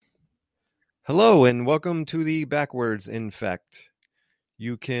Hello and welcome to the Backwards Infect.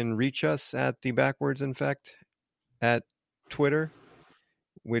 You can reach us at the Backwards Infect at Twitter,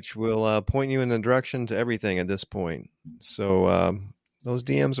 which will point you in the direction to everything at this point. So those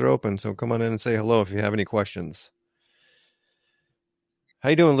DMs are open, so come on in and say hello if you have any questions.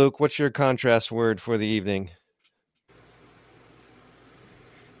 How you doing, Luke? What's your contrast word for the evening?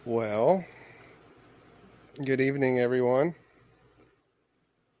 Well, good evening, everyone.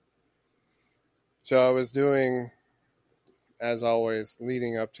 So I was doing, as always,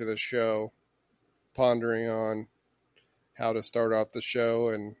 leading up to the show, pondering on how to start off the show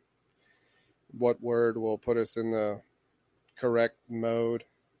and what word will put us in the correct mode.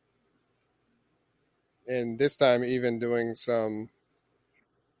 And this time, even doing some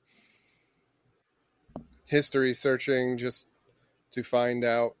history searching just to find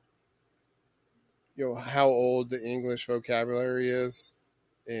out, how old the English vocabulary is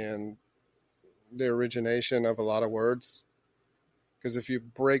and the origination of a lot of words. Because if you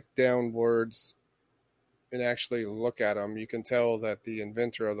break down words and actually look at them, you can tell that the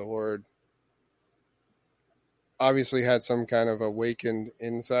inventor of the word obviously had some kind of awakened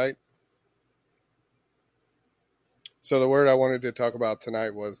insight. So the word I wanted to talk about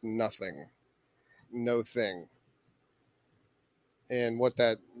tonight was nothing, no thing, and what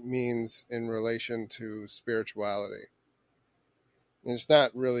that means in relation to spirituality. And it's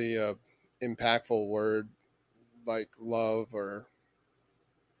not really a impactful word like love or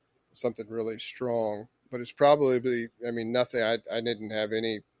something really strong, but it's probably, nothing. I didn't have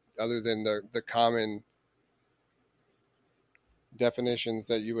any other than the common definitions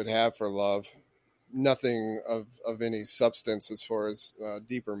that you would have for love. Nothing of any substance as far as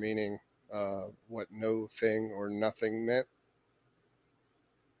deeper meaning, what no thing or nothing meant.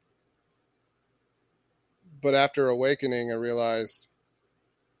 But after awakening, I realized,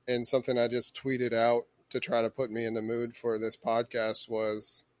 and something I just tweeted out to try to put me in the mood for this podcast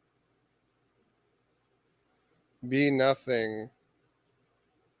was, be nothing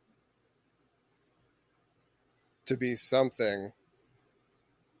to be something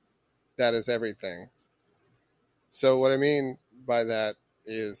that is everything. So what I mean by that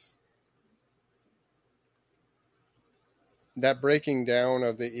is that breaking down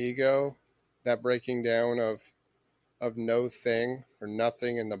of the ego, that breaking down of no thing or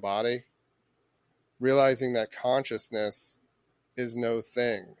nothing in the body, realizing that consciousness is no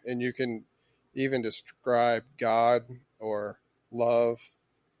thing. And you can even describe God or love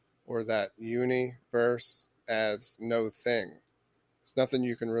or that universe as no thing. It's nothing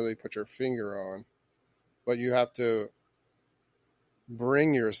you can really put your finger on, but you have to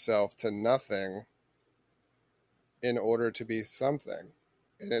bring yourself to nothing in order to be something.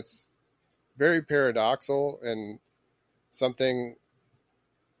 And it's very paradoxical and something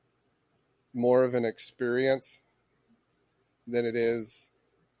more of an experience than it is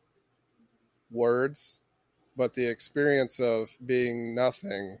words, but the experience of being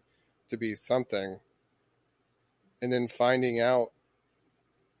nothing to be something and then finding out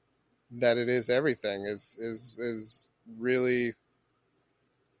that it is everything is really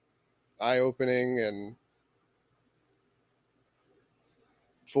eye-opening and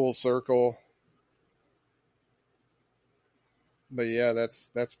full circle. But yeah, that's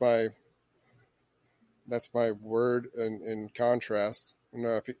my word in contrast. I don't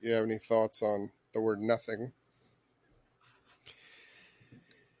know if you have any thoughts on the word nothing.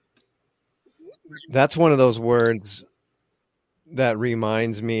 That's one of those words that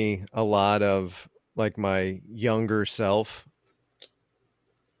reminds me a lot of like my younger self.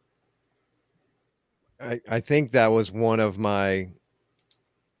 I think that was one of my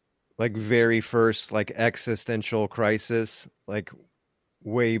like very first like existential crisis, like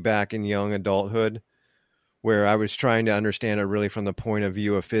way back in young adulthood, where I was trying to understand it really from the point of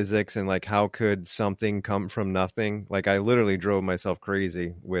view of physics and like how could something come from nothing? Like I literally drove myself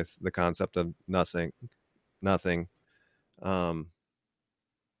crazy with the concept of nothing.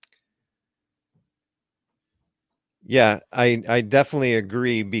 Yeah, I definitely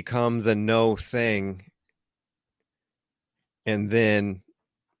agree. Become the no thing and then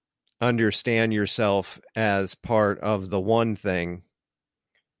understand yourself as part of the one thing.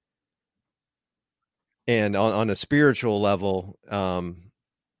 And on a spiritual level,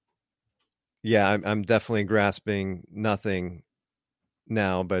 yeah, I'm definitely grasping nothing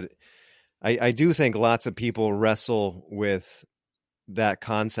now, but I do think lots of people wrestle with that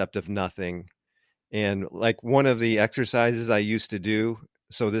concept of nothing. And like one of the exercises I used to do,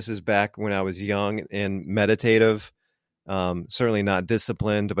 so this is back when I was young and meditative, certainly not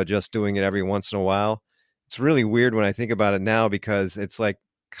disciplined, but just doing it every once in a while. It's really weird when I think about it now because it's like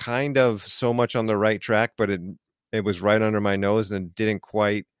kind of so much on the right track, but it was right under my nose and didn't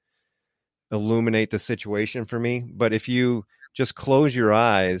quite illuminate the situation for me. But if you just close your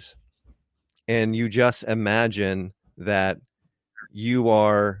eyes and you just imagine that you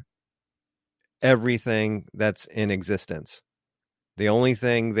are everything that's in existence. The only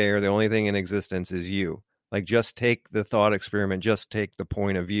thing there, the only thing in existence is you. Like, just take the thought experiment, just take the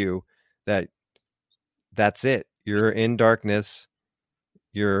point of view that that's it. You're in darkness,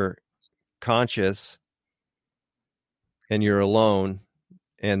 you're conscious, and you're alone,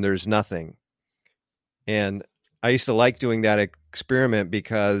 and there's nothing. And I used to like doing that experiment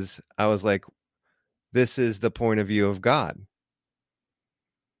because I was like, this is the point of view of God.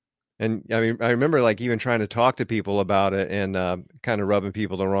 And I mean, I remember like even trying to talk to people about it and kind of rubbing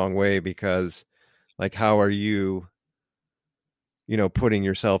people the wrong way because, like, how are you, putting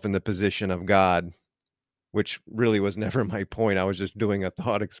yourself in the position of God, which really was never my point. I was just doing a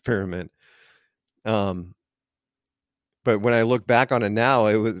thought experiment. Um, but when I look back on it now,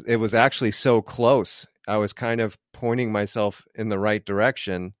 it was actually so close. I was kind of pointing myself in the right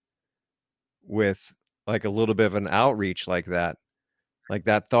direction with like a little bit of an outreach like that. Like,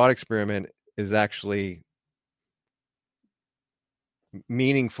 that thought experiment is actually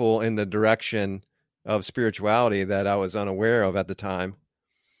meaningful in the direction of spirituality that I was unaware of at the time.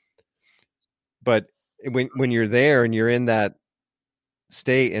 But when you're there and you're in that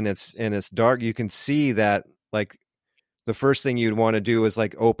state and it's dark, you can see that, like, the first thing you'd want to do is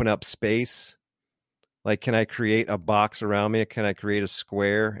like open up space. Like, can I create a box around me? Can I create a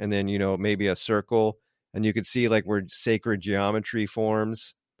square and then, maybe a circle? And you could see like where sacred geometry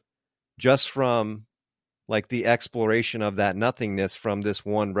forms just from like the exploration of that nothingness from this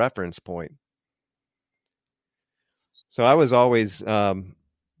one reference point. So I was always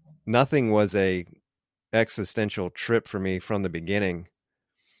nothing was a existential trip for me from the beginning.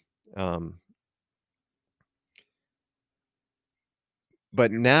 Um,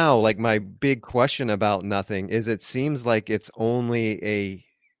 but now, like, my big question about nothing is, it seems like it's only a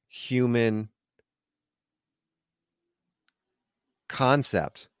human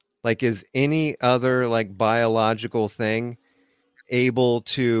concept. Like, is any other like biological thing able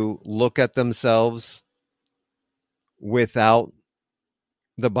to look at themselves without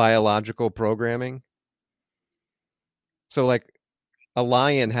the biological programming? So like a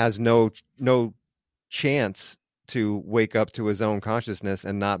lion has no chance to wake up to his own consciousness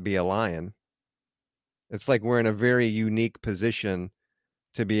and not be a lion. It's like we're in a very unique position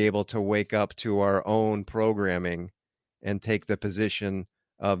to be able to wake up to our own programming and take the position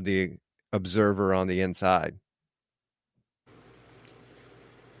of the observer on the inside.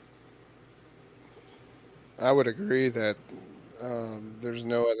 I would agree that there's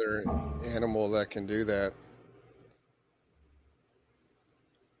no other animal that can do that.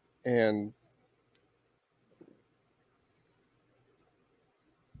 And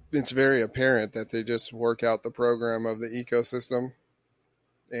it's very apparent that they just work out the program of the ecosystem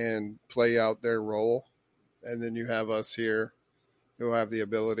and play out their role. And then you have us here who have the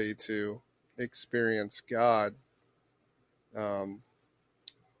ability to experience God. Um,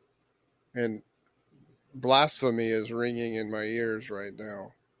 and blasphemy is ringing in my ears right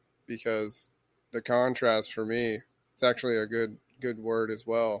now because the contrast for me, it's actually a good word as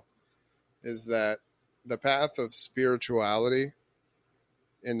well, is that the path of spirituality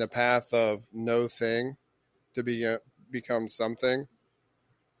and the path of no thing to become something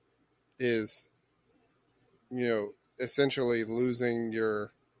is, essentially losing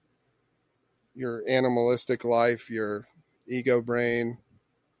your animalistic life, your ego brain,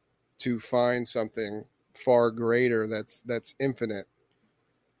 to find something far greater that's infinite.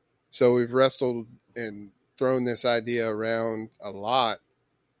 So we've wrestled and thrown this idea around a lot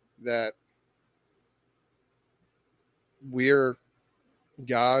that we're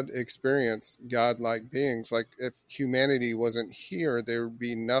God experience, God-like beings. Like, if humanity wasn't here, there would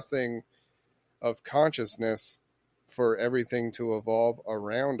be nothing of consciousness for everything to evolve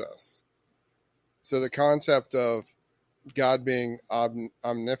around us. So the concept of God being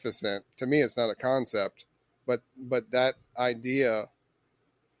omnipotent, to me, it's not a concept, but that idea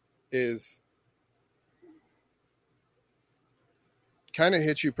is kind of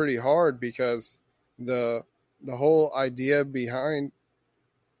hits you pretty hard because the the whole idea behind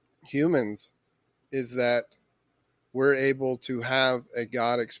humans is that we're able to have a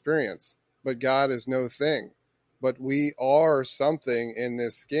God experience, but God is no thing. But we are something in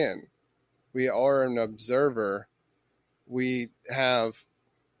this skin. We are an observer. We have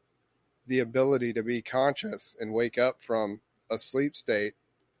the ability to be conscious and wake up from a sleep state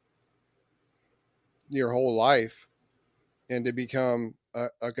your whole life and to become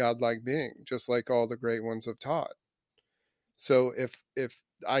a godlike being, just like all the great ones have taught. So if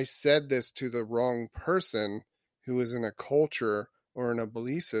I said this to the wrong person who is in a culture or in a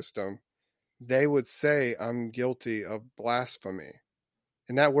belief system, they would say I'm guilty of blasphemy.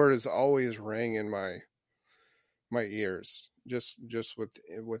 And that word has always rang in my ears, just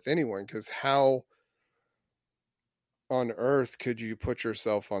with anyone, because how on earth could you put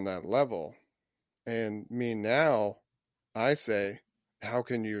yourself on that level? And me now, I say, how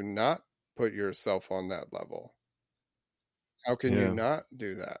can you not put yourself on that level? How can you Yeah. not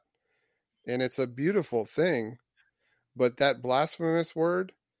do that? And it's a beautiful thing, but that blasphemous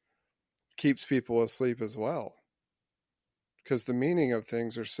word keeps people asleep as well, because the meaning of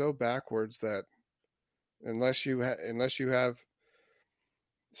things are so backwards that unless you have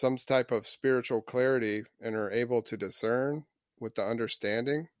some type of spiritual clarity and are able to discern with the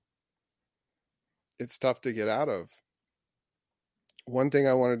understanding, it's tough to get out of. One thing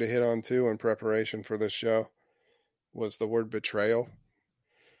I wanted to hit on too in preparation for this show was the word betrayal.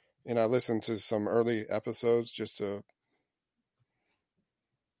 And I listened to some early episodes just to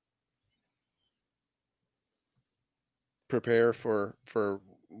prepare for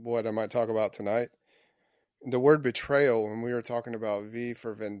what I might talk about tonight. The word betrayal, when we were talking about V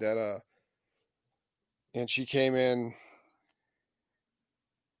for Vendetta, and she came in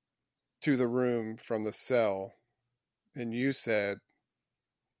to the room from the cell, and you said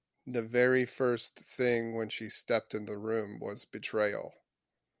the very first thing when she stepped in the room was betrayal.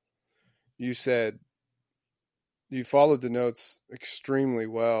 You said you followed the notes extremely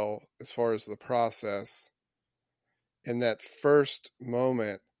well as far as the process. In that first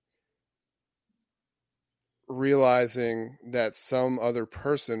moment, realizing that some other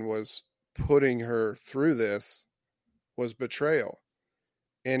person was putting her through this was betrayal.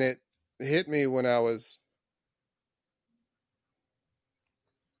 And it hit me when I was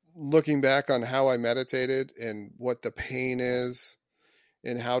looking back on how I meditated and what the pain is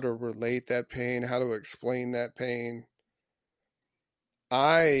and how to relate that pain, how to explain that pain.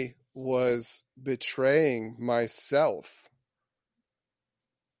 I was betraying myself.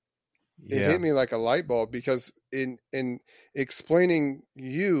 It Yeah. hit me like a light bulb, because in explaining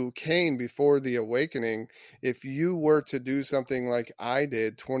you, Cain, before the awakening, if you were to do something like I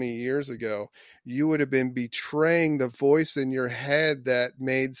did 20 years ago, you would have been betraying the voice in your head that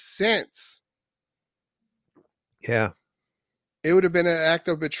made sense. Yeah. It would have been an act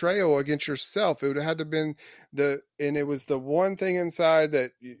of betrayal against yourself. It would have had to been and it was the one thing inside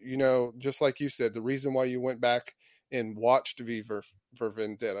that, just like you said, the reason why you went back and watched V for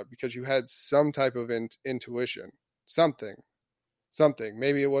Vendetta, because you had some type of intuition, something, something.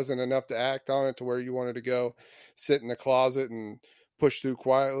 Maybe it wasn't enough to act on it to where you wanted to go sit in the closet and push through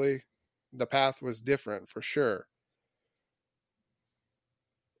quietly. The path was different for sure.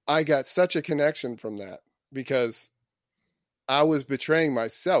 I got such a connection from that because I was betraying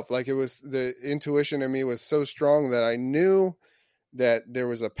myself. Like, it was, the intuition in me was so strong that I knew that there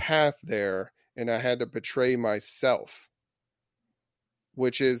was a path there and I had to betray myself,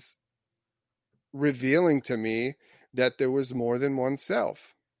 which is revealing to me that there was more than one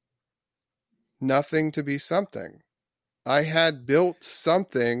self. Nothing to be something. I had built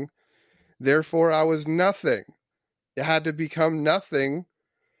something, therefore I was nothing. I had to become nothing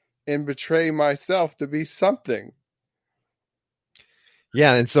and betray myself to be something.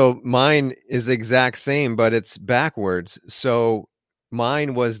 Yeah. And so mine is the exact same, but it's backwards. So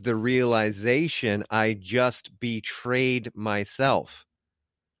mine was the realization I just betrayed myself.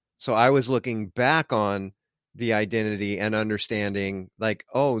 So I was looking back on the identity and understanding, like,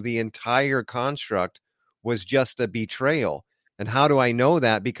 oh, the entire construct was just a betrayal. And how do I know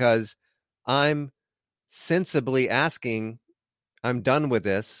that? Because I'm sensibly asking, I'm done with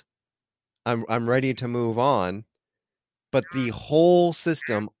this. I'm ready to move on. But the whole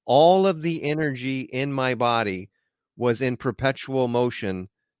system, all of the energy in my body was in perpetual motion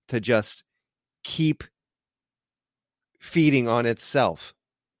to just keep feeding on itself.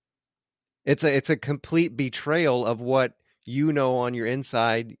 It's a complete betrayal of what you know on your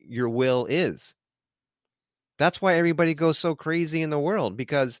inside your will is. That's why everybody goes so crazy in the world,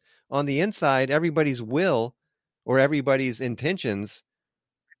 because on the inside everybody's will or everybody's intentions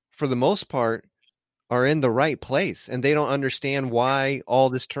for the most part are in the right place, and they don't understand why all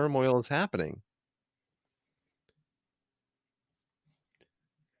this turmoil is happening.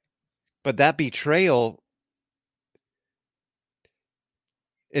 But that betrayal,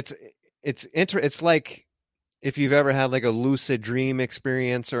 it's it's like if you've ever had like a lucid dream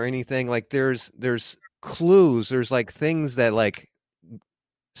experience or anything, like there's clues, there's like things that like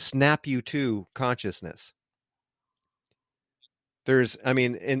snap you to consciousness. There's, I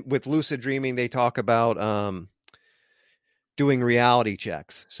mean, with lucid dreaming, they talk about doing reality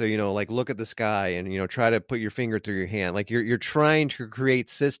checks. So, like look at the sky and, try to put your finger through your hand. Like you're trying to create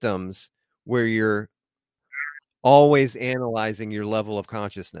systems where you're always analyzing your level of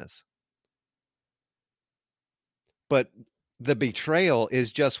consciousness. But the betrayal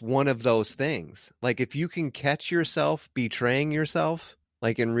is just one of those things. Like if you can catch yourself betraying yourself,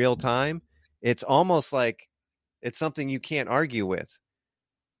 like in real time, it's almost like it's something you can't argue with.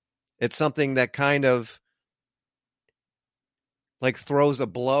 It's something that kind of like throws a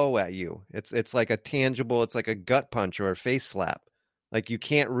blow at you. It's like a tangible, it's like a gut punch or a face slap. Like you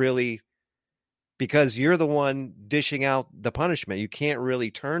can't really, because you're the one dishing out the punishment. You can't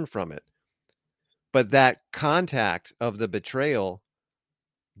really turn from it. But that contact of the betrayal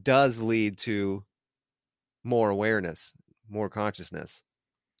does lead to more awareness, more consciousness.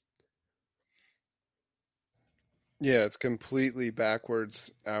 Yeah, it's completely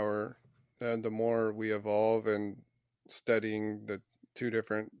backwards. The more we evolve and studying the two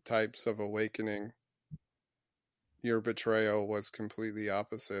different types of awakening, your betrayal was completely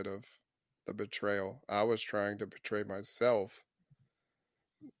opposite of the betrayal. I was trying to betray myself.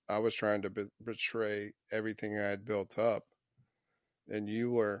 I was trying to betray everything I had built up, and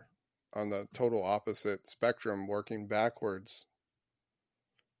you were on the total opposite spectrum, working backwards.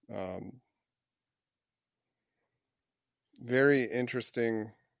 Um, Very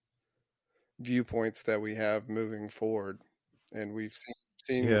interesting viewpoints that we have moving forward, and we've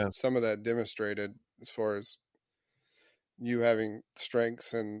seen Yeah. some of that demonstrated as far as you having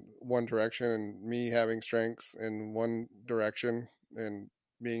strengths in one direction and me having strengths in one direction, and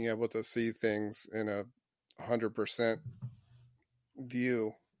being able to see things in a 100%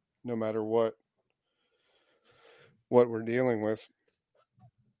 view, no matter what we're dealing with.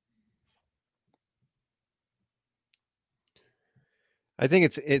 I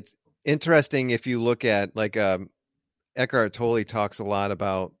think it's interesting if you look at like Eckhart Tolle talks a lot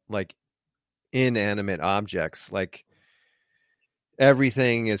about like inanimate objects, like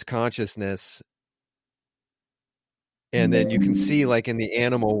everything is consciousness, and then you can see like in the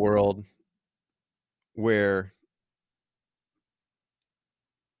animal world where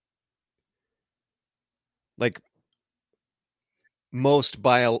like most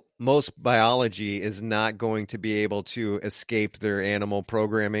biology is not going to be able to escape their animal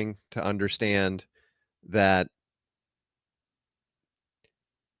programming to understand that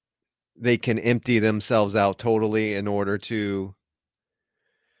they can empty themselves out totally in order to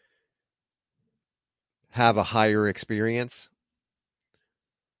have a higher experience.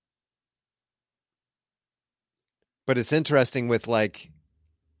 But it's interesting with like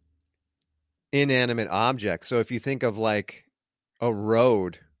inanimate objects. So if you think of like a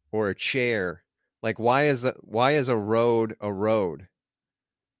road or a chair, like why is a road a road?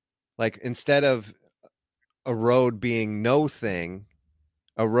 Like instead of a road being no thing,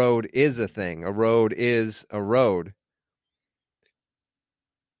 a road is a thing. A road is a road.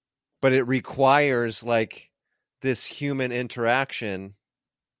 But it requires like this human interaction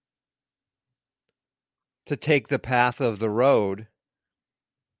to take the path of the road.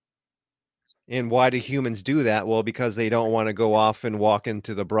 And why do humans do that? Well, because they don't want to go off and walk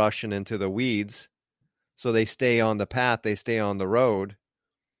into the brush and into the weeds. So they stay on the path, they stay on the road.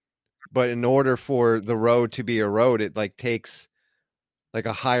 But in order for the road to be a road, it like takes like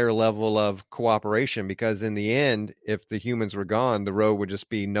a higher level of cooperation, because in the end, if the humans were gone, the road would just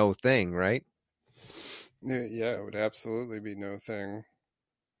be no thing, right? Yeah, it would absolutely be no thing.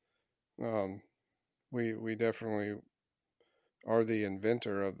 Um, we definitely are the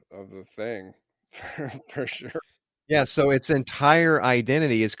inventor of the thing, for sure. Yeah, so its entire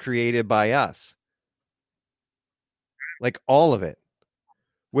identity is created by us. Like all of it,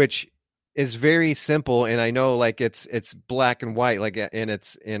 which is very simple, and I know like it's black and white, like and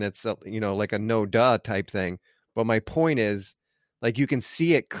it's like a no duh type thing. But my point is, like you can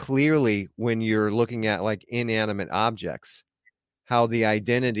see it clearly when you're looking at like inanimate objects, how the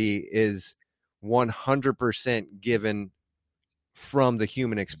identity is 100% given from the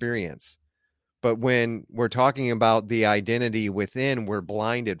human experience. But when we're talking about the identity within, we're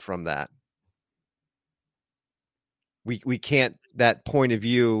blinded from that. We can't, that point of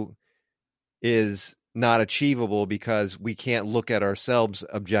view is not achievable because we can't look at ourselves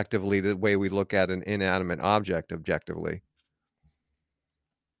objectively the way we look at an inanimate object objectively.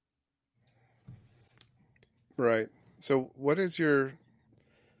 Right. So, what is your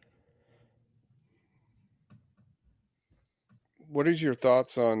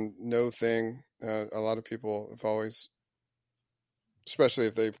thoughts on no thing? A lot of people have always especially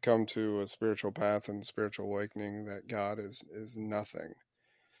if they've come to a spiritual path and spiritual awakening, that God is nothing,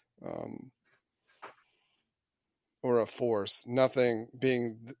 um, or a force. Nothing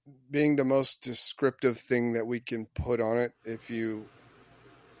being the most descriptive thing that we can put on it. If you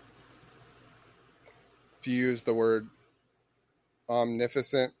use the word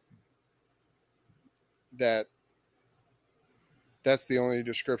omnificent, that that's the only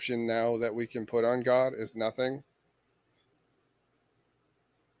description now that we can put on God, is nothing.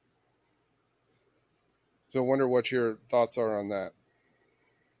 So I wonder what your thoughts are on that.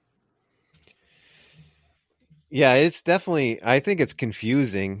 Yeah, it's definitely, I think it's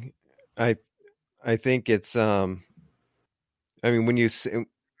confusing. I I think it's I mean,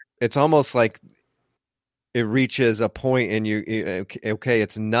 it's almost like it reaches a point and okay,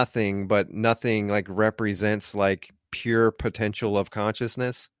 it's nothing, but nothing like represents like pure potential of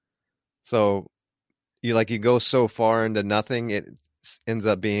consciousness. So you go so far into nothing, it ends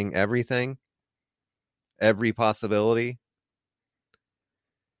up being everything, every possibility.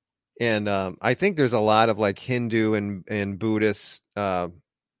 And I think there's a lot of like Hindu and Buddhist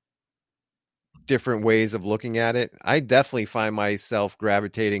different ways of looking at it. I definitely find myself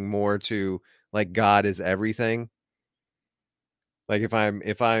gravitating more to like God is everything. Like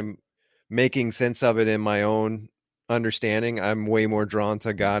if I'm making sense of it in my own understanding, I'm way more drawn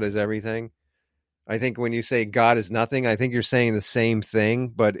to God is everything. I think when you say God is nothing, I think you're saying the same thing,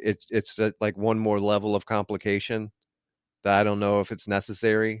 but it's like one more level of complication that I don't know if it's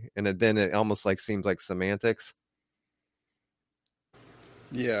necessary, and then it almost like seems like semantics.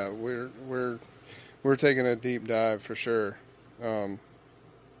 Yeah, we're taking a deep dive for sure. Um,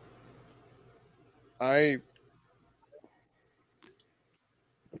 I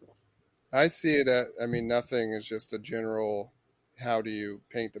I see it at, I mean, nothing is just a general, how do you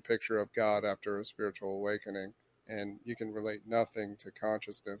paint the picture of God after a spiritual awakening? And you can relate nothing to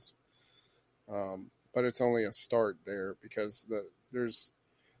consciousness. But it's only a start there, because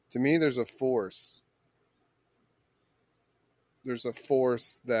to me, there's a force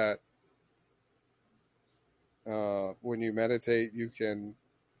that, when you meditate, you can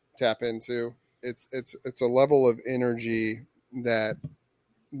tap into. It's a level of energy that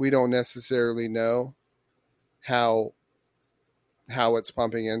we don't necessarily know how it's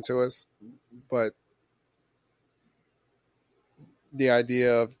pumping into us, but the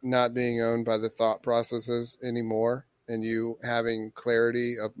idea of not being owned by the thought processes anymore, and you having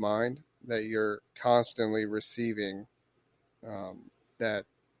clarity of mind, that you're constantly receiving, um, that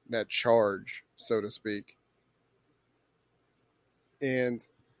charge, so to speak. And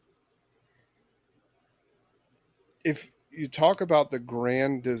if you talk about the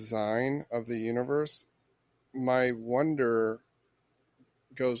grand design of the universe, my wonder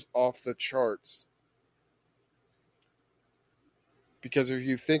goes off the charts, because if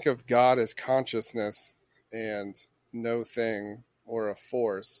you think of God as consciousness and no thing or a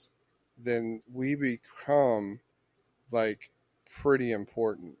force, then we become like pretty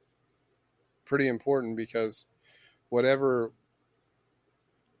important. Pretty important, because whatever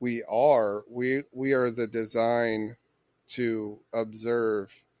we are the design to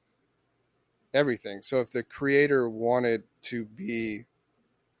observe everything. So if the creator wanted to be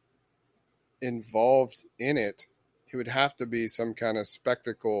involved in it, he would have to be some kind of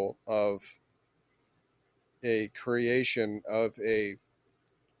spectacle of a creation of a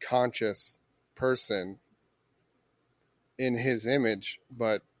conscious person in his image,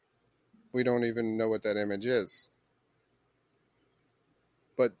 but we don't even know what that image is.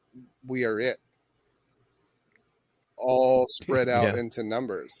 But we are it, all spread out Yeah. into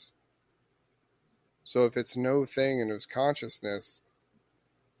numbers. So if it's no thing and it's consciousness,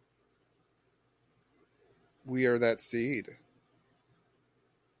 we are that seed.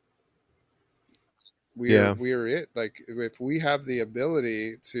 Yeah. We are it. Like, if we have the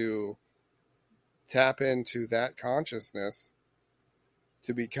ability to tap into that consciousness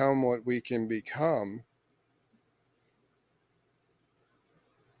to become what we can become,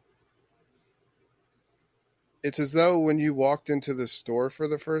 it's as though when you walked into the store for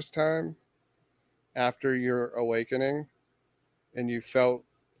the first time after your awakening, and you felt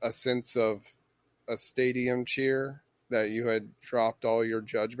a sense of a stadium cheer, that you had dropped all your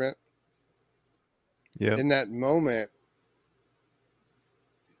judgment. Yeah. In that moment,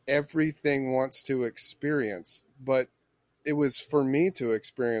 everything wants to experience, but it was for me to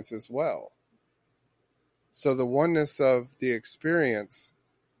experience as well. So the oneness of the experience,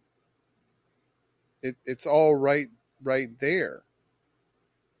 it's all right there.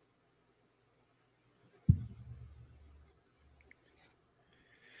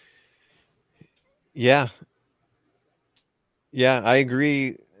 Yeah. Yeah, I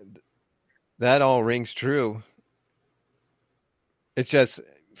agree. That all rings true. It's just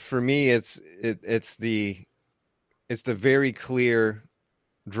for me, it's the very clear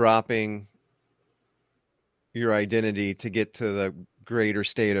dropping your identity to get to the greater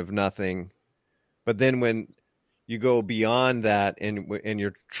state of nothing. But then when you go beyond that and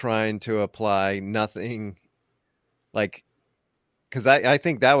you're trying to apply nothing, like, because I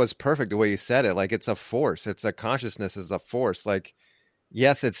think that was perfect the way you said it. Like, it's a force. It's a consciousness is a force. Like,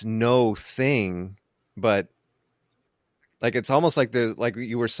 yes, it's no thing, but like it's almost like the like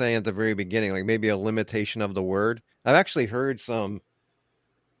you were saying at the very beginning, like maybe a limitation of the word. I've actually heard some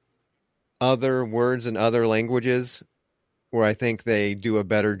other words in other languages where I think they do a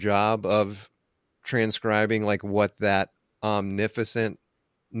better job of transcribing like what that omnificent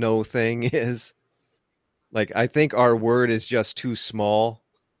no thing is. Like I think our word is just too small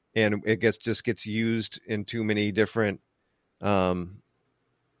and it gets used in too many different um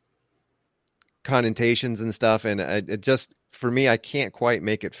connotations and stuff, and it just for me I can't quite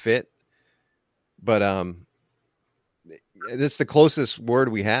make it fit, but it's the closest word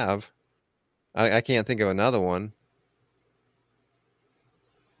we have. I can't think of another one,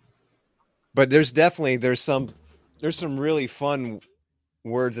 but there's some really fun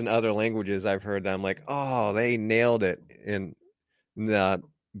words in other languages I've heard that I'm like, oh, they nailed it. And the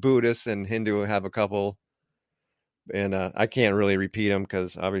Buddhists and Hindu have a couple, and I can't really repeat them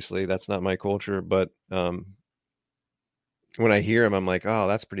because obviously that's not my culture. But when I hear them, I'm like, oh,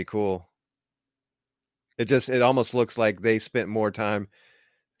 that's pretty cool. It almost looks like they spent more time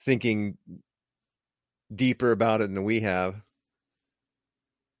thinking deeper about it than we have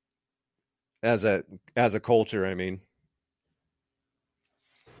as a culture. I mean,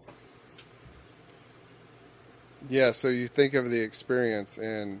 Yeah, so you think of the experience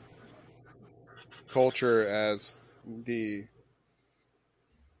and culture as the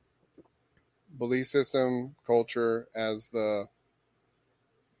belief system, culture as the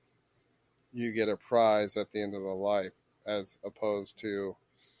you get a prize at the end of the life, as opposed to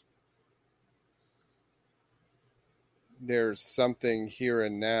there's something here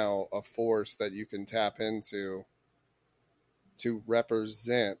and now, a force that you can tap into to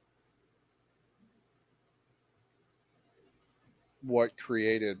represent what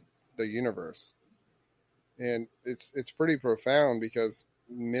created the universe. And it's pretty profound because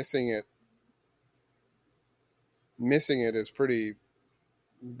missing it is pretty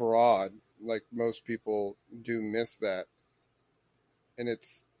broad. Like most people do miss that, and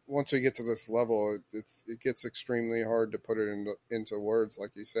it's once we get to this level, it gets extremely hard to put it into words,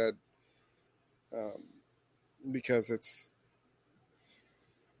 like you said, um, because it's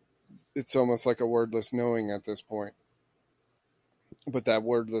almost like a wordless knowing at this point. But that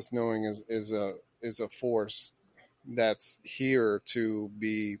wordless knowing is a force that's here to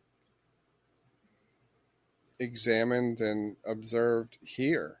be examined and observed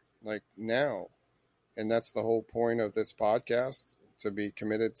here, like now. And that's the whole point of this podcast, to be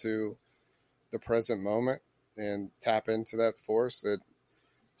committed to the present moment and tap into that force that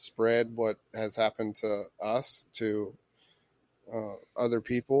spread what has happened to us to other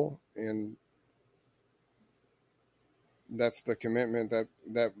people. And that's the commitment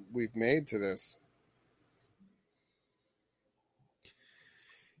that we've made to this.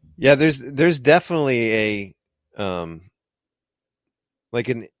 yeah, there's definitely like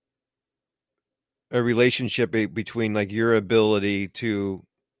a relationship between like your ability to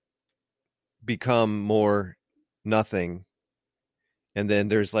become more nothing, and then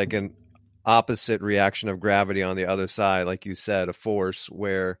there's like an opposite reaction of gravity on the other side, like you said, a force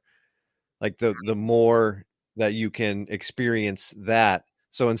where like the more that you can experience that,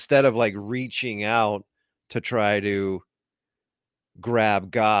 so instead of like reaching out to try to grab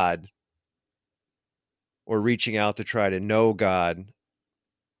God or reaching out to try to know God,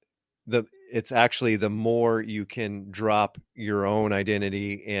 the it's actually the more you can drop your own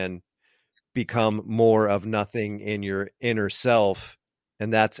identity and become more of nothing in your inner self,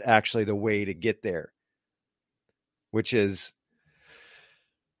 and that's actually the way to get there, which is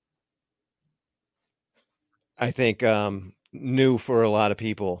I think new for a lot of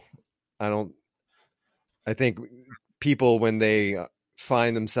people. I don't I think people when they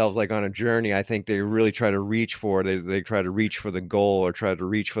find themselves like on a journey, I think they really try to reach for it. They try to reach for the goal or try to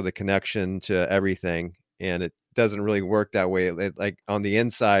reach for the connection to everything, and it doesn't really work that way. Like on the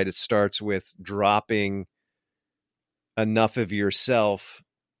inside, it starts with dropping enough of yourself,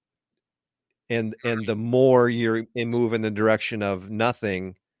 and the more you move in the direction of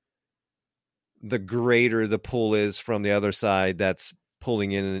nothing, the greater the pull is from the other side that's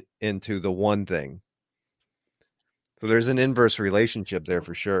pulling in into the one thing. So there's an inverse relationship there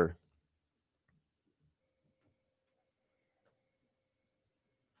for sure.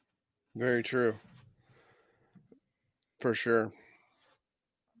 Very true. For sure.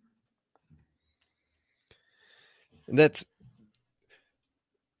 And that's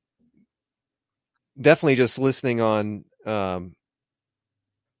definitely just listening on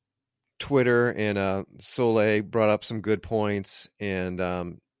Twitter, and Soleil brought up some good points, and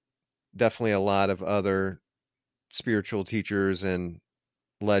definitely a lot of other spiritual teachers and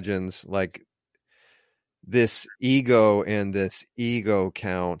legends, like this ego and this ego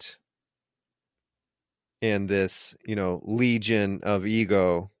count and this, legion of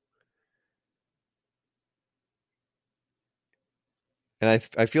ego. And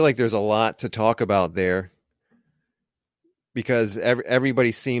I feel like there's a lot to talk about there, because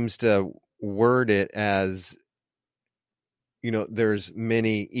everybody seems to word it as, there's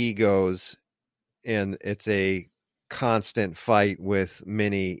many egos, and it's a constant fight with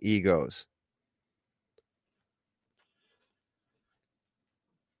many egos.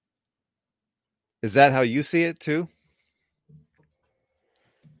 Is that how you see it too?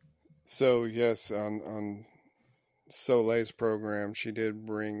 So yes, on Soleil's program, she did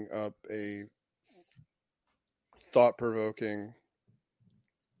bring up a thought-provoking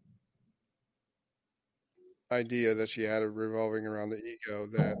idea that she had revolving around the ego,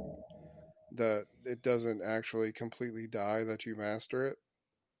 that it doesn't actually completely die, that you master it.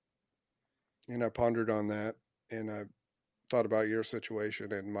 And I pondered on that, and I thought about your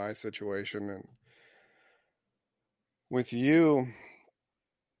situation and my situation, and with you,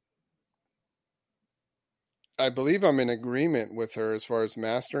 I believe I'm in agreement with her as far as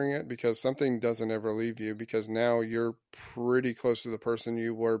mastering it, because something doesn't ever leave you, because now you're pretty close to the person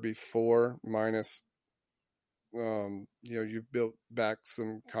you were before, minus you've built back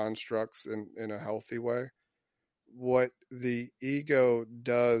some constructs in a healthy way. What the ego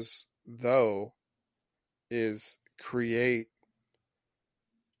does, though, is create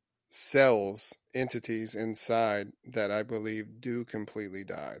cells, entities inside that I believe do completely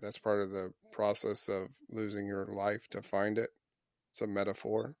die. That's part of the process of losing your life to find it. It's a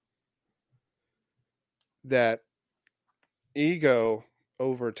metaphor. That ego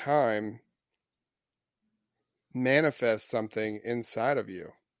over time manifests something inside of you,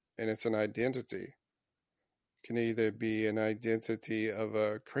 and it's an identity. It can either be an identity of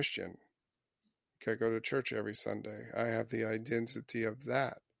a Christian. I go to church every Sunday. I have the identity of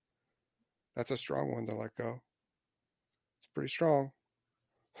that. That's a strong one to let go. It's pretty strong.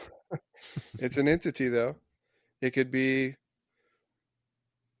 It's an entity, though. It could be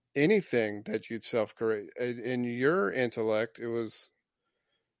anything that you'd self create. In your intellect, it was,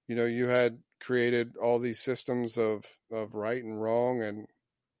 you had created all these systems of right and wrong, and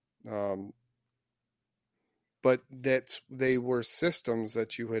um, but that they were systems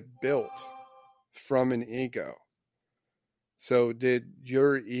that you had built from an ego. So did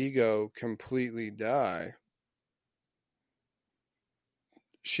your ego completely die?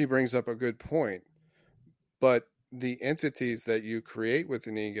 She brings up a good point. But the entities that you create with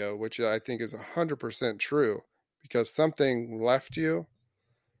an ego, which I think is 100% true, because something left you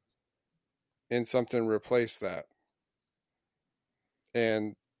and something replaced that.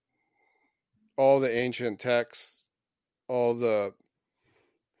 And all the ancient texts, all the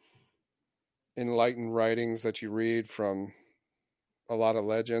enlightened writings that you read from a lot of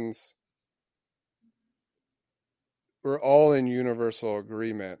legends, we're all in universal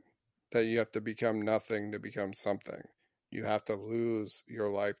agreement that you have to become nothing to become something. You have to lose your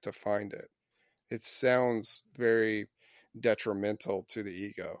life to find it. It sounds very detrimental to the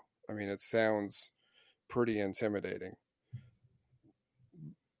ego. I mean, it sounds pretty intimidating.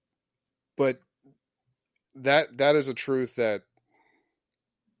 But that is a truth that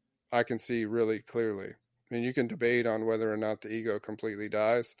I can see really clearly. I mean, you can debate on whether or not the ego completely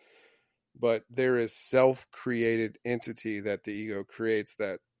dies, but there is self-created entity that the ego creates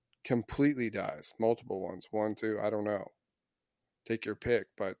that completely dies. Multiple ones, one, two, I don't know. Take your pick,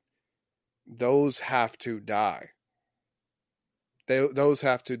 but those have to die. Those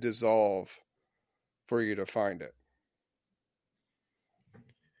have to dissolve for you to find it.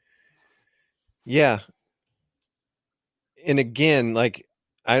 Yeah. And again, like,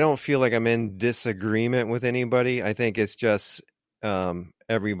 I don't feel like I'm in disagreement with anybody. I think it's just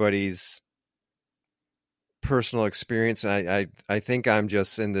everybody's personal experience. And I think I'm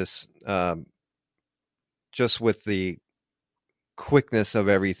just in this, just with the quickness of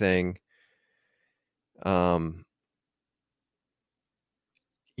everything.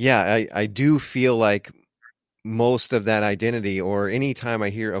 Yeah, I do feel like most of that identity, or anytime I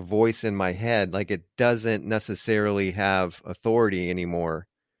hear a voice in my head, like it doesn't necessarily have authority anymore.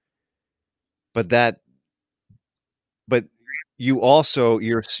 But but you also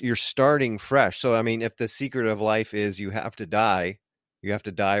you're starting fresh. So I mean, if the secret of life is you have to die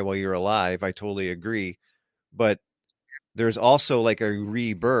while you're alive, I totally agree. But there's also like a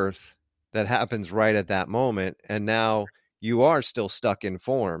rebirth that happens right at that moment, and now you are still stuck in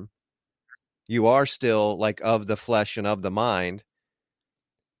form. You are still like of the flesh and of the mind,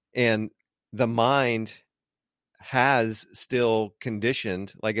 and the mind has still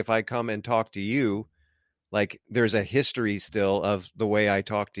conditioned. Like if I come and talk to you, like there's a history still of the way I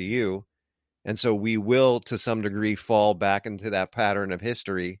talk to you. And so we will, to some degree, fall back into that pattern of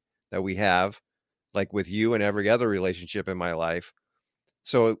history that we have, like with you and every other relationship in my life.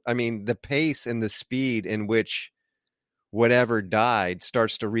 So, I mean, the pace and the speed in which whatever died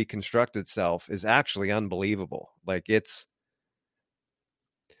starts to reconstruct itself is actually unbelievable. Like it's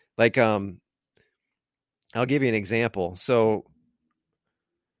like, I'll give you an example. So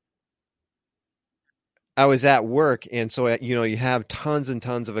I was at work, and so you have tons and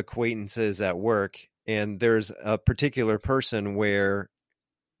tons of acquaintances at work, and there's a particular person where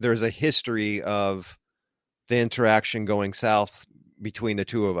there's a history of the interaction going south between the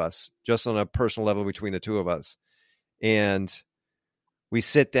two of us, just on a personal level between the two of us. And we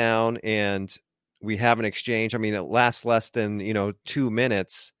sit down and we have an exchange. I mean, it lasts less than, 2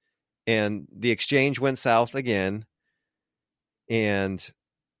 minutes, and the exchange went south again. And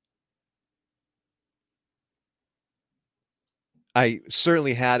I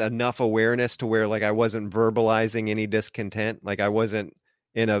certainly had enough awareness to where like I wasn't verbalizing any discontent. Like I wasn't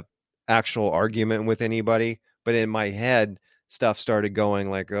in a actual argument with anybody, but in my head stuff started going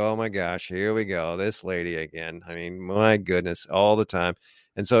like, "Oh my gosh, here we go. This lady again." I mean, my goodness, all the time.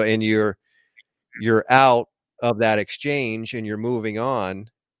 And so and you're out of that exchange and you're moving on,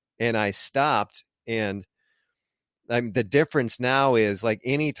 and I stopped, and the difference now is like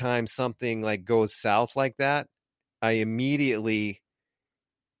anytime something like goes south like that, I immediately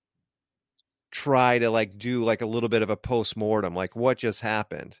try to like do like a little bit of a post-mortem, like what just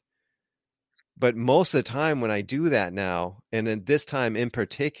happened. But most of the time when I do that now, and then this time in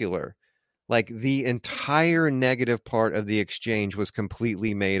particular, like the entire negative part of the exchange was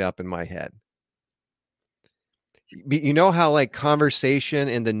completely made up in my head. You know how like conversation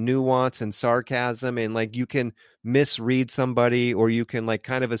and the nuance and sarcasm, and like you can misread somebody, or you can like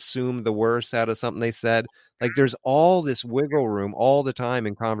kind of assume the worst out of something they said. Like there's all this wiggle room all the time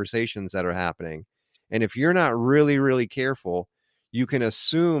in conversations that are happening, and if you're not really really careful, you can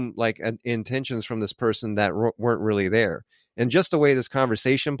assume like intentions from this person that weren't really there. And just the way this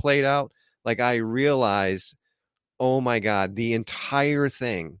conversation played out, like I realized, oh my god, the entire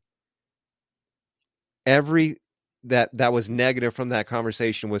thing, every that was negative from that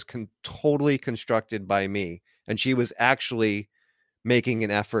conversation was totally constructed by me, and she was actually making an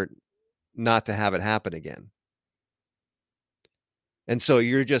effort not to have it happen again. And so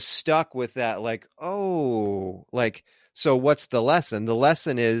you're just stuck with that, like, oh, like, so what's the lesson? The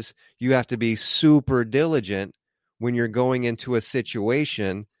lesson is you have to be super diligent when you're going into a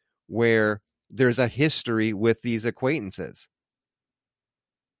situation where there's a history with these acquaintances.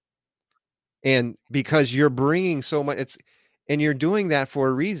 And because you're bringing so much, and you're doing that for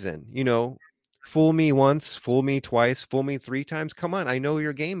a reason. Fool me once, fool me twice, fool me three times. Come on, I know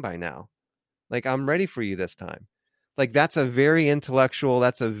your game by now. Like I'm ready for you this time. Like that's a very intellectual,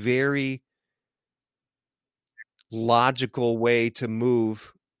 that's a very logical way to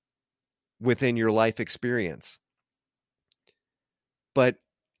move within your life experience. But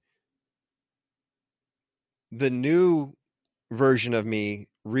the new version of me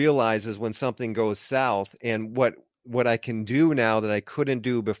realizes when something goes south, and what I can do now that I couldn't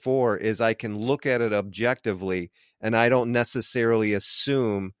do before is I can look at it objectively, and I don't necessarily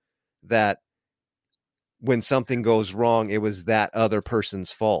assume that when something goes wrong it was that other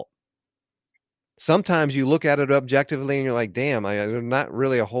person's fault. Sometimes you look at it objectively and you're like, damn, there's not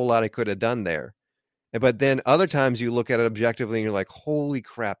really a whole lot I could have done there. But then other times you look at it objectively and you're like, holy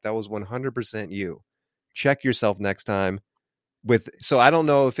crap, that was 100% you. Check yourself next time. So I don't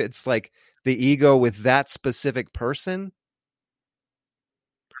know if it's like the ego with that specific person,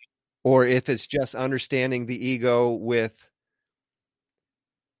 or if it's just understanding the ego with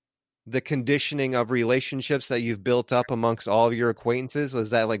the conditioning of relationships that you've built up amongst all of your acquaintances.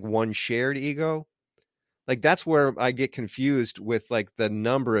 Is that like one shared ego? Like that's where I get confused with like the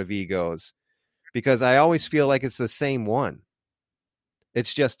number of egos, because I always feel like it's the same one.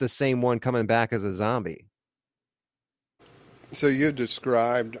 It's just the same one coming back as a zombie. So you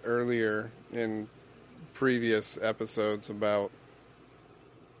described earlier in previous episodes about.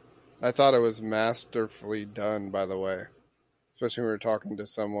 I thought it was masterfully done, by the way, especially when we were talking to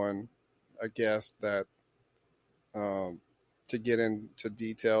someone, a guest that, um, to get into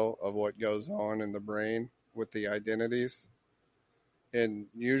detail of what goes on in the brain with the identities. And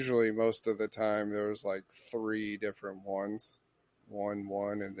usually, most of the time, there was like three different ones,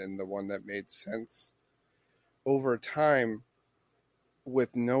 one, and then the one that made sense. Over time,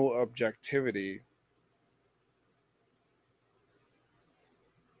 with no objectivity,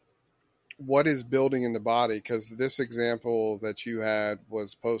 what is building in the body? Because this example that you had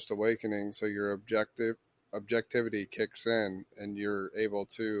was post awakening, so your objectivity kicks in, and you're able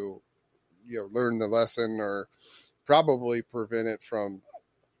to, learn the lesson or probably prevent it from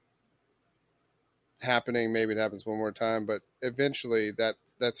happening. Maybe it happens one more time, but eventually that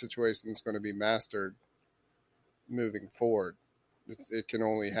situation is going to be mastered moving forward. It can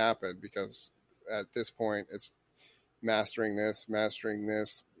only happen because at this point it's mastering this,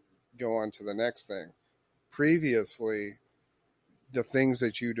 go on to the next thing. Previously, the things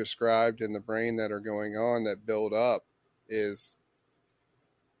that you described in the brain that are going on that build up is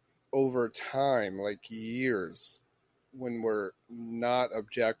over time, like years, when we're not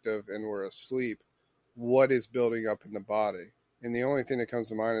objective and we're asleep, what is building up in the body. And the only thing that comes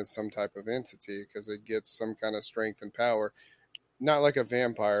to mind is some type of entity because it gets some kind of strength and power. Not like a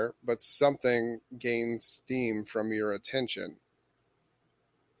vampire, but something gains steam from your attention.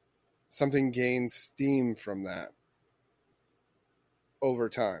 Something gains steam from that over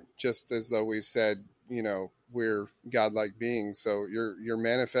time, just as though we've said, we're godlike beings. So you're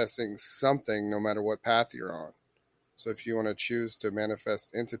manifesting something no matter what path you're on. So if you want to choose to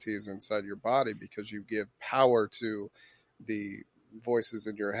manifest entities inside your body because you give power to the voices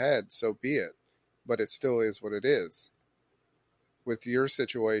in your head, so be it. But it still is what it is. With your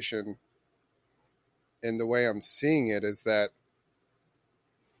situation, and the way I'm seeing it is that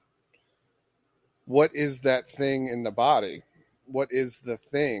what is that thing in the body? What is the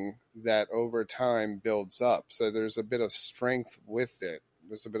thing that over time builds up? So there's a bit of strength with it.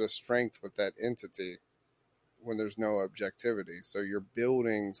 There's a bit of strength with that entity when there's no objectivity. So you're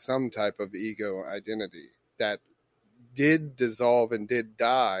building some type of ego identity that did dissolve and did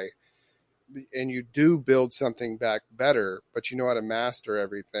die. And you do build something back better, but you know how to master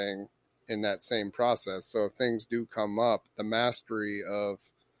everything in that same process. So if things do come up, the mastery of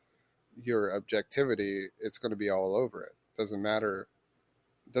your objectivity, it's going to be all over it. Doesn't matter.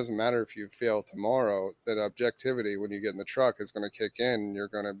 It doesn't matter if you fail tomorrow. That objectivity, when you get in the truck, is going to kick in. And you're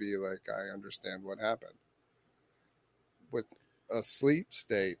going to be like, I understand what happened. With a sleep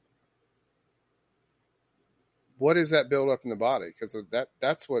state, what is that build up in the body? Because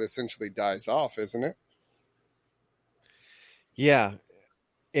that's what essentially dies off, isn't it? Yeah.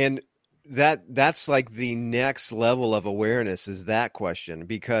 And that's like the next level of awareness is that question.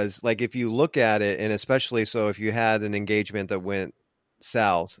 Because like if you look at it, and especially so if you had an engagement that went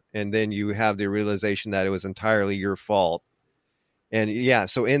south and then you have the realization that it was entirely your fault. And yeah,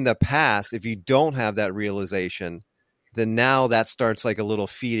 so in the past, if you don't have that realization, then now that starts like a little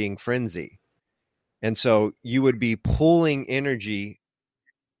feeding frenzy. And so you would be pulling energy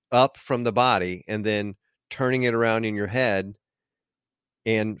up from the body and then turning it around in your head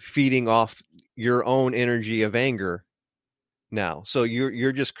and feeding off your own energy of anger now. So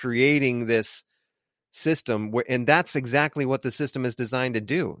you're just creating this system and that's exactly what the system is designed to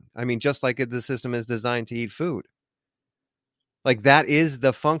do. I mean, just like the system is designed to eat food. Like that is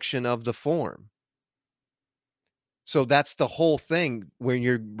the function of the form. So that's the whole thing. When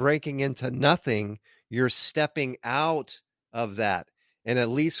you're breaking into nothing, you're stepping out of that. And at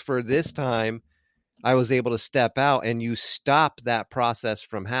least for this time, I was able to step out and you stop that process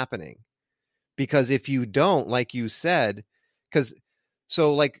from happening. Because if you don't, like you said,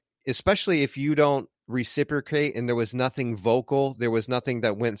 like, especially if you don't reciprocate and there was nothing vocal, there was nothing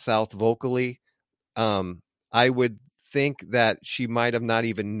that went south vocally, I would think that she might have not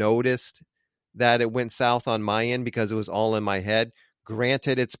even noticed that it went south on my end because it was all in my head.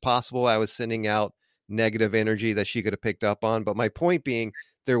 Granted, it's possible I was sending out negative energy that she could have picked up on. But my point being,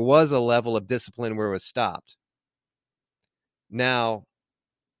 there was a level of discipline where it was stopped. Now,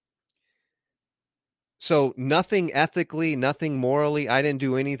 so nothing ethically, nothing morally, I didn't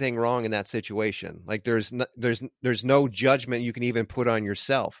do anything wrong in that situation. Like there's no judgment you can even put on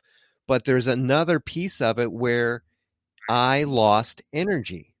yourself. But there's another piece of it where I lost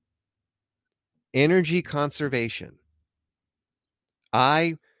energy conservation.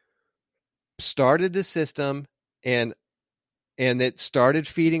 I started the system and it started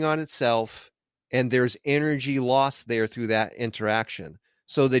feeding on itself, and there's energy lost there through that interaction.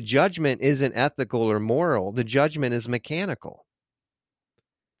 So the judgment isn't ethical or moral. The judgment is mechanical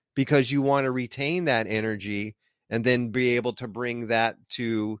because you want to retain that energy and then be able to bring that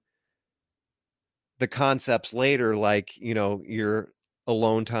to the concepts later, like, your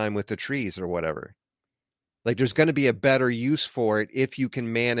alone time with the trees or whatever. Like there's going to be a better use for it if you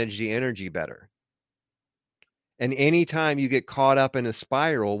can manage the energy better. And anytime you get caught up in a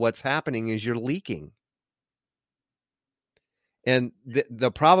spiral, what's happening is you're leaking. And the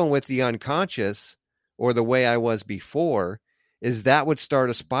problem with the unconscious, or the way I was before, is that would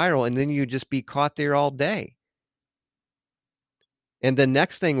start a spiral and then you'd just be caught there all day. And the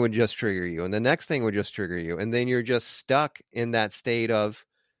next thing would just trigger you, and the next thing would just trigger you. And then you're just stuck in that state of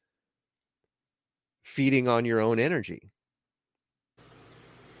feeding on your own energy.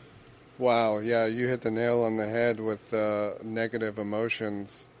 Wow, yeah, you hit the nail on the head with negative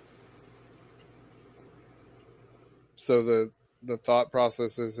emotions. So the thought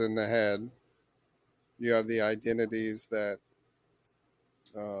processes in the head. You have the identities that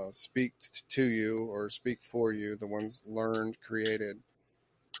speak to you or speak for you, the ones learned, created.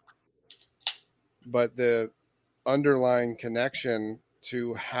 But the underlying connection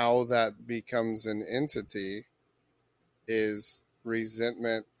to how that becomes an entity is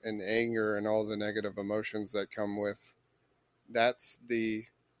resentment and anger and all the negative emotions that come with. That's the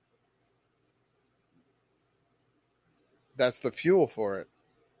fuel for it.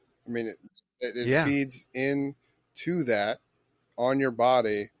 I mean, it Yeah. feeds into that on your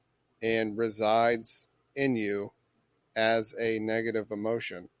body and resides in you as a negative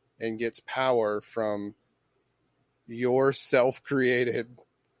emotion and gets power from your self-created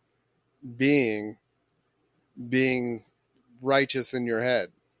being being righteous in your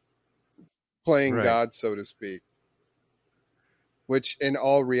head, playing Right. God, so to speak. Which in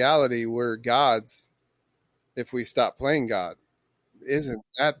all reality, we're gods if we stop playing God. Isn't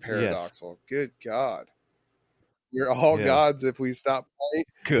that Yes. paradoxical? Good God. We're all Yeah. gods if we stop playing.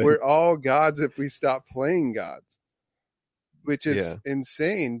 Good. We're all gods if we stop playing gods, which Yeah. is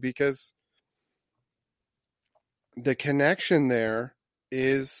insane because the connection there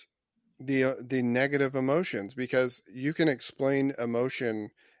is the negative emotions, because you can explain emotion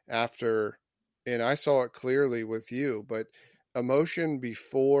after, and I saw it clearly with you, but emotion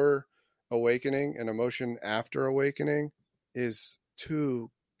before awakening and emotion after awakening is two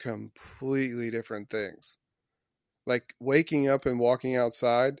completely different things. Like waking up and walking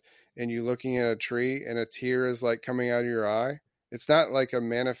outside and you looking at a tree and a tear is like coming out of your eye. It's not like a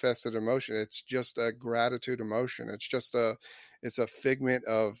manifested emotion. It's just a gratitude emotion. It's a figment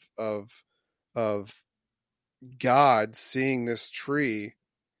of God seeing this tree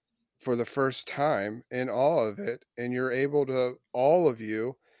for the first time in awe of it, and you're able to, all of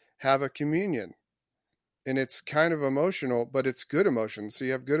you, have a communion. And it's kind of emotional, but it's good emotions. So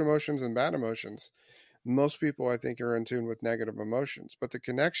you have good emotions and bad emotions. Most people, I think, are in tune with negative emotions, but the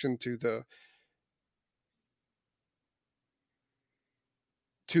connection to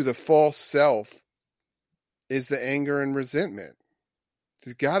the false self is the anger and resentment.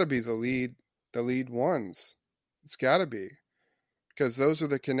 It's got to be the lead ones. It's got to be, because those are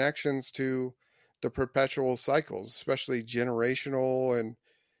the connections to the perpetual cycles, especially generational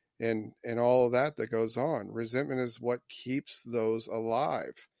and all of that goes on. Resentment is what keeps those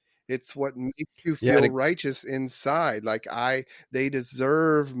alive. It's what makes you Yeah. feel righteous inside. Like they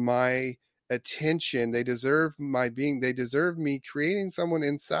deserve my attention. They deserve my being. They deserve me creating someone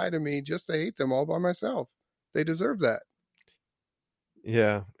inside of me just to hate them all by myself. They deserve that.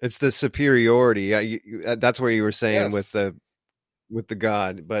 Yeah. It's the superiority. Yeah. That's where you were saying with Yes. the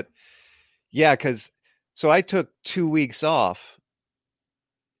God. But yeah, because so I took 2 weeks off,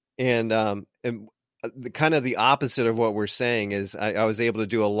 and the kind of the opposite of what we're saying is I was able to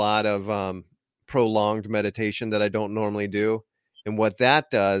do a lot of prolonged meditation that I don't normally do. And what that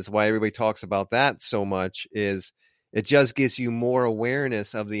does, why everybody talks about that so much, is it just gives you more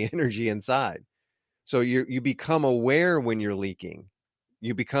awareness of the energy inside. So you become aware when you're leaking.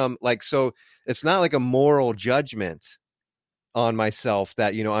 You become like, so it's not like a moral judgment on myself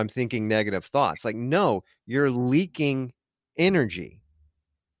that, I'm thinking negative thoughts. Like, no, you're leaking energy.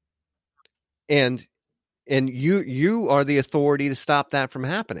 And you are the authority to stop that from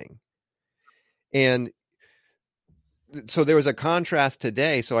happening. And so there was a contrast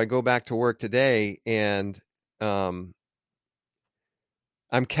today. So I go back to work today, and um,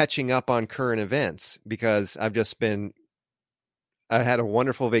 I'm catching up on current events because I had a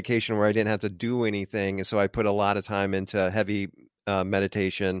wonderful vacation where I didn't have to do anything. And so I put a lot of time into heavy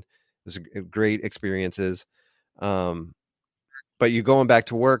meditation. It was great experiences. Um, but you're going back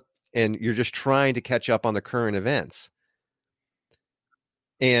to work and you're just trying to catch up on the current events.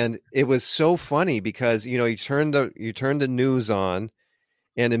 And it was so funny because, you turn the news on,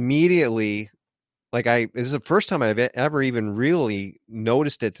 and immediately, like, this is the first time I've ever even really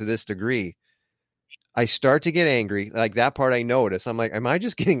noticed it to this degree. I start to get angry. Like, that part I notice. I'm like, am I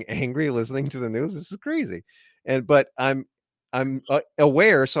just getting angry listening to the news? This is crazy. But I'm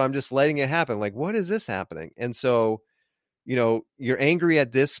aware, so I'm just letting it happen. Like, what is this happening? And so, you're angry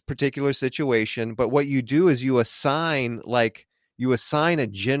at this particular situation, but what you do is you assign a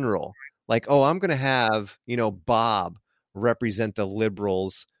general. Like, oh, I'm going to have, Bob represent the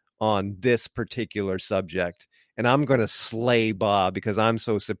liberals on this particular subject, and I'm going to slay Bob because I'm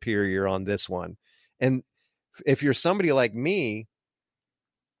so superior on this one. And if you're somebody like me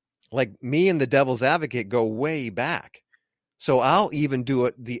and the devil's advocate go way back. So I'll even do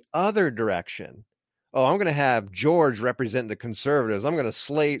it the other direction. Oh, I'm going to have George represent the conservatives. I'm going to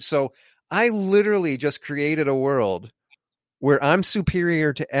slay. So I literally just created a world where I'm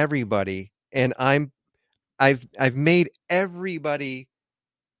superior to everybody, and I've made everybody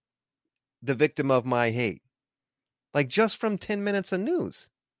the victim of my hate. Like, just from 10 minutes of news.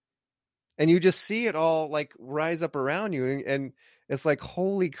 And you just see it all like rise up around you, and it's like,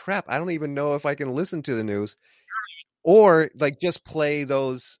 holy crap, I don't even know if I can listen to the news or like just play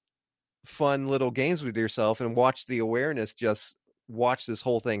those fun little games with yourself and watch the awareness just watch this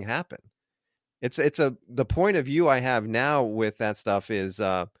whole thing happen. The point of view I have now with that stuff is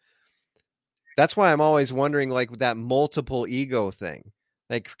that's why I'm always wondering, like, that multiple ego thing.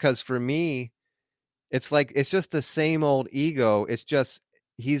 Like, because for me, it's like it's just the same old ego. It's just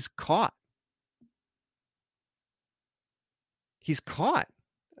he's caught. He's caught.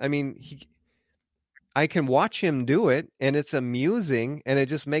 I mean, I can watch him do it, and it's amusing, and it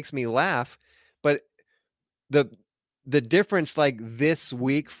just makes me laugh. But the the difference, like, this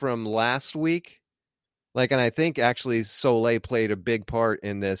week from last week, like, and I think actually Soleil played a big part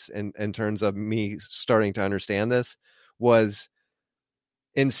in this, in terms of me starting to understand this, was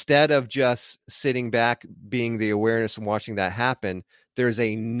instead of just sitting back, being the awareness and watching that happen, there's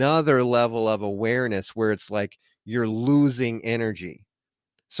another level of awareness where it's like you're losing energy.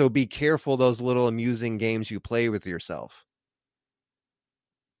 So be careful those little amusing games you play with yourself,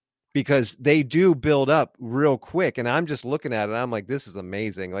 because they do build up real quick. And I'm just looking at it, I'm like, this is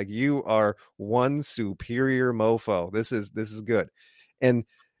amazing. Like, you are one superior mofo. This is good. And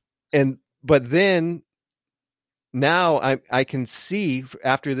but then now I can see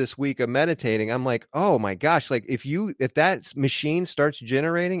after this week of meditating, I'm like, oh my gosh, like, if that machine starts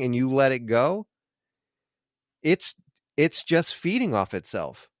generating and you let it go, it's just feeding off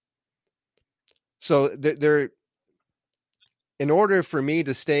itself. So there, in order for me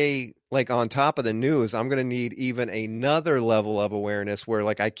to stay like on top of the news, I'm going to need even another level of awareness where,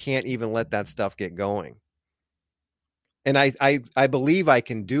 like, I can't even let that stuff get going. And I believe I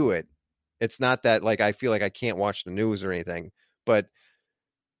can do it. It's not that, like, I feel like I can't watch the news or anything, but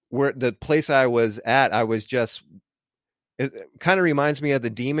where the place I was at, I was just, it kind of reminds me of the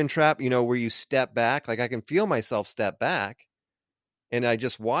demon trap, where you step back. Like, I can feel myself step back and I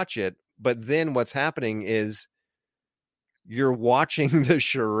just watch it. But then what's happening is you're watching the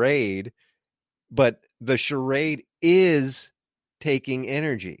charade, but the charade is taking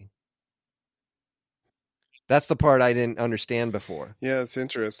energy. That's the part I didn't understand before. Yeah, it's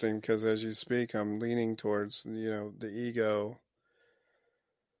interesting because as you speak, I'm leaning towards, the ego.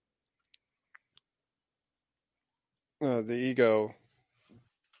 The ego,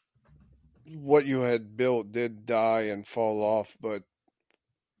 what you had built did die and fall off, but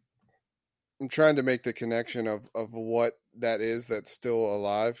I'm trying to make the connection of what that is that's still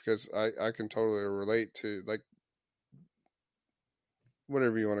alive, because I can totally relate to, like,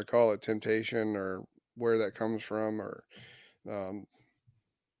 whatever you want to call it, temptation, or where that comes from, or um,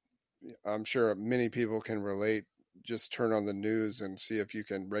 I'm sure many people can relate. Just turn on the news and see if you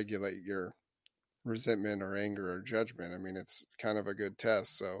can regulate your resentment or anger or judgment. I mean, it's kind of a good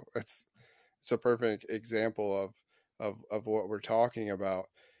test. So it's a perfect example of what we're talking about.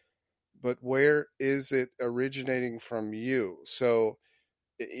 But where is it originating from you? So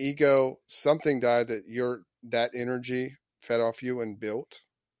ego, something died that energy fed off you and built,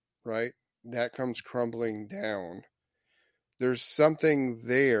 right? That comes crumbling down. There's something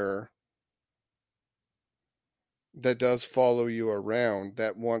there that does follow you around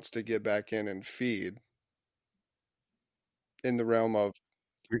that wants to get back in and feed, in the realm of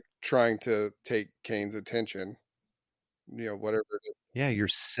trying to take Cain's attention, whatever it is. Yeah, your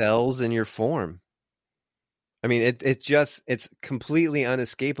cells and your form. I mean, it's completely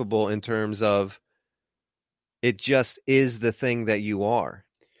unescapable in terms of it just is the thing that you are.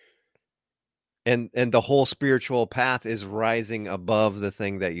 and the whole spiritual path is rising above the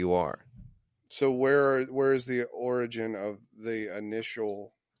thing that you are. So where is the origin of the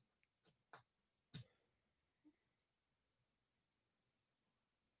initial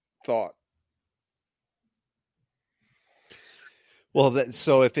thought? Well,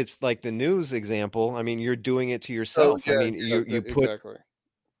 so if it's like the news example, I mean, you're doing it to Oh yourself. I yeah, mean, yeah, you put exactly.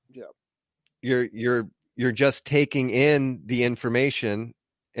 Yeah. you're just taking in the information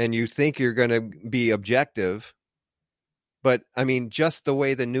and you think you're going to be objective, but I mean, just the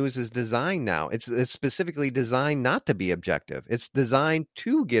way the news is designed now, it's specifically designed not to be objective. It's designed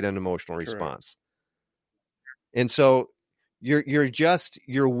to get an emotional Correct. response. And so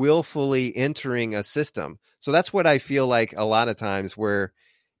you're willfully entering a system. So that's what I feel like a lot of times, where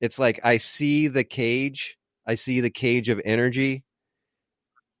it's like I see the cage, of energy,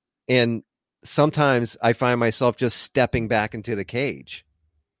 and sometimes I find myself just stepping back into the cage.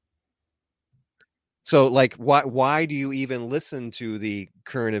 So like why do you even listen to the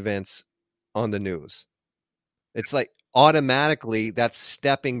current events on the news? It's like automatically that's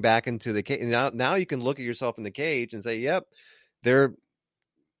stepping back into the cage. Now you can look at yourself in the cage and say, "Yep, they're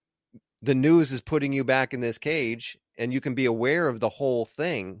the news is putting you back in this cage," and you can be aware of the whole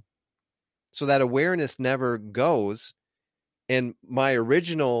thing. So that awareness never goes. And my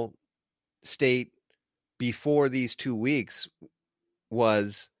original state before these 2 weeks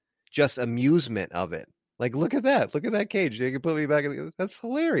was just amusement of it. Like, look at that. Look at that cage. They can put me back in. That's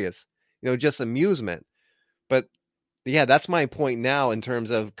hilarious. Just amusement. But yeah, that's my point now in terms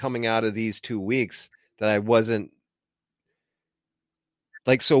of coming out of these 2 weeks, that I wasn't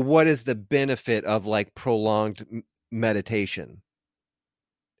like, so what is the benefit of like prolonged meditation?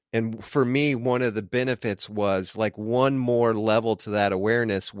 And for me, one of the benefits was like one more level to that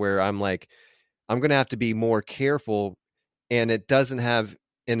awareness, where I'm like, I'm going to have to be more careful. And it doesn't have,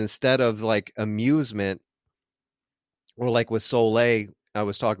 and instead of like amusement, or like with Soleil, I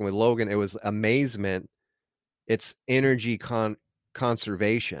was talking with Logan, it was amazement. It's energy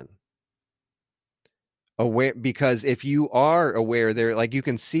conservation. Aware, because if you are aware there, like you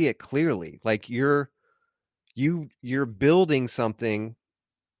can see it clearly, like you're building something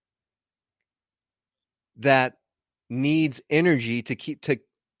that needs energy to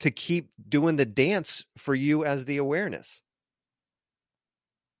keep doing the dance for you as the awareness.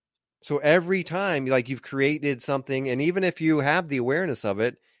 So every time, like, you've created something, and even if you have the awareness of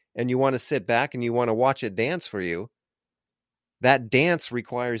it and you want to sit back and you want to watch it dance for you, that dance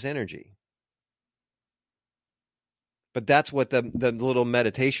requires energy. But that's what the little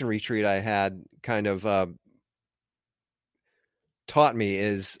meditation retreat I had kind of taught me,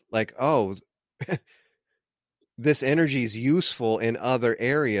 is like, oh, this energy is useful in other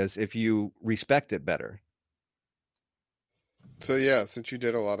areas if you respect it better. So yeah, since you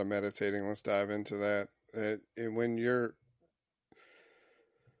did a lot of meditating, let's dive into that. And when you're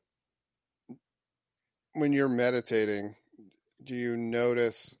meditating, do you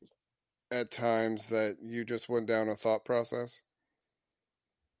notice at times that you just went down a thought process?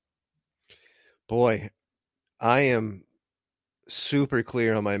 Boy, I am super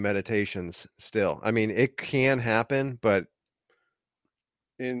clear on my meditations still. I mean, it can happen, but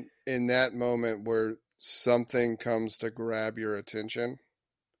In that moment where something comes to grab your attention,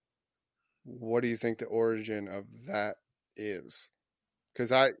 what do you think the origin of that is?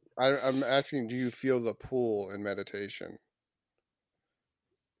 Because I'm asking, do you feel the pull in meditation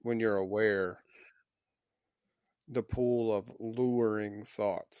when you're aware, the pull of luring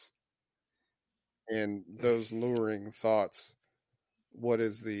thoughts, and those luring thoughts, what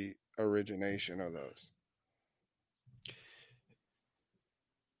is the origination of those?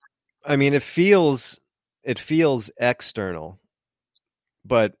 I mean, it feels external,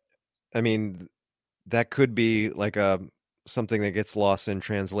 but I mean, that could be like a something that gets lost in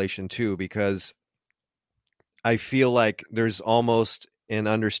translation too, because I feel like there's almost an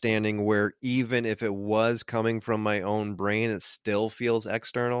understanding where even if it was coming from my own brain, it still feels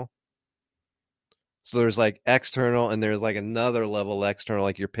external. So there's like external, and there's like another level external,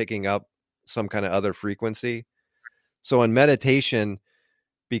 like you're picking up some kind of other frequency. So in meditation,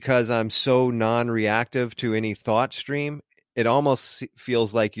 because I'm so non-reactive to any thought stream, it almost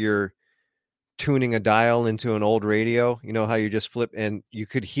feels like you're tuning a dial into an old radio. You know how you just flip and you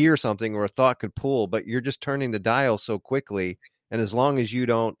could hear something or a thought could pull, but you're just turning the dial so quickly. And as long as you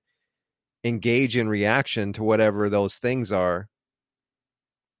don't engage in reaction to whatever those things are,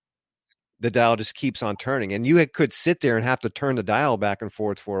 the dial just keeps on turning. And you could sit there and have to turn the dial back and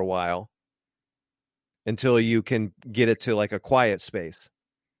forth for a while until you can get it to like a quiet space.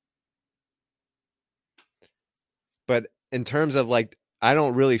 But in terms of like I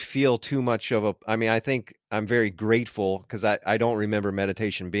don't really feel too much of a, I mean, I think I'm very grateful because I don't remember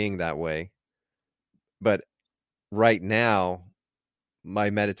meditation being that way. But right now,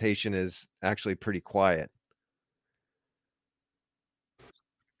 my meditation is actually pretty quiet.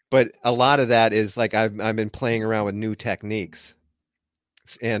 But a lot of that is like I've been playing around with new techniques,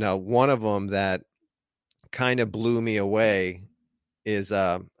 and one of them that kind of blew me away is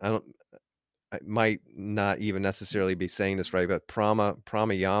I might not even necessarily be saying this right, but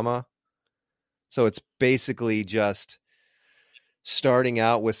pranayama. So it's basically just starting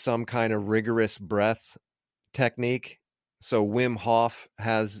out with some kind of rigorous breath technique. So Wim Hof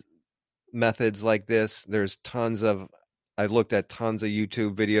has methods like this. There's tons of, I looked at tons of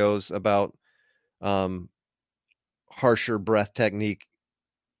YouTube videos about um, harsher breath technique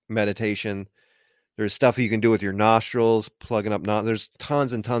meditation. There's stuff you can do with your nostrils, plugging up. There's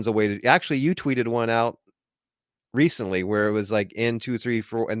tons and tons of ways. Actually, you tweeted one out recently where it was like in 2, 3,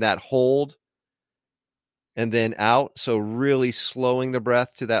 4, and that hold and then out. So really slowing the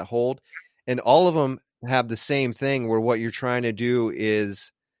breath to that hold. And all of them have the same thing where what you're trying to do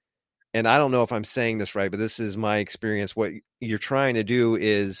is, and I don't know if I'm saying this right, but this is my experience. What you're trying to do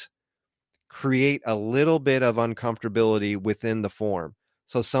is create a little bit of uncomfortability within the form.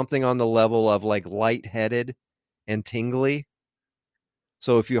 So something on the level of like lightheaded and tingly.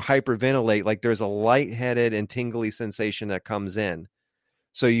 So if you hyperventilate, like there's a lightheaded and tingly sensation that comes in.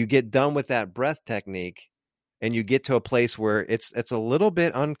 So you get done with that breath technique and you get to a place where it's a little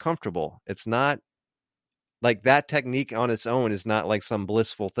bit uncomfortable. It's not like that technique on its own is not like some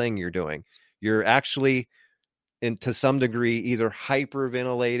blissful thing you're doing. You're actually in to some degree either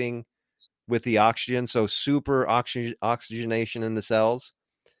hyperventilating with the oxygen, so super oxygenation in the cells,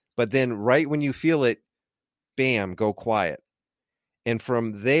 but then right when you feel it, bam, go quiet. And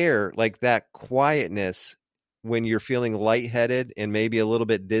from there, like that quietness, when you're feeling lightheaded and maybe a little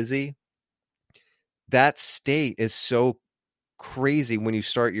bit dizzy, that state is so crazy when you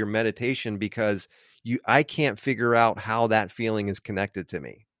start your meditation because I can't figure out how that feeling is connected to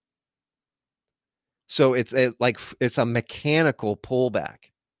me. So it's a mechanical pullback.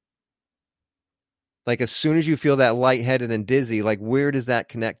 Like as soon as you feel that lightheaded and dizzy, like where does that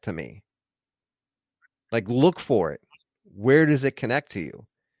connect to me? Like look for it. Where does it connect to you?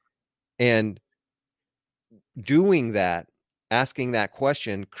 And doing that, asking that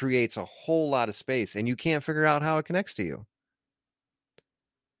question creates a whole lot of space and you can't figure out how it connects to you.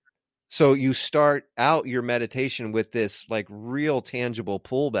 So you start out your meditation with this like real tangible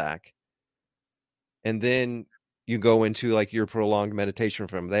pullback and then you go into like your prolonged meditation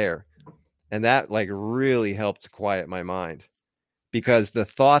from there. And that like really helped to quiet my mind because the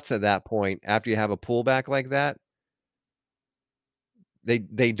thoughts at that point after you have a pullback like that,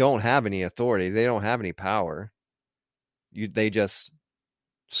 they don't have any authority, they don't have any power. They just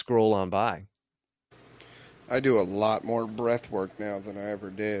scroll on by. I do a lot more breath work now than I ever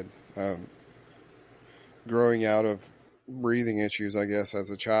did. Growing out of breathing issues, I guess, as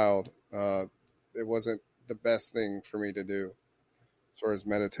a child, it wasn't the best thing for me to do as far as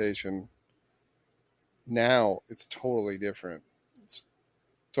meditation. Now it's totally different. It's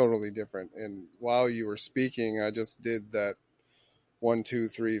totally different. And while you were speaking, I just did that 1, 2,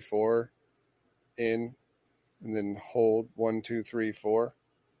 3, 4 in, and then hold 1, 2, 3, 4,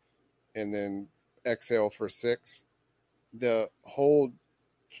 and then exhale for 6. The hold,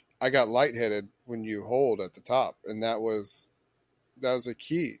 I got lightheaded when you hold at the top, and that was a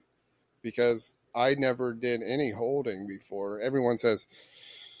key because I never did any holding before. Everyone says,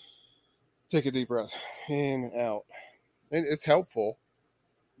 take a deep breath in and out. And it's helpful.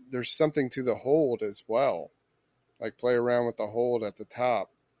 There's something to the hold as well. Like play around with the hold at the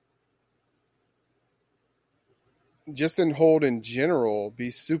top. Just in hold in general, be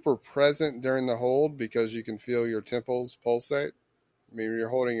super present during the hold because you can feel your temples pulsate. I mean, you're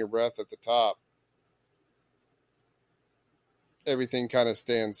holding your breath at the top, everything kind of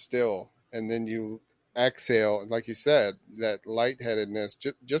stands still. And then you exhale. And like you said, that lightheadedness,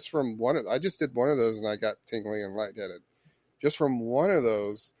 just from I just did one of those and I got tingly and lightheaded. Just from one of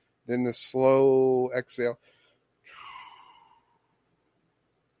those, then the slow exhale,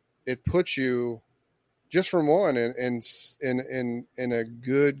 it puts you just from one in a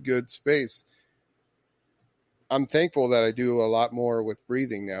good space. I'm thankful that I do a lot more with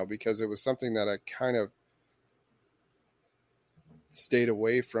breathing now because it was something that I kind of stayed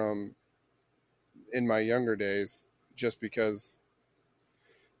away from in my younger days just because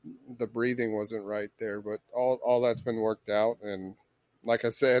the breathing wasn't right there. But all that's been worked out. And like I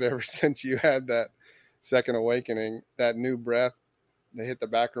said, ever since you had that second awakening, that new breath, they hit the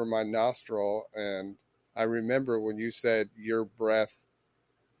back of my nostril. And I remember when you said your breath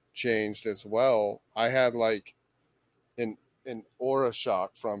changed as well. I had like an aura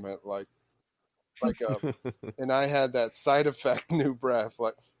shock from it, like a, and I had that side effect, new breath,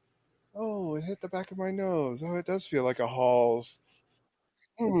 like, oh, it hit the back of my nose. Oh, it does feel like a Halls.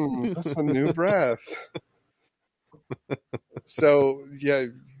 That's a new breath. So yeah,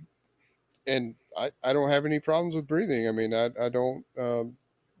 and I don't have any problems with breathing. I mean, I don't.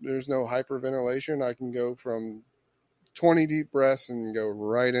 There's no hyperventilation. I can go from 20 deep breaths and go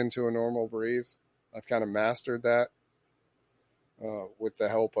right into a normal breathe. I've kind of mastered that with the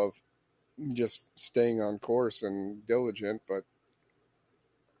help of just staying on course and diligent. But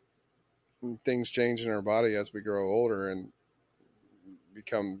things change in our body as we grow older and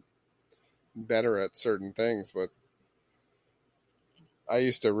become better at certain things. But I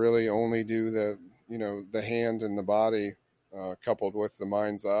used to really only do the hand and the body coupled with the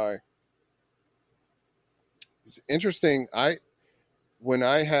mind's eye. It's interesting. When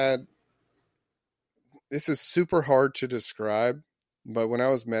I had, this is super hard to describe, but when I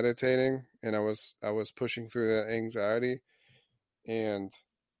was meditating and I was pushing through that anxiety, and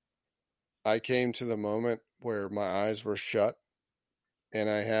I came to the moment where my eyes were shut, and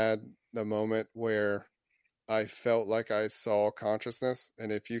I had the moment where I felt like I saw consciousness.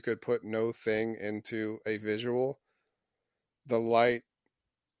 And if you could put no thing into a visual, the light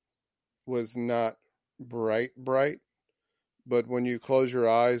was not bright, bright, but when you close your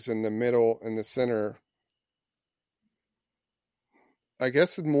eyes in the middle and the center, I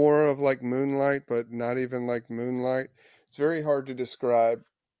guess more of like moonlight, but not even like moonlight. It's very hard to describe.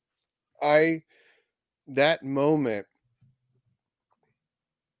 I, that moment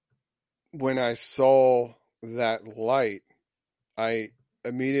when I saw that light, I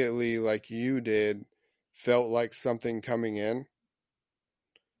immediately, like you did, felt like something coming in.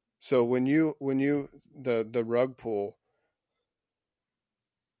 So when you the rug pull,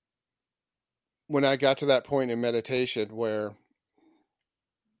 when I got to that point in meditation where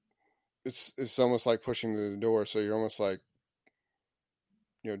it's almost like pushing the door, so you're almost like,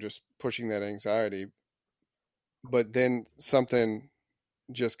 just pushing that anxiety, but then something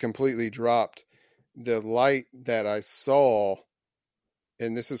just completely dropped. The light that I saw,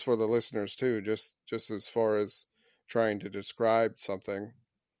 and this is for the listeners too, just as far as trying to describe something,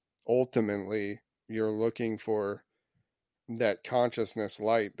 ultimately you're looking for that consciousness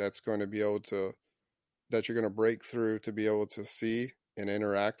light that's going to be able to, that you're going to break through to be able to see and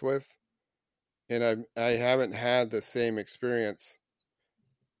interact with. And I haven't had the same experience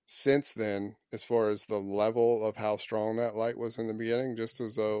since then, as far as the level of how strong that light was in the beginning. Just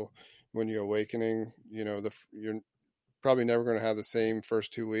as though when you're awakening, you're probably never going to have the same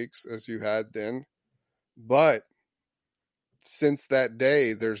first 2 weeks as you had then. But since that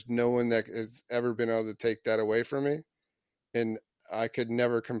day, there's no one that has ever been able to take that away from me, and I could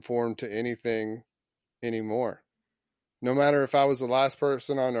never conform to anything anymore. No matter if I was the last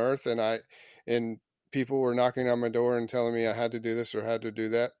person on earth and people were knocking on my door and telling me I had to do this or had to do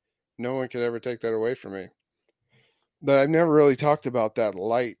that, no one could ever take that away from me. But I've never really talked about that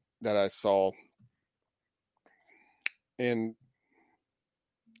light that I saw, and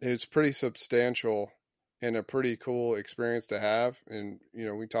it's pretty substantial and a pretty cool experience to have. And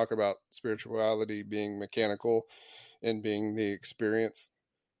we talk about spirituality being mechanical and being the experience,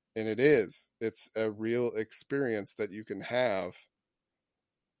 and it's a real experience that you can have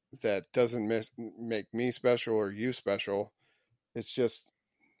that doesn't make me special or you special. It's just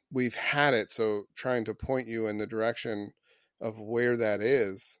we've had it, so trying to point you in the direction of where that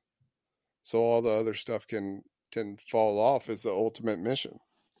is, so all the other stuff can fall off, is the ultimate mission.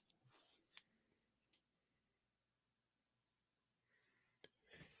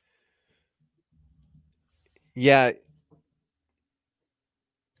 Yeah,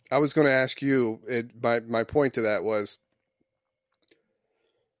 I was going to ask you. My point to that was,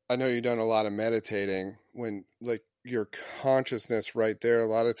 I know you've done a lot of meditating. When like your consciousness right there, a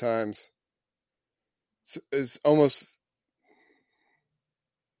lot of times is almost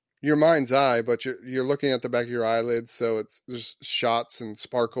your mind's eye, but you're looking at the back of your eyelids, so it's there's shots and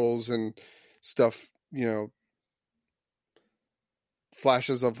sparkles and stuff,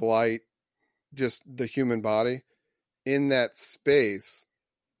 flashes of light, just the human body in that space,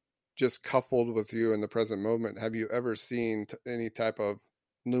 just coupled with you in the present moment. Have you ever seen any type of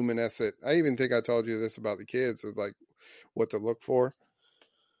luminescent? I even think I told you this about the kids, is like what to look for.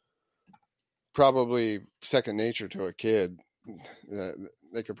 Probably second nature to a kid.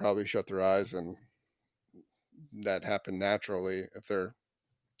 They could probably shut their eyes and that happen naturally if they're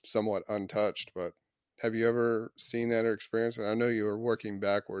somewhat untouched. But have you ever seen that or experienced it? I know you were working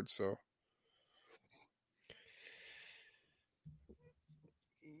backwards, so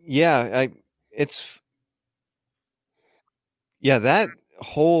yeah, it's yeah, that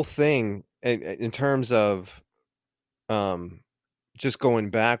whole thing in terms of um just going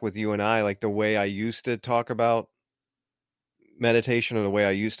back with you and I, like the way I used to talk about meditation or the way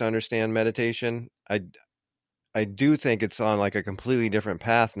I used to understand meditation, I do think it's on like a completely different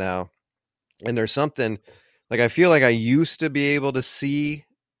path now. And there's something like I feel like I used to be able to see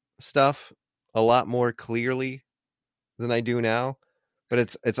stuff a lot more clearly than I do now.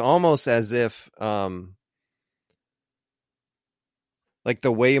 But it's almost as if like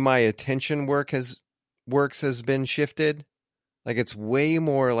the way my attention works has been shifted. Like it's way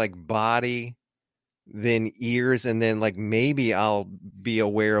more like body than ears, and then like maybe I'll be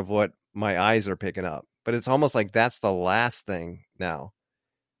aware of what my eyes are picking up. But it's almost like that's the last thing now.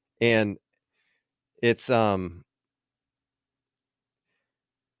 And it's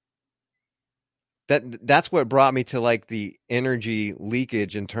that's what brought me to like the energy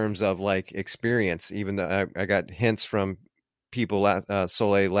leakage in terms of like experience, even though I got hints from people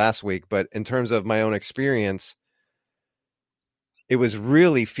Soleil last week, but in terms of my own experience, it was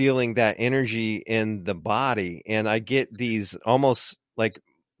really feeling that energy in the body. And I get these almost like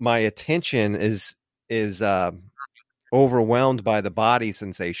my attention is overwhelmed by the body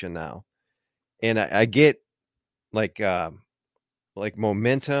sensation now. And I get like like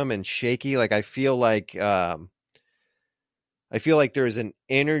momentum and shaky. Like I feel like there's an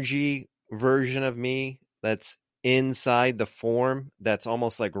energy version of me that's inside the form that's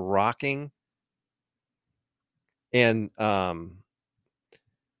almost like rocking. And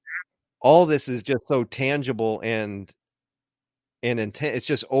all this is just so tangible and intent. It's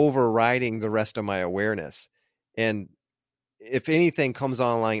just overriding the rest of my awareness. And if anything comes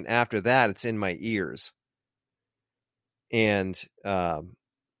online after that, it's in my ears. And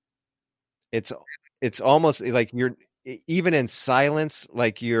it's it's almost like you're even in silence,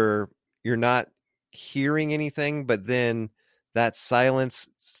 like you're not hearing anything, but then that silence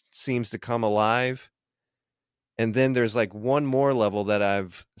seems to come alive. And then there's like one more level that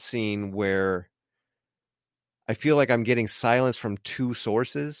I've seen where I feel like I'm getting silence from two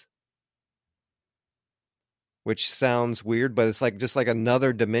sources, which sounds weird, but it's like just like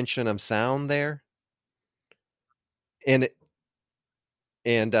another dimension of sound there. And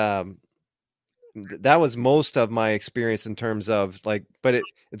and that was most of my experience in terms of like, but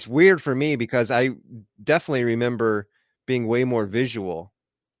it's weird for me because I definitely remember being way more visual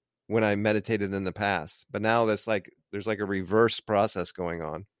when I meditated in the past, but now there's like a reverse process going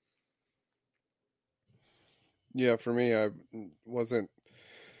on. Yeah, for me, wasn't.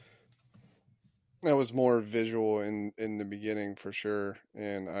 I was more visual in the beginning for sure,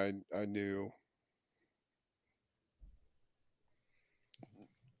 and I do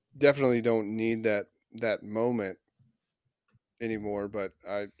definitely don't need that moment anymore. But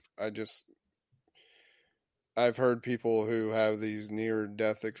I just I've heard people who have these near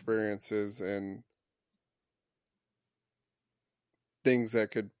death experiences and things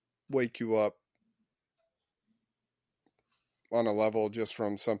that could wake you up on a level just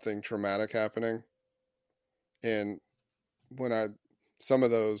from something traumatic happening. And when I some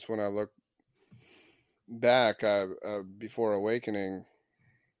of those when I look back, before awakening,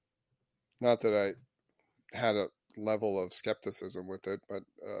 not that I had a level of skepticism with it, but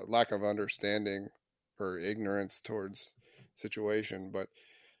lack of understanding or ignorance towards situation. But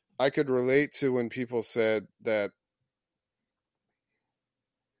I could relate to when people said that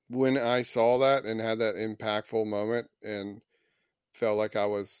when I saw that and had that impactful moment and felt like I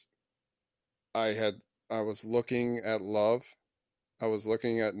had I was looking at love, I was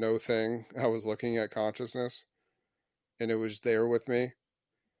looking at no thing, I was looking at consciousness, and it was there with me,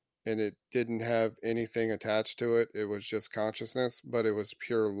 and it didn't have anything attached to it. It was just consciousness, but it was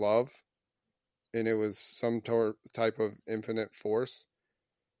pure love, and it was some type of infinite force.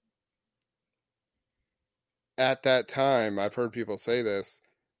 At that time, I've heard people say this,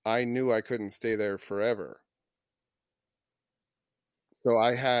 I knew I couldn't stay there forever. So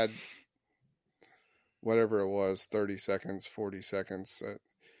I had whatever it was, 30 seconds, 40 seconds.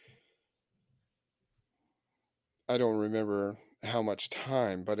 I don't remember how much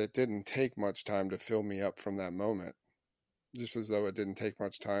time, but it didn't take much time to fill me up from that moment. Just as though it didn't take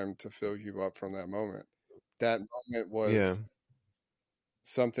much time to fill you up from that moment. That moment Yeah. was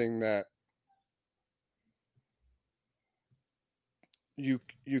something that you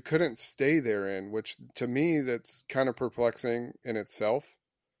couldn't stay there in, which to me that's kind of perplexing in itself.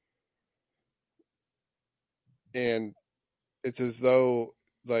 And it's as though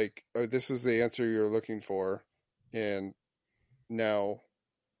like, oh, this is the answer you're looking for, and now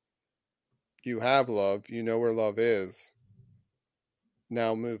you have love, you know where love is,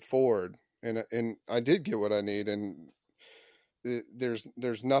 now move forward. And I did get what I need, and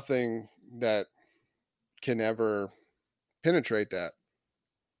there's nothing that can ever penetrate that.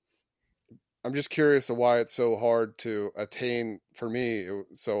 I'm just curious of why it's so hard to attain. For me,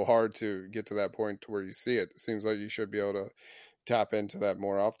 it's so hard to get to that point to where you see it. It seems like you should be able to tap into that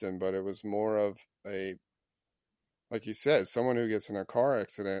more often, but it was more of a, like you said, someone who gets in a car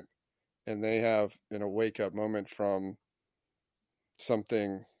accident and they have wake up moment from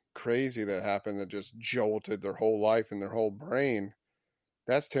something crazy that happened that just jolted their whole life and their whole brain.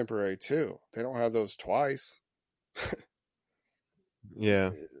 That's temporary too. They don't have those twice. Yeah.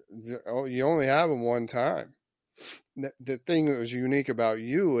 You only have them one time. The thing that was unique about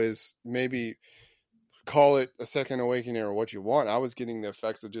you is, maybe call it a second awakening or what you want. I was getting the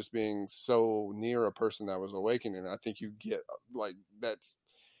effects of just being so near a person that was awakening. I think you get like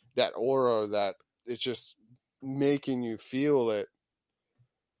that aura, that it's just making you feel it,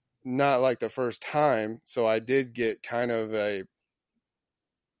 not like the first time. So I did get kind of a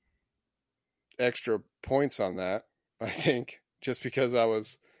extra points on that, I think, just because I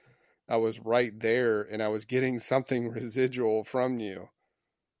was right there and I was getting something residual from you,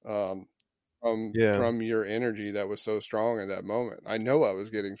 um, Yeah. from your energy that was so strong at that moment. I know I was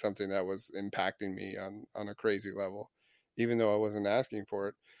getting something that was impacting me on a crazy level, even though I wasn't asking for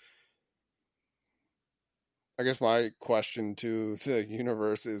it. I guess my question to the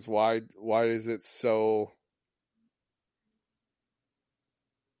universe is, why is it so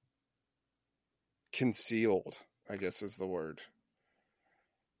concealed? I guess is the word.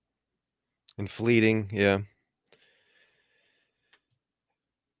 And fleeting. Yeah.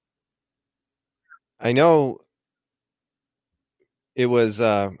 I know it was,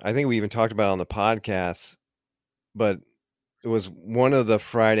 I think we even talked about it on the podcast, but it was one of the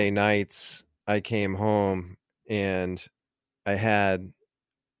Friday nights I came home and I had,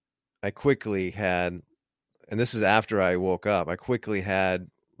 I quickly had, and this is after I woke up, I quickly had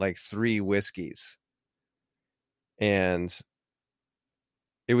like 3 whiskeys. And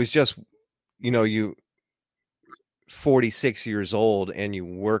it was just, you 46 years old and you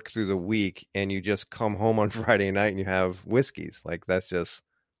work through the week and you just come home on Friday night and you have whiskeys. Like that's just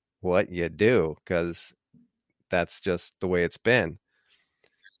what you do because that's just the way it's been.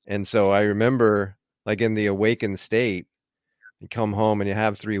 And so I remember, like in the awakened state, you come home and you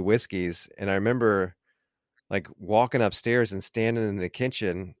have 3 whiskeys. And I remember like walking upstairs and standing in the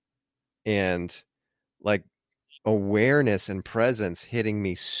kitchen and like awareness and presence hitting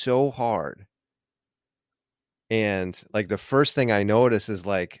me so hard. And like the first thing I notice is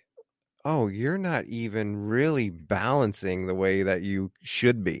like, oh, you're not even really balancing the way that you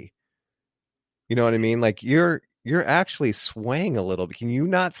should be. You know what I mean? Like you're actually swaying a little bit. Can you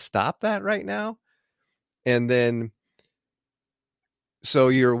not stop that right now? And then so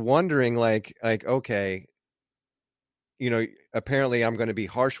you're wondering like okay, apparently I'm going to be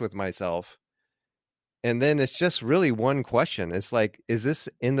harsh with myself. And then it's just really one question. It's like, is this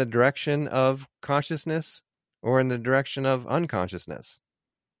in the direction of consciousness or in the direction of unconsciousness?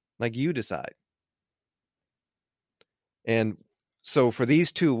 Like you decide. And so for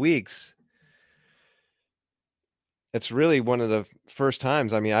these 2 weeks, it's really one of the first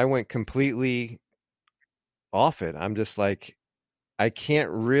times. I mean, I went completely off it. I'm just like, I can't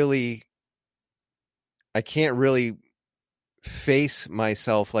really, I can't really face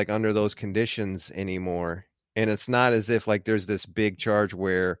myself like under those conditions anymore. And it's not as if like there's this big charge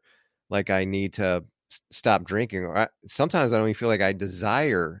where like I need to stop drinking, or sometimes I don't even feel like I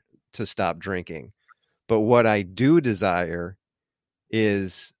desire to stop drinking. But what I do desire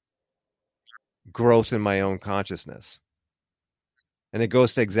is growth in my own consciousness. And it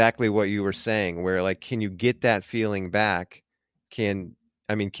goes to exactly what you were saying, where like, can you get that feeling back? Can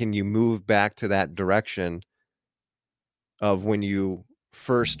you move back to that direction of when you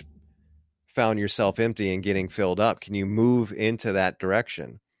first found yourself empty and getting filled up? Can you move into that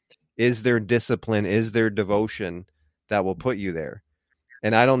direction? Is there discipline? Is there devotion that will put you there?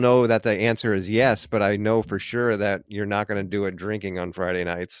 And I don't know that the answer is yes, but I know for sure that you're not going to do it drinking on Friday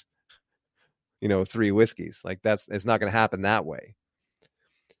nights, 3 whiskeys. Like it's not going to happen that way.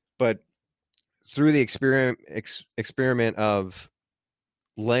 But through the experiment of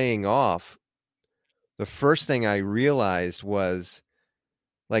laying off, the first thing I realized was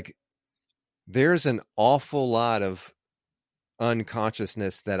like there's an awful lot of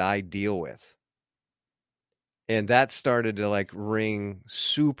unconsciousness that I deal with. And that started to like ring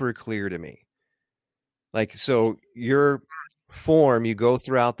super clear to me. Like, so your form, you go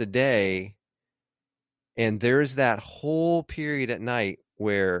throughout the day, and there's that whole period at night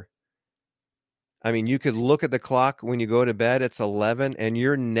where I mean, you could look at the clock when you go to bed, it's 11, and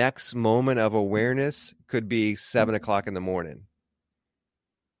your next moment of awareness could be 7 o'clock in the morning.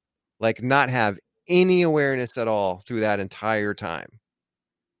 Like, not have any awareness at all through that entire time.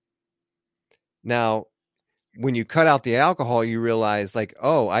 Now, when you cut out the alcohol, you realize, like,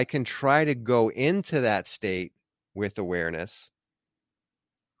 oh, I can try to go into that state with awareness.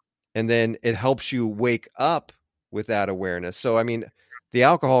 And then it helps you wake up with that awareness. So, I mean, the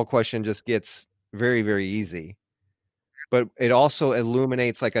alcohol question just gets very, very easy. But it also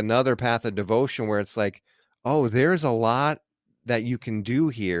illuminates like another path of devotion where it's like, oh, there's a lot that you can do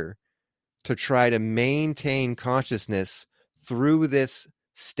here to try to maintain consciousness through this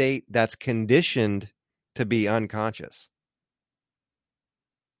state that's conditioned to be unconscious.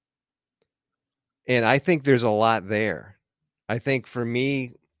 And I think there's a lot there. I think for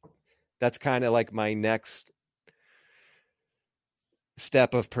me, that's kind of like my next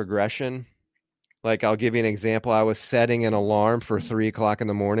step of progression. Like, I'll give you an example. I was setting an alarm for 3 o'clock in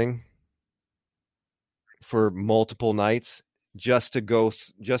the morning for multiple nights just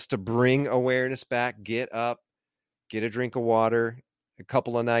to bring awareness back, get up, get a drink of water. A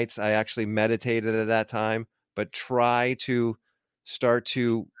couple of nights I actually meditated at that time, but try to start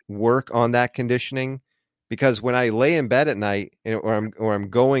to work on that conditioning, because when I lay in bed at night, or I'm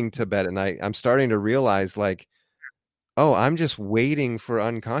going to bed at night, I'm starting to realize, like, oh, I'm just waiting for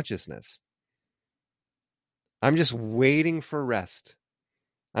unconsciousness. I'm just waiting for rest.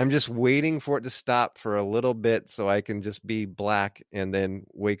 I'm just waiting for it to stop for a little bit so I can just be black and then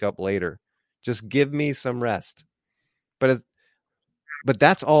wake up later. Just give me some rest. But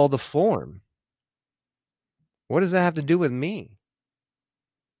that's all the form. What does that have to do with me?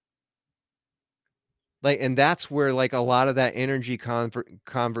 Like, and that's where, like, a lot of that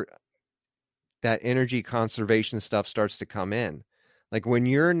that energy conservation stuff starts to come in. Like, when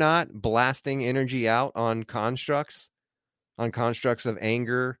you're not blasting energy out on constructs of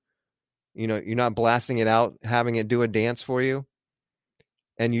anger, you're not blasting it out, having it do a dance for you,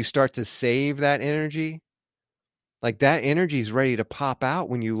 and you start to save that energy, like, that energy is ready to pop out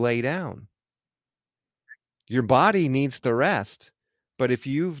when you lay down. Your body needs to rest. But if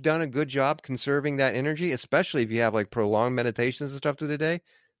you've done a good job conserving that energy, especially if you have like prolonged meditations and stuff through the day,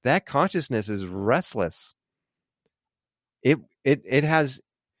 that consciousness is restless. It has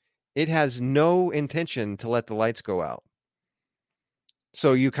no intention to let the lights go out.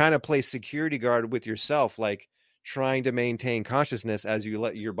 So you kind of play security guard with yourself, like trying to maintain consciousness as you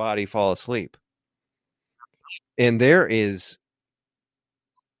let your body fall asleep. And there is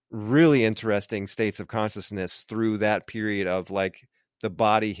really interesting states of consciousness through that period of, like, the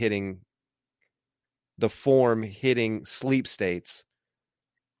body hitting the form, hitting sleep states,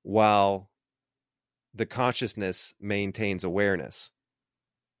 while the consciousness maintains awareness.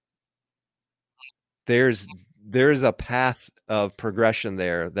 There's a path of progression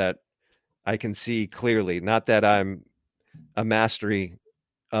there that I can see clearly. Not that I'm a mastery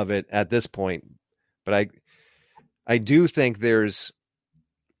of it at this point, but I do think there's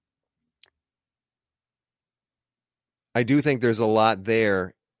a lot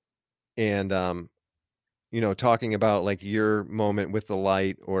there. And talking about like your moment with the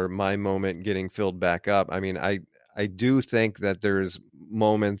light or my moment getting filled back up. I mean, I do think that there's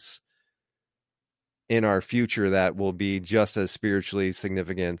moments in our future that will be just as spiritually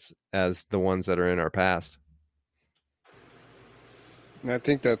significant as the ones that are in our past. And I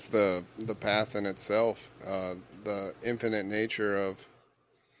think that's the path in itself, the infinite nature of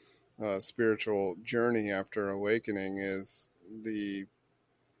spiritual journey after awakening is the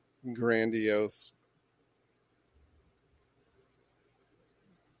grandiose,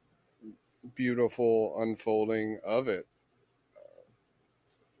 beautiful unfolding of it.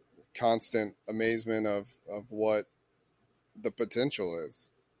 Constant amazement of what the potential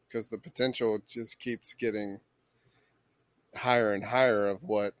is, because the potential just keeps getting higher and higher of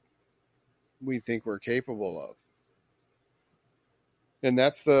what we think we're capable of. And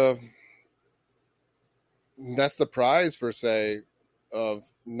that's the prize, per se, of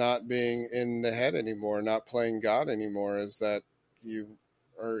not being in the head anymore, not playing God anymore, is that you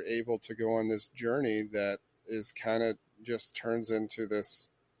are able to go on this journey that is kind of just turns into this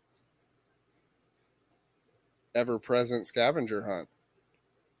ever-present scavenger hunt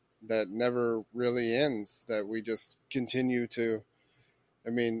that never really ends, that we just continue to, I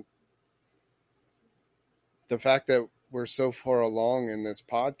mean, the fact that we're so far along in this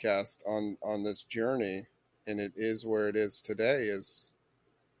podcast on this journey, and it is where it is today, is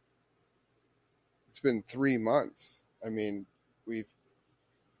it's been 3 months. I mean, we've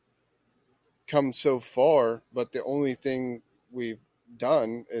come so far, but the only thing we've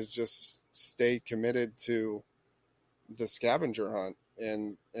done is just stay committed to the scavenger hunt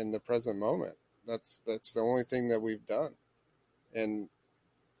in the present moment. That's the only thing that we've done. And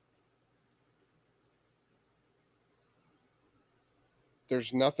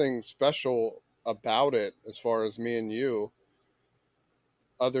there's nothing special about it as far as me and you,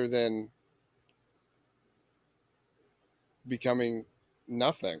 other than becoming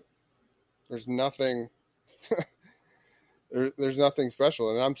nothing. There's nothing there's nothing special.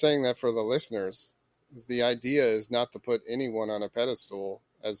 And I'm saying that for the listeners. The idea is not to put anyone on a pedestal,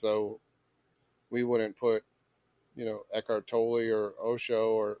 as though we wouldn't put, Eckhart Tolle or Osho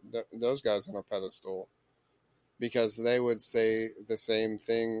or those guys on a pedestal, because they would say the same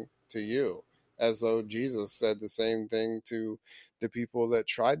thing to you, as though Jesus said the same thing to the people that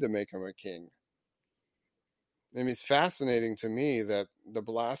tried to make him a king. I mean, it's fascinating to me that the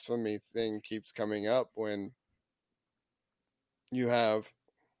blasphemy thing keeps coming up when you have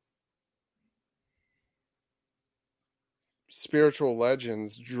spiritual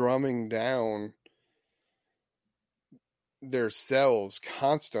legends drumming down their cells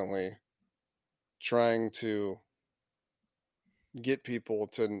constantly, trying to get people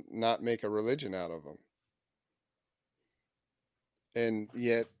to not make a religion out of them. And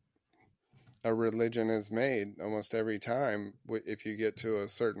yet a religion is made almost every time if you get to a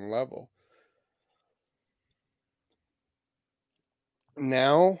certain level.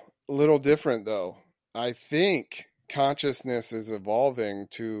 Now, a little different though. I think consciousness is evolving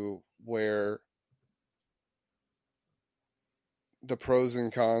to where the pros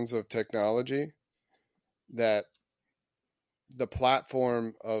and cons of technology, that the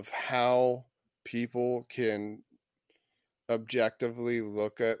platform of how people can objectively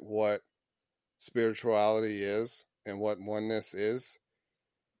look at what spirituality is and what oneness is.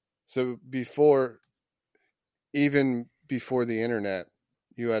 So even before the internet,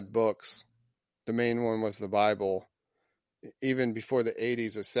 you had books. The main one was the Bible. Even before the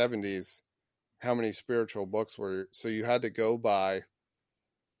 80s or 70s, how many spiritual books were? So you had to go by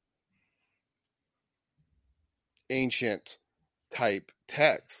ancient type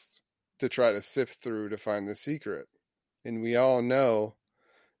text to try to sift through to find the secret. And we all know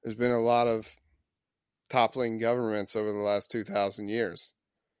there's been a lot of toppling governments over the last 2,000 years.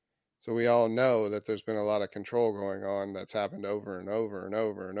 So we all know that there's been a lot of control going on that's happened over and over and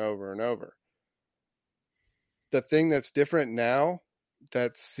over and over and over. The thing that's different now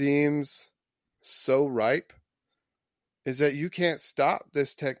that seems so ripe is that you can't stop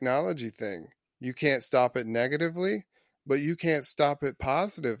this technology thing. You can't stop it negatively, but you can't stop it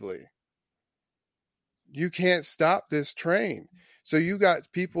positively. You can't stop this train. So you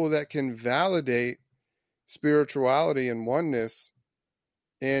got people that can validate spirituality and oneness,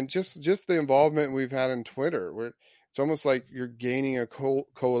 and just the involvement we've had in Twitter, where it's almost like you're gaining a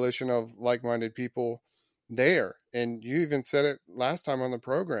coalition of like-minded people there. And you even said it last time on the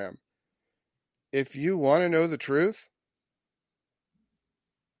program. If you want to know the truth,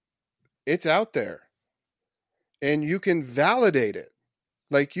 it's out there. And you can validate it.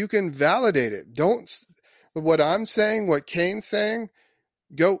 Like, you can validate it. What I'm saying, what Kane's saying,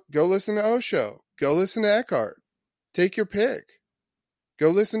 go listen to Osho. Go listen to Eckhart. Take your pick. Go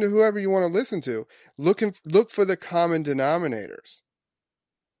listen to whoever you want to listen to. Look for the common denominators.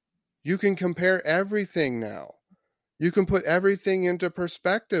 You can compare everything now. You can put everything into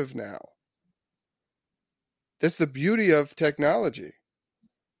perspective now. That's the beauty of technology.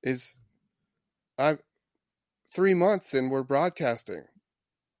 I'm 3 months and we're broadcasting.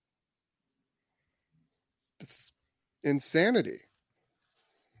 It's insanity.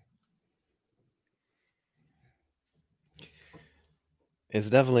 It's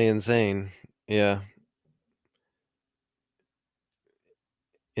definitely insane. Yeah.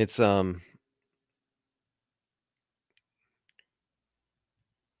 It's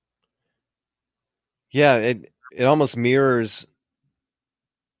yeah, it almost mirrors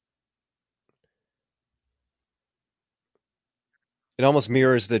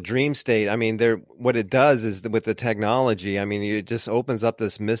the dream state. I mean, what it does is with the technology, I mean, it just opens up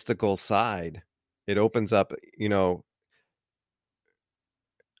this mystical side. It opens up,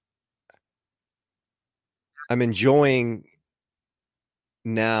 I'm enjoying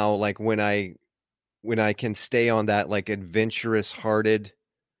now, like when I can stay on that like adventurous hearted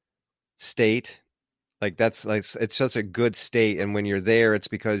state. Like that's like it's such a good state, and when you're there, it's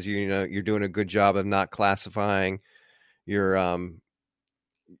because you're doing a good job of not classifying. You're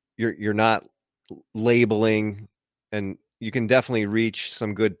not labeling, and you can definitely reach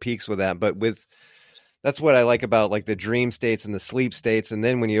some good peaks with that. But that's what I like about like the dream states and the sleep states. And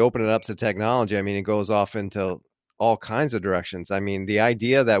then when you open it up to technology, I mean, it goes off into all kinds of directions. I mean, the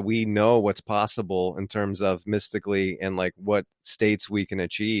idea that we know what's possible in terms of mystically and like what states we can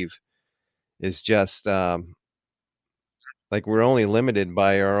achieve is just like we're only limited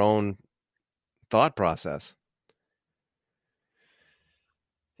by our own thought process.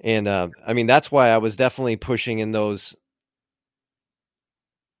 And I mean, that's why I was definitely pushing in those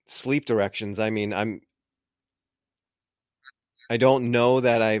sleep directions. I mean, I don't know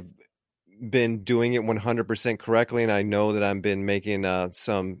that I've been doing it 100% correctly, and I know that I've been making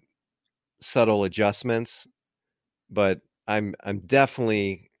some subtle adjustments, but I'm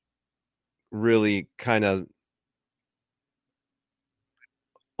definitely really kind of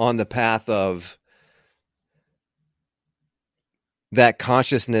on the path of that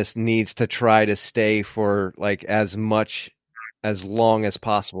consciousness needs to try to stay for like as long as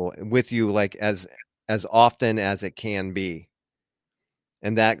possible with you, like as often as it can be,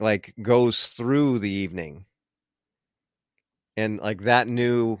 and that like goes through the evening. And like that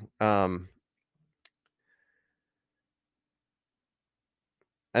new I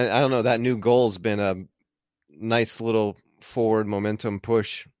don't know, that new goal's been a nice little forward momentum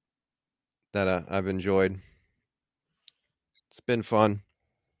push that I've enjoyed. It's been fun.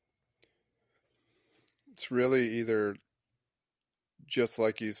 It's really either, just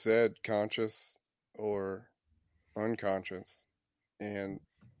like you said, conscious or unconscious. And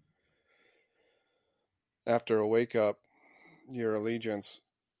after a wake up, your allegiance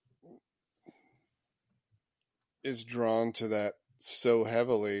is drawn to that so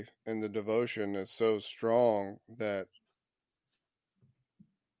heavily, and the devotion is so strong that,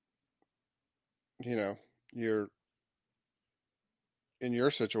 you know, you're in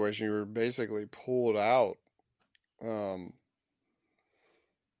your situation, you were basically pulled out. Um,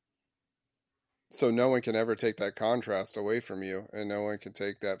 so no one can ever take that contrast away from you, and no one can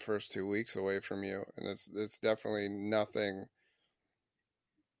take that first 2 weeks away from you. And it's definitely nothing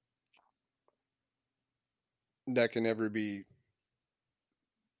that can ever be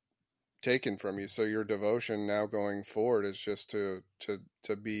taken from you. So your devotion now going forward is just to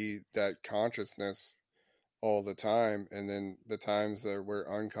be that consciousness all the time, and then the times that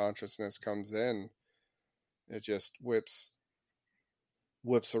where unconsciousness comes in, it just whips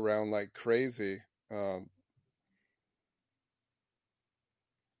around like crazy, and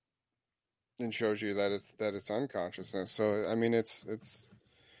shows you that it's unconsciousness. So I mean, it's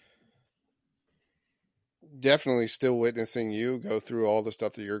definitely still witnessing you go through all the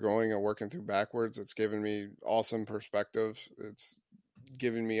stuff that you're going and working through backwards. It's given me awesome perspectives. It's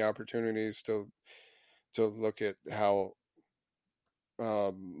given me opportunities to look at how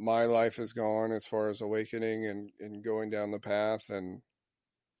my life has gone as far as awakening and going down the path. And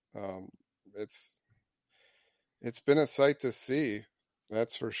um, it's it's been a sight to see,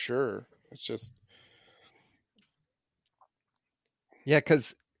 that's for sure. It's just Yeah,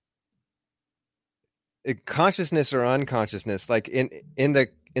 because consciousness or unconsciousness, like in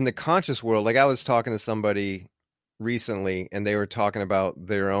the conscious world, like I was talking to somebody recently, and they were talking about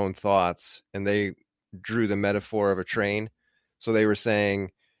their own thoughts, and they drew the metaphor of a train. So they were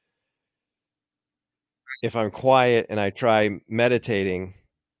saying, if I'm quiet and I try meditating,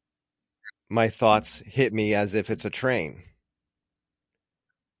 my thoughts hit me as if it's a train.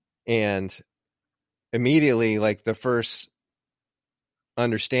 And immediately, like the first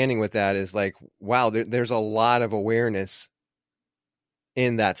understanding with that is like, wow, there's a lot of awareness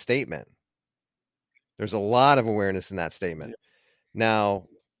in that statement. There's a lot of awareness in that statement. Now,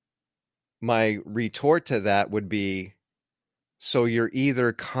 my retort to that would be, so you're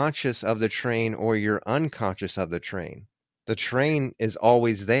either conscious of the train or you're unconscious of the train. The train is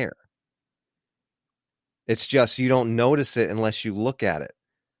always there. It's just you don't notice it unless you look at it.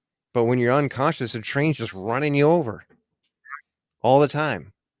 But when you're unconscious, the train's just running you over all the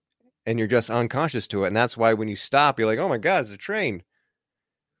time. And you're just unconscious to it. And that's why when you stop, you're like, oh my God, it's a train.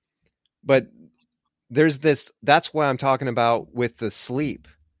 But there's this, that's why I'm talking about with the sleep.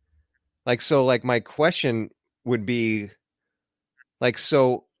 Like, so like my question would be like,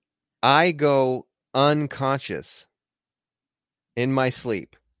 so I go unconscious in my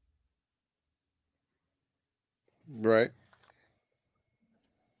sleep. right.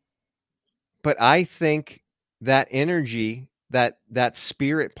 But I think that energy, that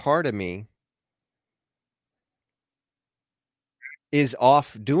spirit part of me is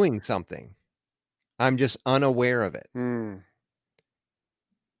off doing something. I'm just unaware of it.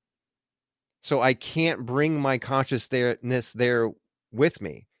 So I can't bring my consciousness there with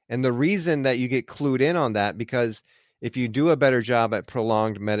me. And the reason that you get clued in on that, because if you do a better job at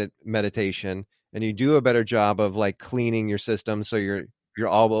prolonged meditation, and you do a better job of like cleaning your system so you're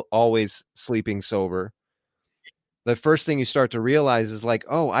always sleeping sober, the first thing you start to realize is like,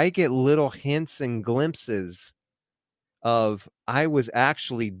 oh, I get little hints and glimpses of I was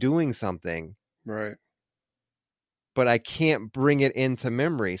actually doing something, Right. but I can't bring it into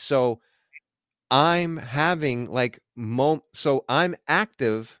memory. So I'm having like so I'm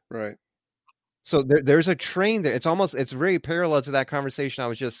active. Right. So there's a train there. It's very parallel to that conversation I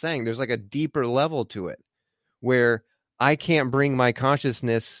was just saying. There's like a deeper level to it where I can't bring my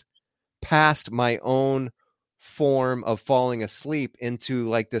consciousness past my own form of falling asleep into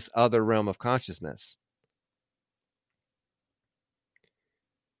like this other realm of consciousness.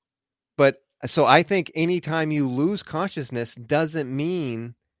 But so I think anytime you lose consciousness doesn't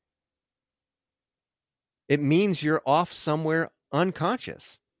mean it means you're off somewhere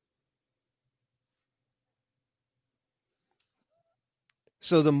unconscious.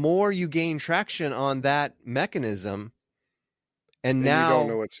 So the more you gain traction on that mechanism, and Then you don't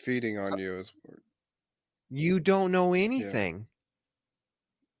know now what's feeding on you. you don't know Yeah. anything.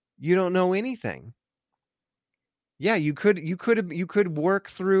 You don't know anything. Yeah, you could work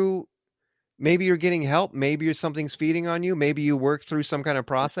through, maybe you're getting help, maybe something's feeding on you, maybe you work through some kind of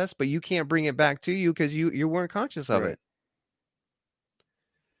process, but you can't bring it back to you because you weren't conscious of Right. it.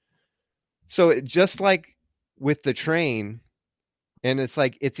 So just like with the train, and it's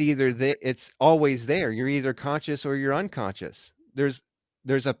like it's always there. You're either conscious or you're unconscious. There's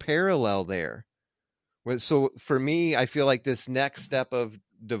a parallel there. So for me, I feel like this next step of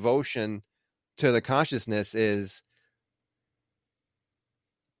devotion to the consciousness is,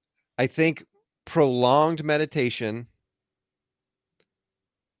 I think, prolonged meditation,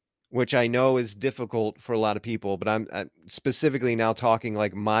 which I know is difficult for a lot of people, but I'm specifically now talking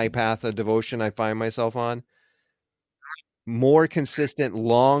like my path of devotion I find myself on. More consistent,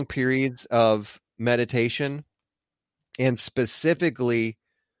 long periods of meditation, and specifically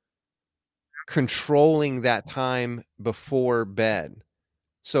controlling that time before bed.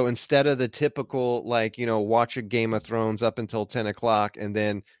 So instead of the typical, like, watch a Game of Thrones up until 10 o'clock and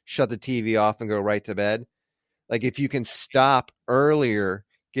then shut the TV off and go right to bed, like if you can stop earlier,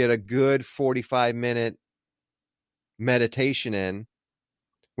 get a good 45-minute meditation in,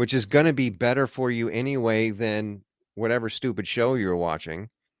 which is going to be better for you anyway than whatever stupid show you're watching.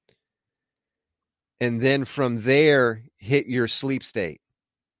 And then from there, hit your sleep state.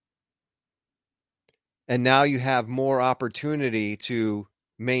 And now you have more opportunity to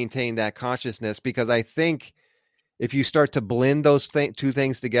maintain that consciousness, because I think if you start to blend those two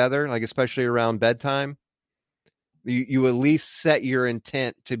things together, like especially around bedtime, you at least set your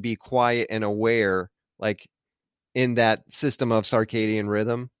intent to be quiet and aware, like in that system of circadian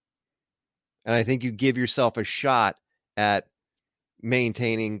rhythm. And I think you give yourself a shot at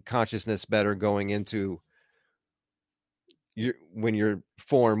maintaining consciousness better going into when your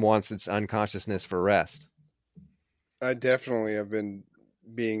form wants its unconsciousness for rest. I definitely have been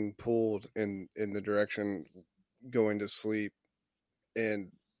being pulled in the direction going to sleep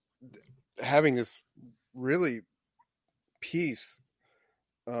and having this really peace,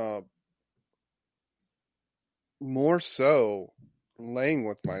 uh, more so laying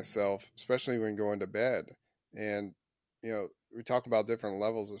with myself, especially when going to bed. And, we talk about different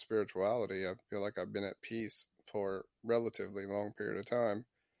levels of spirituality. I feel like I've been at peace for a relatively long period of time.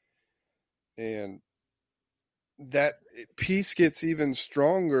 And that peace gets even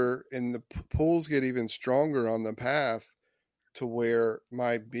stronger and the pulls get even stronger on the path to where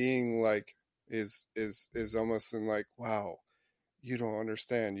my being like is almost in like, wow, you don't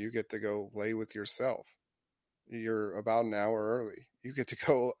understand, you get to go lay with yourself, you're about an hour early, you get to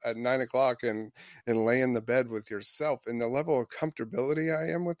go at 9 o'clock and lay in the bed with yourself, and the level of comfortability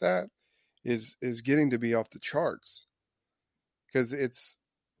I am with that is getting to be off the charts, because it's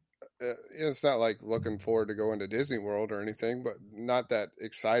not like looking forward to going to Disney World or anything, but not that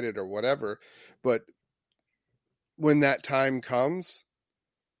excited or whatever. But when that time comes,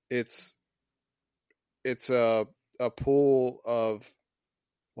 it's it's a pool of,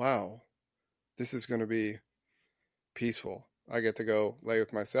 wow, this is going to be peaceful. I get to go lay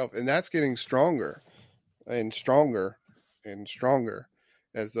with myself, and that's getting stronger and stronger and stronger,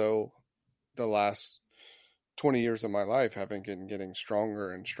 as though the last 20 years of my life have been getting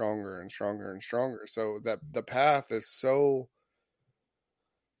stronger and stronger and stronger and stronger. So that the path is so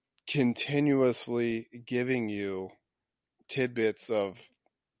continuously giving you tidbits of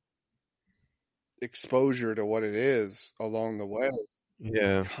exposure to what it is along the way,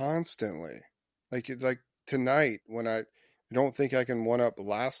 Yeah. constantly. Like tonight, when I don't think I can one up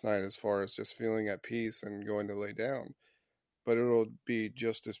last night as far as just feeling at peace and going to lay down, but it'll be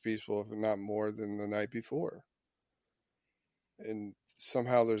just as peaceful, if not more, than the night before. And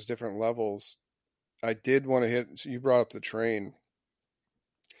somehow there's different levels I did want to hit, so you brought up the train.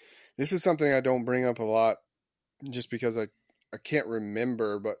 This is something I don't bring up a lot just because I can't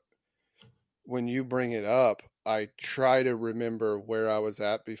remember, but when you bring it up, I try to remember where I was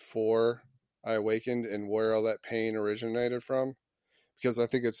at before I awakened and where all that pain originated from, because I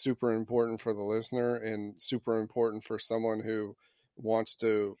think it's super important for the listener and super important for someone who wants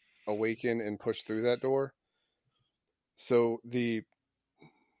to awaken and push through that door. So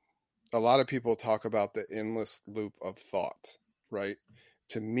a lot of people talk about the endless loop of thought, right?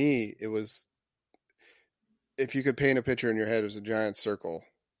 To me, it was, if you could paint a picture in your head, it was a giant circle.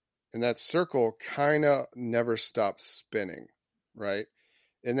 And that circle kind of never stops spinning, right?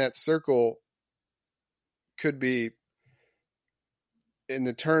 And that circle could be, in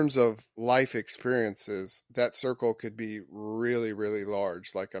the terms of life experiences, that circle could be really, really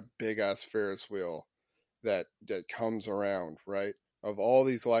large, like a big ass Ferris wheel that comes around, right? Of all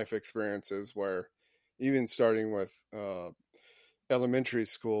these life experiences, where even starting with elementary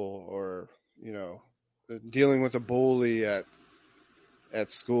school, or you know, dealing with a bully at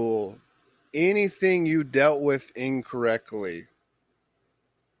school, anything you dealt with incorrectly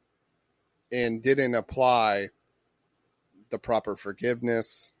and didn't apply the proper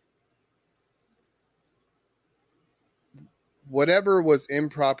forgiveness, whatever was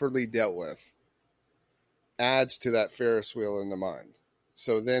improperly dealt with adds to that Ferris wheel in the mind.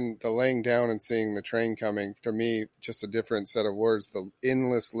 So then the laying down and seeing the train coming, to me, just a different set of words, the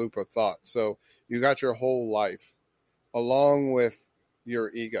endless loop of thought. So you got your whole life along with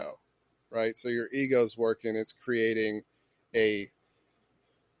your ego, right? So your ego's working, it's creating a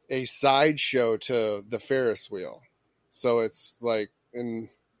sideshow to the Ferris wheel. So it's like, in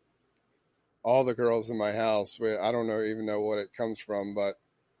all the girls in my house, I don't even know what it comes from, but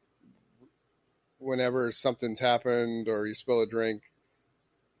whenever something's happened or you spill a drink,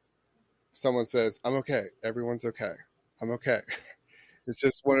 someone says, "I'm okay. Everyone's okay. I'm okay." It's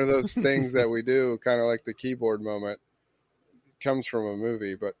just one of those things that we do, kind of like the keyboard moment. It comes from a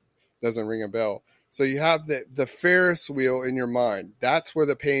movie, but doesn't ring a bell. So you have the Ferris wheel in your mind. That's where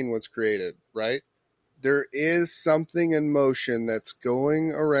the pain was created, right? There is something in motion that's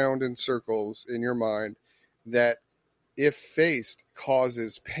going around in circles in your mind that, if faced,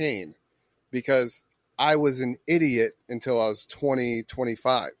 causes pain, because I was an idiot until I was 20,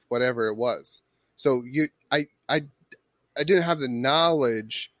 25, whatever it was. So I didn't have the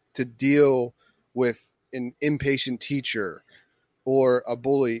knowledge to deal with an impatient teacher or a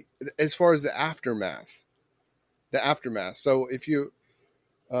bully as far as the aftermath. The aftermath. So if you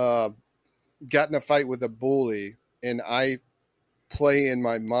got in a fight with a bully and I play in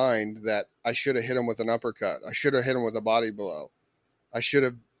my mind that I should have hit him with an uppercut, I should have hit him with a body blow, I should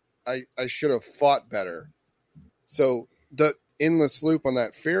have I should have fought better. So the endless loop on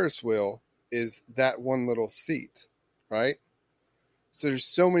that Ferris wheel is that one little seat, right? So there's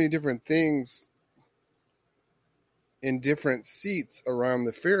so many different things in different seats around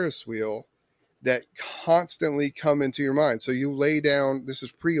the Ferris wheel that constantly come into your mind. So you lay down, this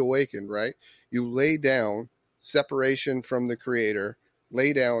is pre-awakened, right? You lay down separation from the creator,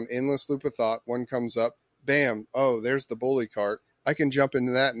 lay down endless loop of thought, one comes up, bam, oh, there's the bully cart. I can jump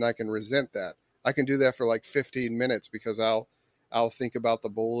into that and I can resent that. I can do that for like 15 minutes because I'll think about the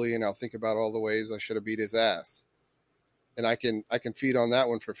bully and I'll think about all the ways I should have beat his ass. And I can feed on that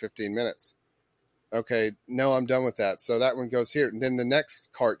one for 15 minutes. Okay, no, I'm done with that. So that one goes here. And then the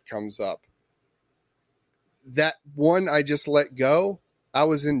next cart comes up. That one I just let go, I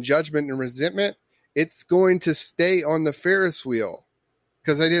was in judgment and resentment. It's going to stay on the Ferris wheel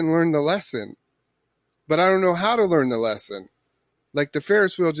because I didn't learn the lesson. But I don't know how to learn the lesson. Like, the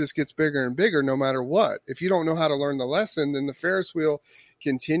Ferris wheel just gets bigger and bigger no matter what. If you don't know how to learn the lesson, then the Ferris wheel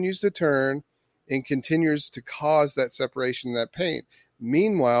continues to turn and continues to cause that separation, that pain.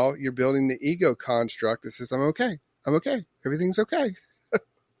 Meanwhile, you're building the ego construct that says, I'm okay. I'm okay. Everything's okay.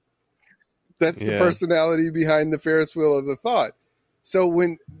 That's the personality behind the Ferris wheel of the thought. So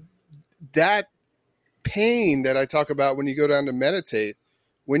when that pain that I talk about when you go down to meditate,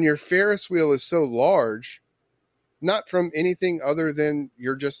 when your Ferris wheel is so large, not from anything other than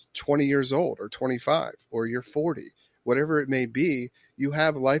you're just 20 years old or 25 or you're 40, whatever it may be, you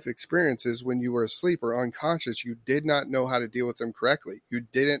have life experiences when you were asleep or unconscious. You did not know how to deal with them correctly. You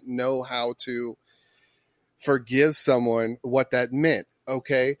didn't know how to forgive someone, what that meant.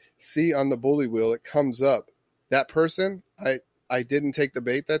 Okay, see, on the bully wheel, it comes up. That person, I didn't take the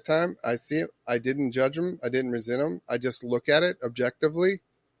bait that time. I see it. I didn't judge them. I didn't resent them. I just look at it objectively,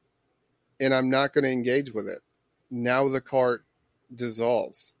 and I'm not going to engage with it. Now the cart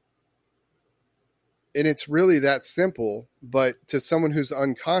dissolves. And it's really that simple, but to someone who's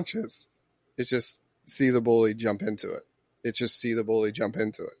unconscious, it's just see the bully, jump into it. It's just see the bully, jump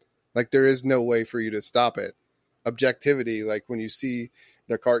into it. Like there is no way for you to stop it. Objectivity, like when you see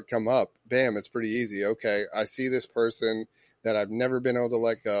the cart come up, bam, it's pretty easy. Okay, I see this person that I've never been able to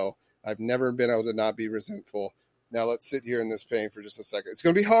let go. I've never been able to not be resentful. Now let's sit here in this pain for just a second. It's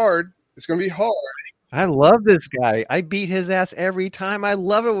going to be hard. It's going to be hard. I love this guy. I beat his ass every time. I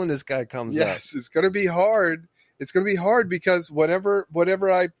love it when this guy comes up. Yes, it's going to be hard. It's going to be hard because whatever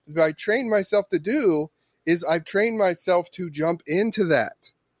I train myself to do is I've trained myself to jump into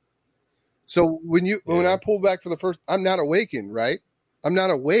that. So when I pull back for the first, I'm not awakened, right? I'm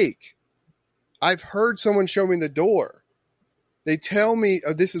not awake. I've heard someone show me the door. They tell me,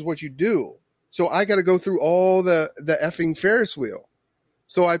 oh, this is what you do. So I got to go through all the effing Ferris wheel.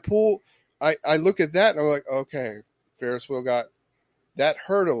 So I look at that and I'm like, okay, Ferris wheel that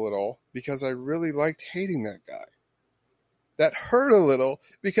hurt a little because I really liked hating that guy. That hurt a little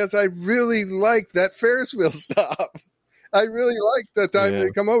because I really liked that Ferris wheel stop. I really liked that time they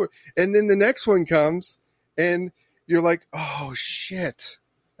come over. And then the next one comes and you're like, oh shit.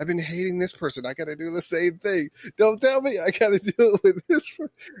 I've been hating this person. I got to do the same thing. Don't tell me I got to deal with this.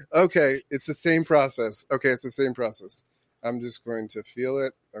 Okay, it's the same process. Okay, it's the same process. I'm just going to feel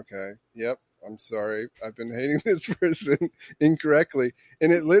it. Okay, yep, I'm sorry. I've been hating this person incorrectly.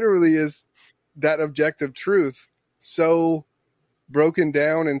 And it literally is that objective truth so broken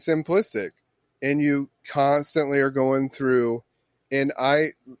down and simplistic. And you constantly are going through, and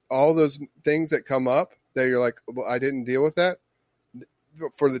all those things that come up that you're like, well, I didn't deal with that.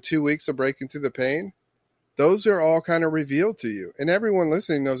 For the 2 weeks of breaking through the pain, those are all kind of revealed to you. And everyone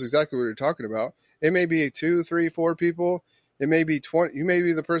listening knows exactly what you're talking about. It may be 2, 3, 4 people. It may be 20. You may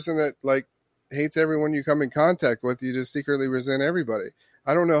be the person that like hates everyone you come in contact with. You just secretly resent everybody.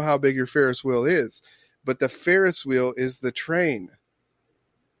 I don't know how big your Ferris wheel is, but the Ferris wheel is the train.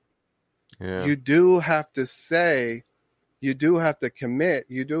 Yeah. You do have to say, you do have to commit,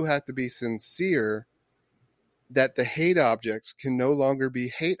 you do have to be sincere that the hate objects can no longer be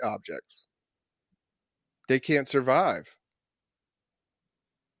hate objects. They can't survive.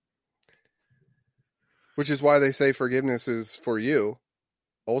 Which is why they say forgiveness is for you,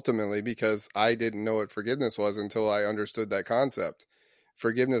 ultimately, because I didn't know what forgiveness was until I understood that concept.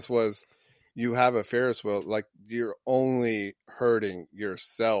 Forgiveness was you have a Ferris wheel, like you're only hurting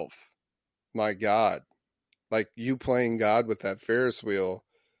yourself. My God. Like you playing God with that Ferris wheel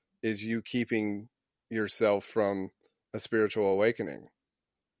is you keeping yourself from a spiritual awakening.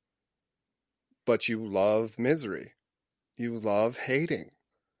 But you love misery. You love hating.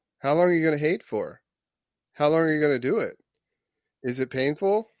 How long are you going to hate for? How long are you going to do it? Is it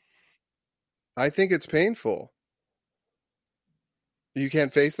painful? I think it's painful. You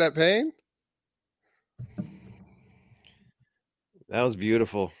can't face that pain? That was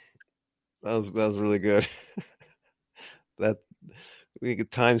beautiful. That was really good. That we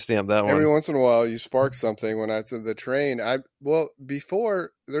could timestamp that one. Every once in a while you spark something when I did the train.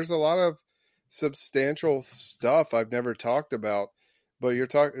 Before there's a lot of substantial stuff I've never talked about, but you're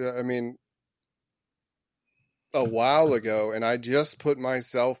talking, I mean, a while ago, and I just put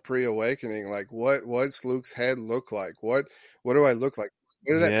myself pre-awakening. Like, what's Luke's head look like? What do I look like?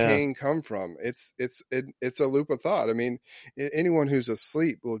 Where did that pain come from? It's a loop of thought. I mean, anyone who's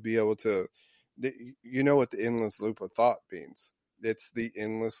asleep would be able to, you know what the endless loop of thought means. It's the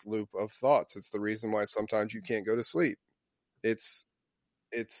endless loop of thoughts. It's the reason why sometimes you can't go to sleep. It's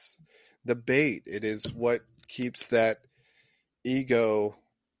the bait. It is what keeps that ego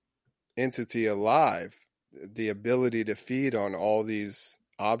entity alive. The ability to feed on all these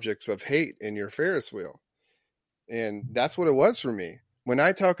objects of hate in your Ferris wheel. And that's what it was for me. When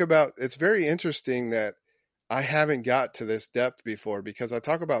I talk about, it's very interesting that I haven't got to this depth before because I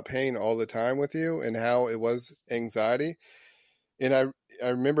talk about pain all the time with you and how it was anxiety. And I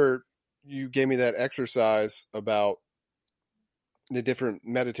remember you gave me that exercise about the different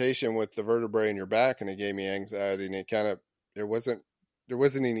meditation with the vertebrae in your back, and it gave me anxiety, and it kind of, there wasn't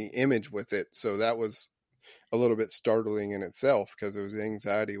any image with it. So that was a little bit startling in itself because it was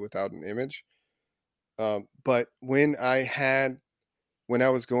anxiety without an image. But when I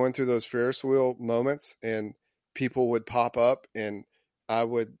was going through those Ferris wheel moments and people would pop up and I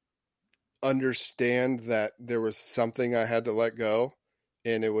would understand that there was something I had to let go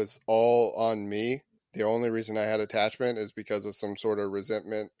and it was all on me. The only reason I had attachment is because of some sort of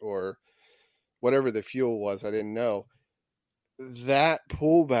resentment or whatever the fuel was. I didn't know. That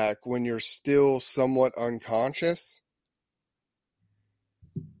pullback when you're still somewhat unconscious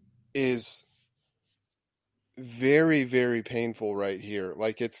is very, very painful right here.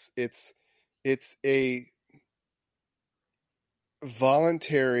 Like it's a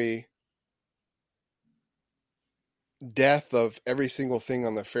voluntary death of every single thing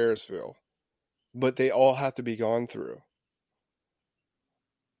on the Ferris wheel, but they all have to be gone through.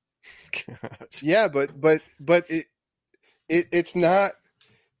 Gosh. Yeah, but it's not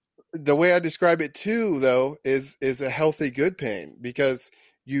the way I describe it too, though, is a healthy good pain, because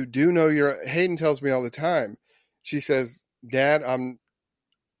you do know your Hayden tells me all the time. She says, "Dad,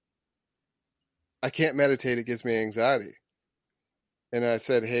 I can't meditate. It gives me anxiety." And I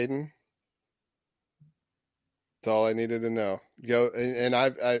said, "Hayden, that's all I needed to know. Go." And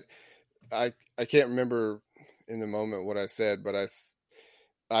I can't remember in the moment what I said, but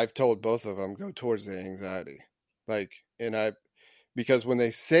I've told both of them, go towards the anxiety. Like, and I because when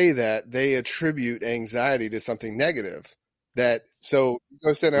they say that, they attribute anxiety to something negative. That so you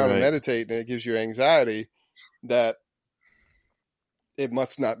go sit down and Right. meditate, and it gives you anxiety. That it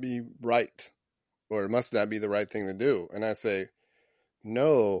must not be right, or it must not be the right thing to do. And I say,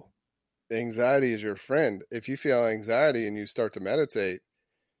 no, anxiety is your friend. If you feel anxiety and you start to meditate,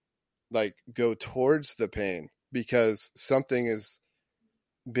 like, go towards the pain, because something has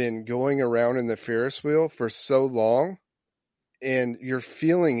been going around in the Ferris wheel for so long, and you're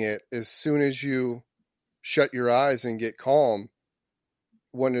feeling it as soon as you shut your eyes and get calm.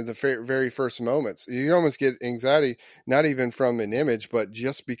 One of the very first moments, you almost get anxiety, not even from an image, but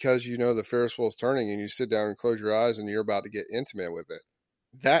just because you know the Ferris wheel is turning, and you sit down and close your eyes and you're about to get intimate with it.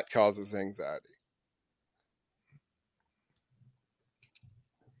 That causes anxiety.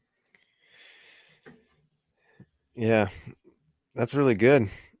 Yeah, that's really good.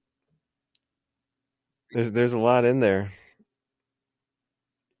 There's a lot in there.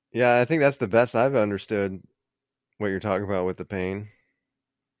 Yeah, I think that's the best I've understood what you're talking about with the pain.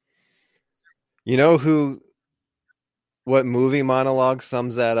 You know what movie monologue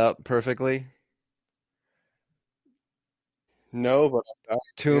sums that up perfectly? No, but I'm dying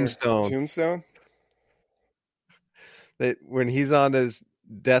to hear. Tombstone. Tombstone. That when he's on his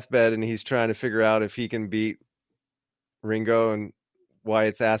deathbed and he's trying to figure out if he can beat Ringo, and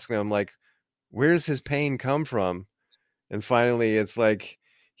Wyatt's asking him like, where's his pain come from? And finally it's like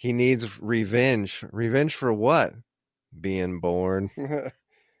he needs revenge. Revenge for what? Being born.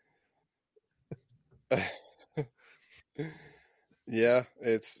 Yeah,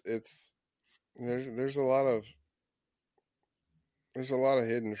 it's there's a lot of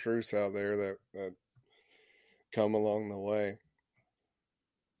hidden truths out there that come along the way.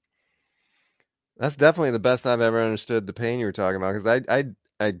 That's definitely the best I've ever understood the pain you were talking about, because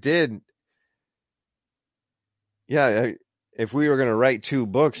I did, yeah. If we were going to write two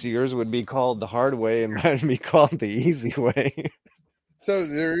books, yours would be called The Hard Way and mine would be called The Easy Way. So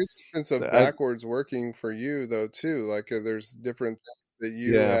there is a sense So of backwards working for you, though, too. Like, there's different things that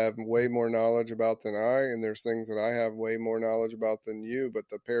you yeah. have way more knowledge about than I, and there's things that I have way more knowledge about than you. But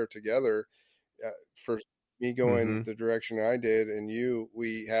the pair together, for me going Hmm. the direction I did, and you,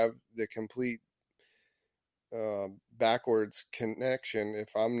 we have the complete backwards connection.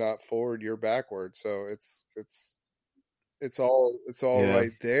 If I'm not forward, you're backward. So it's all Yeah.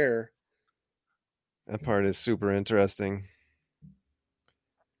 right there. That part is super interesting.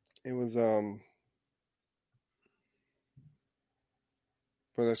 It was when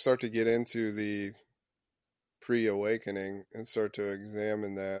I start to get into the pre-awakening and start to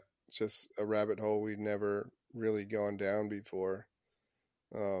examine that, it's just a rabbit hole we'd never really gone down before.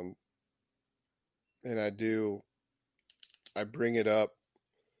 Um, and I bring it up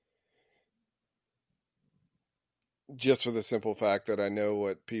just for the simple fact that I know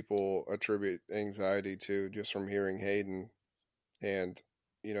what people attribute anxiety to just from hearing Hayden. And,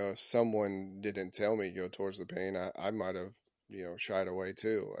 if someone didn't tell me go towards the pain, I might have, shied away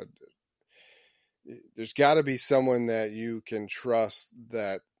too. There's got to be someone that you can trust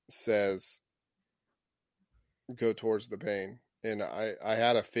that says go towards the pain. And I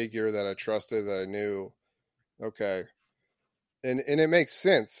had a figure that I trusted, that I knew, okay. And it makes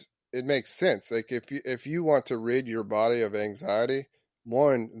sense. It makes sense. Like, if you want to rid your body of anxiety,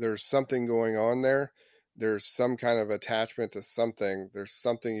 one, there's something going on there. There's some kind of attachment to something. There's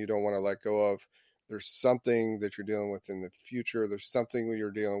something you don't want to let go of. There's something that you're dealing with in the future. There's something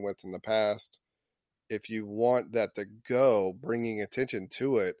you're dealing with in the past. If you want that to go, bringing attention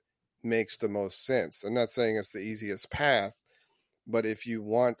to it makes the most sense. I'm not saying it's the easiest path, but if you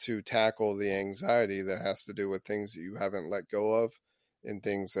want to tackle the anxiety that has to do with things that you haven't let go of, and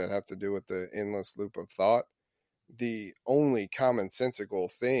things that have to do with the endless loop of thought, the only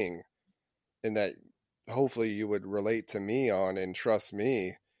commonsensical thing, and that hopefully you would relate to me on and trust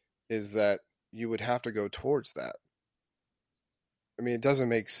me, is that you would have to go towards that. I mean, it doesn't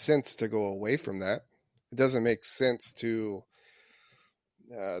make sense to go away from that. It doesn't make sense to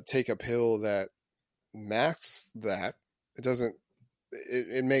take a pill that masks that. It doesn't.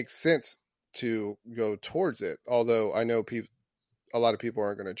 It makes sense to go towards it. Although I know a lot of people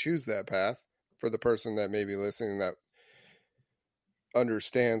aren't going to choose that path. For the person that may be listening that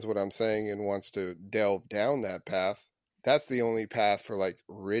understands what I'm saying and wants to delve down that path, that's the only path for like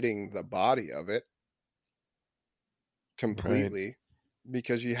ridding the body of it completely, right?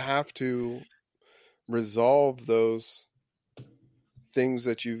 Because you have to resolve those things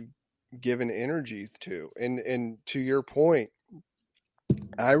that you've given energy to. And to your point,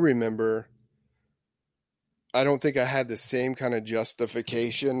 I remember, I don't think I had the same kind of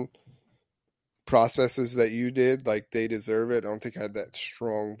justification processes that you did, like they deserve it. I don't think I had that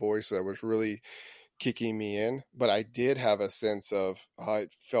strong voice that was really kicking me in, but I did have a sense of how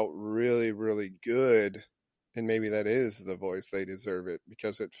it felt really, really good. And maybe that is the voice, they deserve it,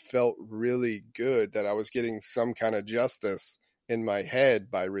 because it felt really good that I was getting some kind of justice in my head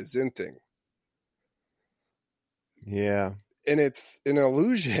by resenting. Yeah. And it's an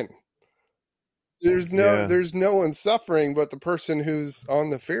illusion. There's no one suffering but the person who's on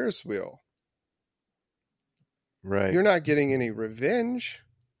the Ferris wheel. Right. You're not getting any revenge.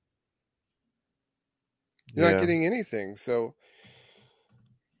 You're not getting anything. So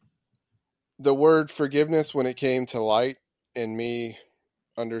the word forgiveness, when it came to light and me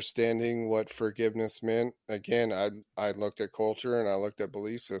understanding what forgiveness meant, again, I looked at culture and I looked at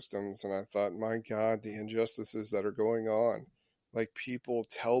belief systems and I thought, my God, the injustices that are going on. Like, people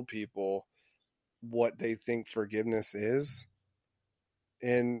tell people what they think forgiveness is,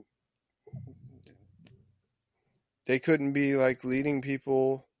 and they couldn't be like leading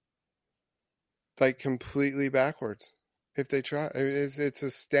people like completely backwards if they try. It's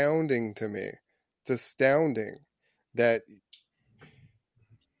astounding to me. It's astounding that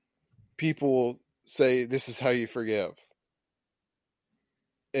people say this is how you forgive,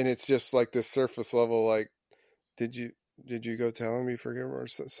 and it's just like this surface level, like, did you go tell him you forgive him, or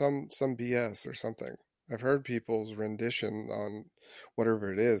some BS or something. I've heard people's rendition on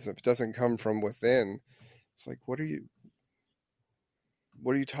whatever it is. If it doesn't come from within, it's like, what are you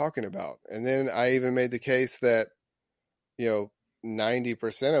talking about? And then I even made the case that,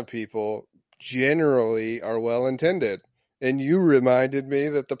 90% of people generally are well intended. And you reminded me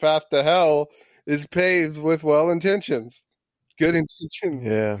that the path to hell is paved with well intentions, good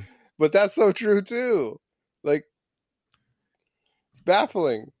intentions. Yeah. But that's so true too. Like, it's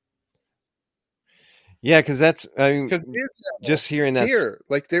baffling. Yeah, because that's, I mean, just hearing that here,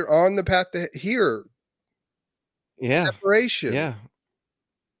 like they're on the path to here. Yeah. Separation. Yeah.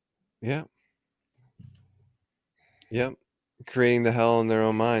 Yeah. Yep. Creating the hell in their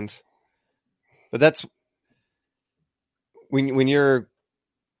own minds. But that's when you're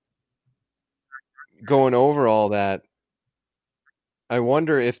going over all that, I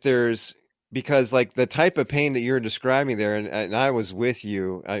wonder if there's, because like the type of pain that you're describing there, and I was with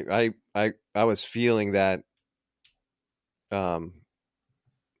you, I was feeling that, but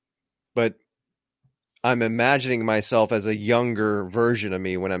I'm imagining myself as a younger version of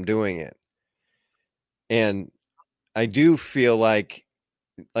me when I'm doing it. And I do feel like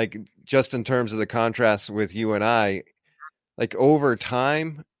just in terms of the contrast with you and I, like over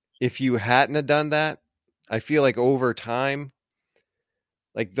time, if you hadn't have done that, I feel like over time,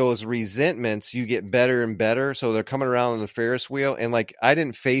 like those resentments, you get better and better. So they're coming around on the Ferris wheel. And like, I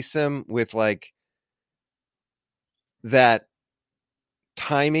didn't face them with like that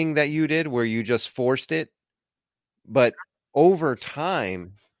timing that you did where you just forced it. But over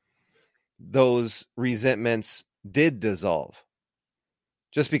time, those resentments did dissolve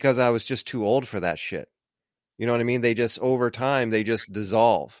just because I was just too old for that shit. You know what I mean? They just, over time, they just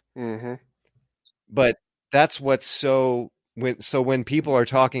dissolve. Mm-hmm. But that's what's so when people are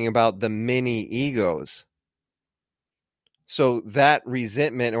talking about the mini egos, so that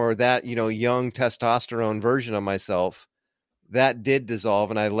resentment or that, young testosterone version of myself, that did dissolve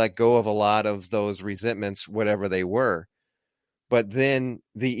and I let go of a lot of those resentments, whatever they were. But then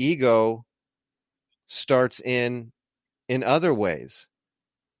the ego starts in other ways.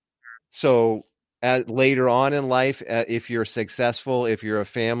 So later on in life, if you're successful, if you're a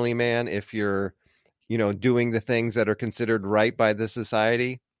family man, if you're, doing the things that are considered right by the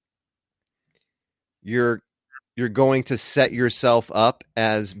society, you're going to set yourself up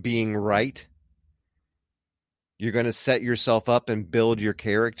as being right. You're going to set yourself up and build your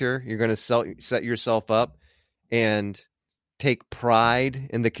character. You're going to set yourself up and take pride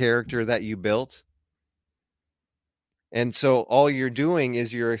in the character that you built. And so all you're doing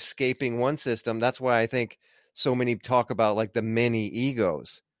is you're escaping one system. That's why I think so many talk about like the many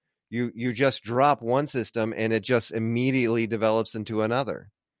egos. You just drop one system and it just immediately develops into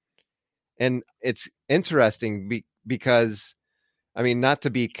another. And it's interesting because, I mean, not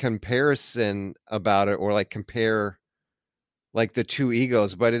to be comparison about it or like compare like the two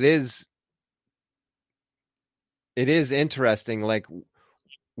egos, but it is interesting, like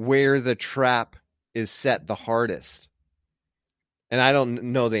where the trap is set the hardest. And I don't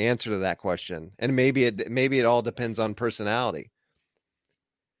know the answer to that question. And maybe it all depends on personality.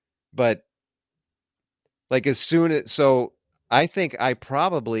 But like as soon as so I think I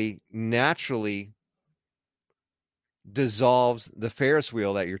probably naturally dissolves the Ferris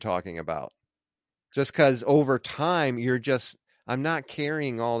wheel that you're talking about. Just because over time I'm not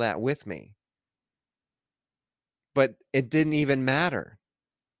carrying all that with me. But it didn't even matter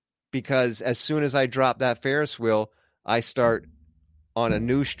because as soon as I drop that Ferris wheel, I start on a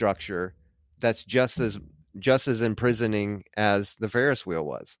new structure that's just as imprisoning as the Ferris wheel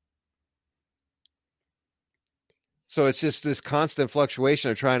was. So it's just this constant fluctuation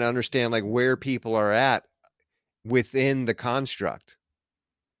of trying to understand like where people are at within the construct.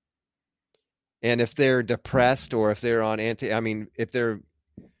 And if they're depressed or if they're if they're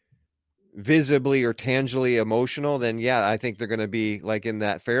visibly or tangibly emotional, then yeah, I think they're going to be like in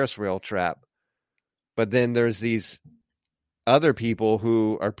that Ferris wheel trap. But then there's these other people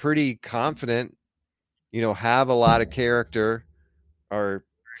who are pretty confident, have a lot of character, are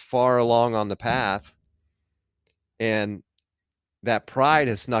far along on the path, and that pride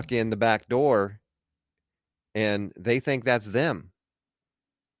has snuck in the back door and they think that's them.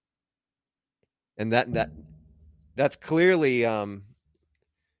 And that's clearly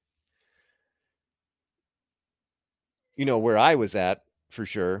where I was at for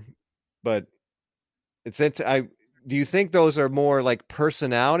sure. But do you think those are more like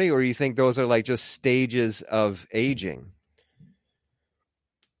personality or you think those are like just stages of aging?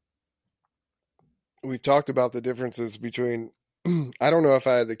 We've talked about the differences between. I don't know if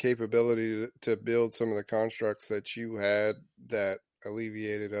I had the capability to build some of the constructs that you had that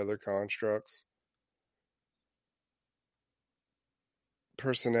alleviated other constructs.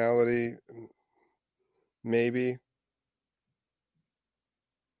 Personality, maybe.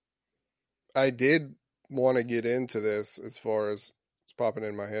 I did want to get into this as far as it's popping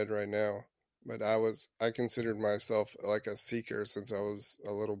in my head right now, but I considered myself like a seeker since I was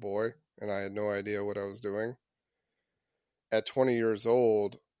a little boy and I had no idea what I was doing. At 20 years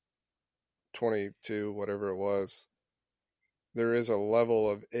old, 22, whatever it was, there is a level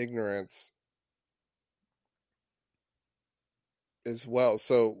of ignorance as well.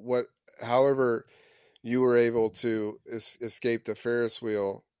 So however you were able to escape the Ferris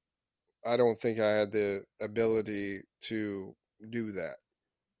wheel, I don't think I had the ability to do that.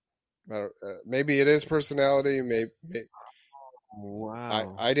 Maybe it is personality. Maybe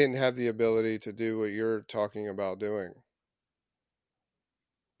Wow. I didn't have the ability to do what you're talking about doing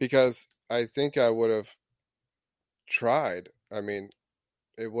because I think I would have tried. I mean,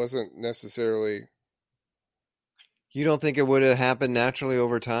 it wasn't necessarily. You don't think it would have happened naturally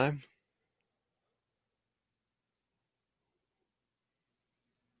over time?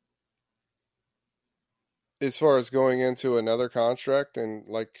 As far as going into another construct and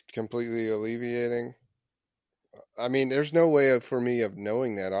like completely alleviating, I mean, there's no way for me of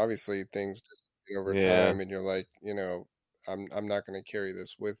knowing that. Obviously, things just over Yeah. time, and you're like, I'm not going to carry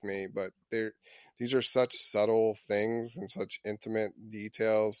this with me. But these are such subtle things and such intimate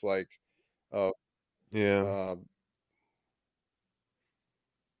details, like of Yeah. uh,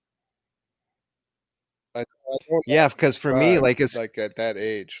 I don't Yeah, because for me, describe like it's like at that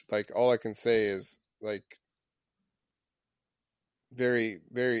age. Like all I can say is like very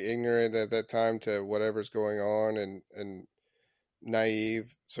very ignorant at that time to whatever's going on and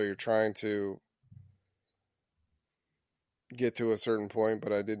naive. So you're trying to get to a certain point,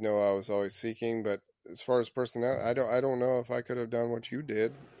 but I did know I was always seeking. But as far as personality, I don't know if I could have done what you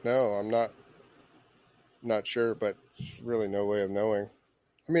did. No, I'm not sure, but there's really no way of knowing.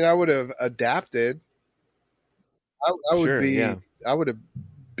 I mean, I would have adapted. I would sure, be. yeah. I would have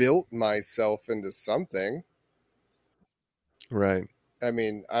built myself into something. Right. I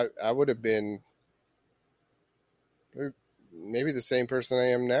mean, I would have been maybe the same person I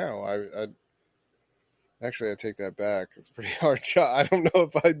am now. Actually, I take that back. It's a pretty hard job. I don't know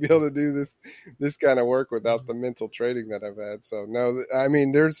if I'd be able to do this kind of work without the mental training that I've had. So no, I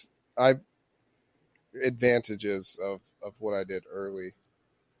mean, I've advantages of what I did early.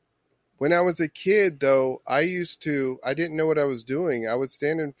 When I was a kid, though, I didn't know what I was doing. I would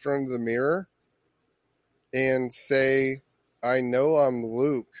stand in front of the mirror and say, "I know I'm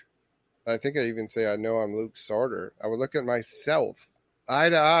Luke." I think I even say, "I know I'm Luke Sarter." I would look at myself eye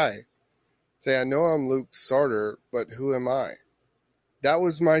to eye, say, "I know I'm Luke Sarter, but who am I?" that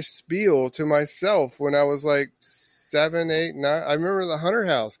was my spiel to myself when I was like 7, 8, 9. I remember the Hunter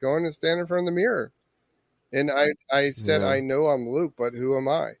House going and standing in front of the mirror. And I said, Yeah. I know I'm Luke, but who am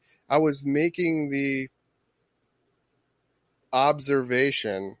I? I was making the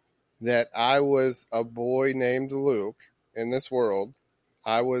observation that I was a boy named Luke in this world.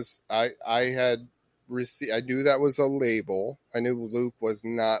 I had received, I knew that was a label. I knew Luke was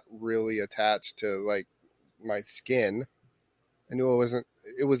not really attached to like my skin. I knew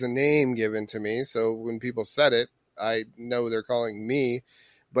it was a name given to me. So when people said it, I know they're calling me,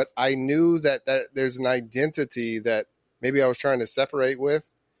 but I knew that there's an identity that maybe I was trying to separate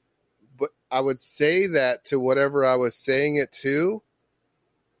with, but I would say that to whatever I was saying it to,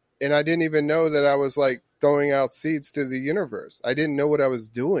 and I didn't even know that I was like throwing out seeds to the universe. I didn't know what I was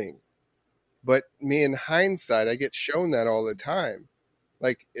doing. But me in hindsight, I get shown that all the time.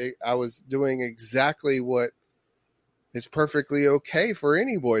 I was doing exactly what is perfectly okay for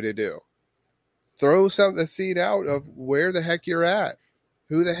any boy to do. Throw the seed out of where the heck you're at.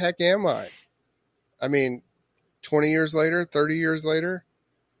 Who the heck am I? I mean, 20 years later, 30 years later,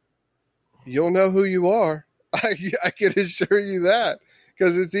 you'll know who you are. I can assure you that,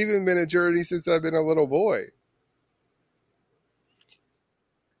 because it's even been a journey since I've been a little boy.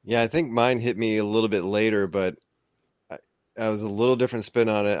 Yeah, I think mine hit me a little bit later, but I, I was a little different spin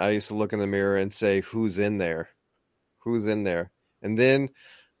on it. I used to look in the mirror and say, "Who's in there? Who's in there?" And then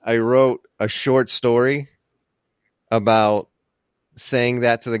I wrote a short story about saying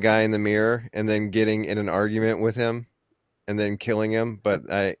that to the guy in the mirror and then getting in an argument with him and then killing him,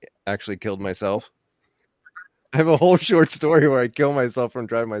 but I actually killed myself. I have a whole short story where I kill myself from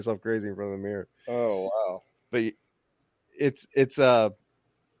driving myself crazy in front of the mirror. Oh, wow. But it's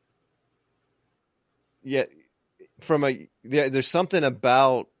yeah, there's something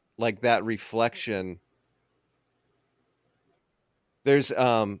about like that reflection. There's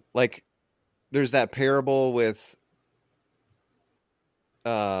like there's that parable with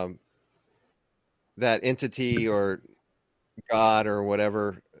um that entity or God or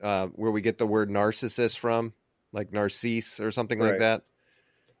whatever, where we get the word narcissist from, like Narcisse or something like Right. that.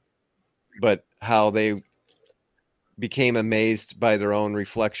 But how they became amazed by their own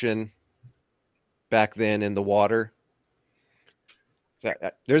reflection back then in the water.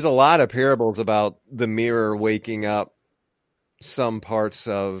 There's a lot of parables about the mirror waking up some parts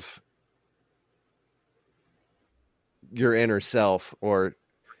of your inner self, or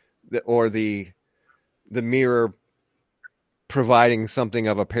the mirror providing something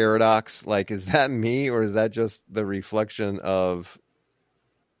of a paradox. Like, is that me, or is that just the reflection of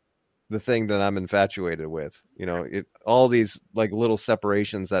the thing that I'm infatuated with? All these like little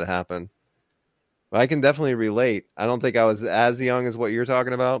separations that happen. I can definitely relate. I don't think I was as young as what you're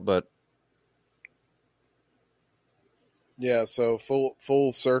talking about, but Yeah, so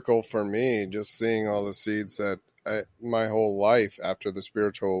full circle for me, just seeing all the seeds that my whole life after the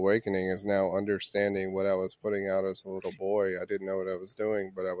spiritual awakening is now understanding what I was putting out as a little boy. I didn't know what I was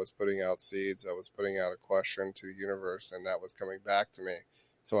doing, but I was putting out seeds. I was putting out a question to the universe, and that was coming back to me.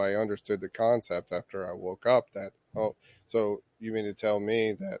 So I understood the concept after I woke up that, oh, so you mean to tell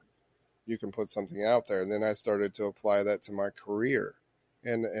me that you can put something out there? And then I started to apply that to my career,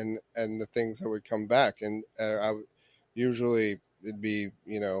 and the things that would come back, and usually it'd be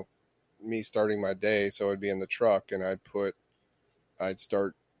me starting my day, so I'd be in the truck and I'd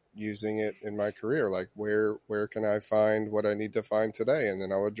start using it in my career, like where can I find what I need to find today, and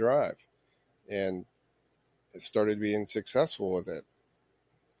then I would drive, and it started being successful with it.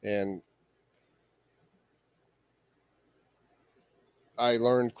 And I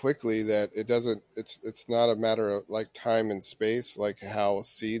learned quickly that it's not a matter of like time and space like how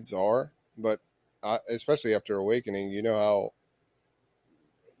seeds are, but especially after awakening, you know how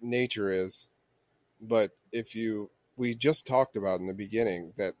nature is. But if you we just talked about in the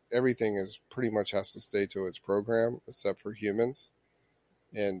beginning that everything is pretty much has to stay to its program except for humans.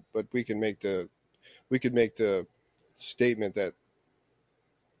 And but we could make the statement that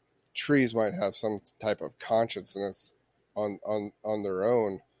trees might have some type of consciousness on their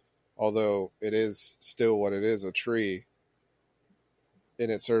own, although it is still what it is, a tree,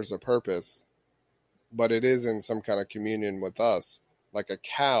 and it serves a purpose, but it is in some kind of communion with us. Like a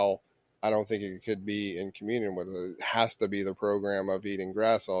cow, I don't think it could be in communion with it. It has to be the program of eating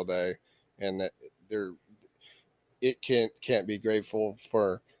grass all day, and that there it can't be grateful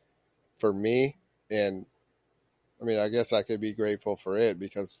for me. And I mean, I guess I could be grateful for it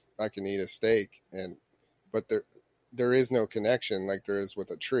because I can eat a steak, and but there is no connection like there is with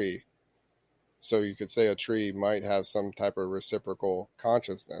a tree. So you could say a tree might have some type of reciprocal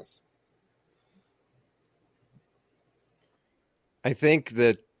consciousness. I think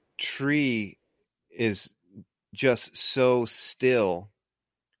the tree is just so still,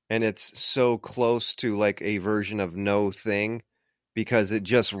 and it's so close to like a version of no thing, because it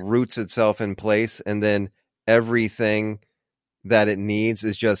just roots itself in place, and then everything that it needs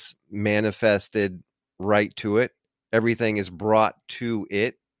is just manifested right to it. Everything is brought to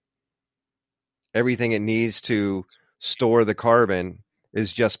it. Everything it needs to store the carbon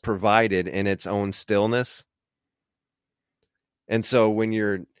is just provided in its own stillness. And so when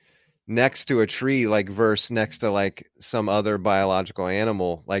you're next to a tree, like versus next to like some other biological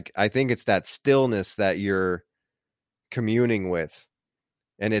animal, like I think it's that stillness that you're communing with,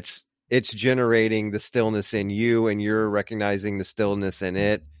 and it's generating the stillness in you, and you're recognizing the stillness in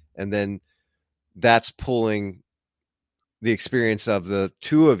it, and then that's pulling the experience of the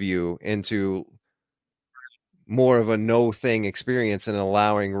two of you into more of a no thing experience, and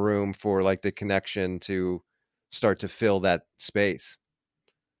allowing room for like the connection to start to fill that space.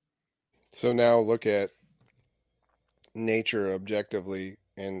 So now look at nature objectively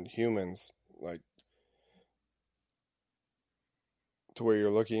and humans, like to where you're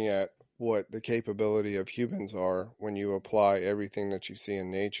looking at what the capability of humans are when you apply everything that you see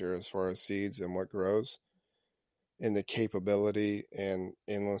in nature as far as seeds and what grows, and the capability and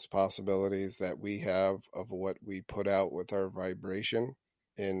endless possibilities that we have of what we put out with our vibration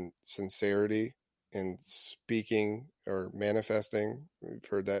and sincerity and speaking or manifesting. We've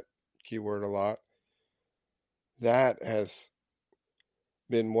heard that keyword a lot. That has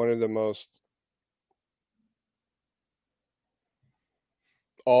been one of the most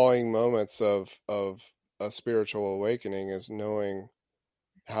awing moments of a spiritual awakening, is knowing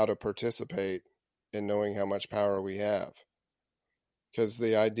how to participate and knowing how much power we have. Because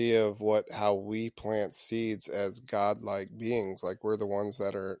the idea of how we plant seeds as godlike beings, like we're the ones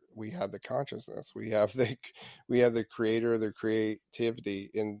that are, we have the consciousness, we have the creator, the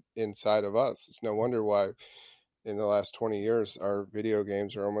creativity inside of us. It's no wonder why in the last 20 years our video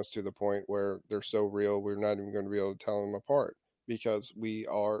games are almost to the point where they're so real we're not even going to be able to tell them apart, because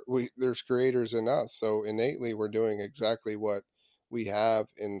there's creators in us, so innately we're doing exactly what we have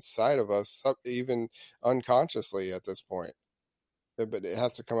inside of us, even unconsciously at this point. But it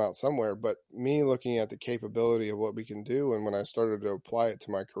has to come out somewhere. But me looking at the capability of what we can do, and when I started to apply it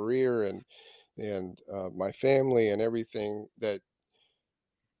to my career and my family and everything, that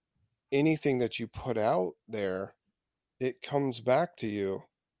anything that you put out there, it comes back to you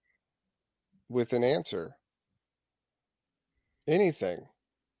with an answer. Anything.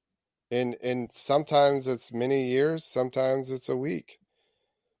 And sometimes it's many years, sometimes it's a week.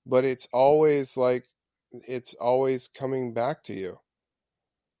 But it's always like it's always coming back to you,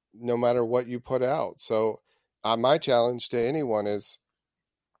 no matter what you put out. So my challenge to anyone is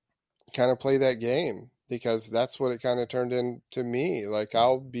kind of play that game, because that's what it kind of turned into me. Like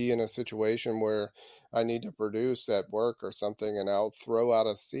I'll be in a situation where I need to produce at work or something, and I'll throw out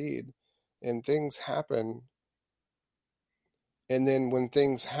a seed and things happen. And then when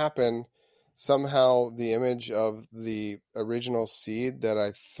things happen, somehow the image of the original seed that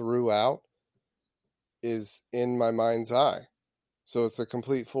I threw out is in my mind's eye. So it's a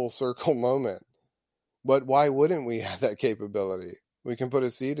complete full circle moment. But why wouldn't we have that capability? We can put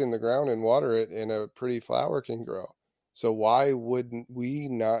a seed in the ground and water it, and a pretty flower can grow. So why wouldn't we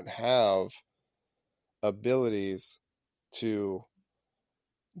not have abilities to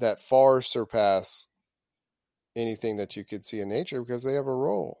that far surpass anything that you could see in nature, because they have a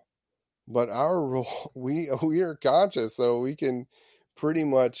role. But our role, we are conscious, so we can pretty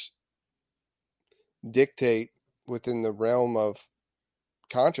much dictate within the realm of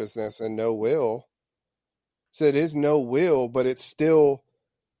consciousness and no will. So it is no will, but it's still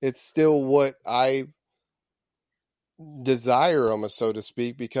what I desire, almost, so to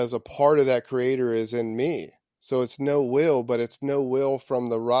speak, because a part of that creator is in me. So it's no will, but it's no will from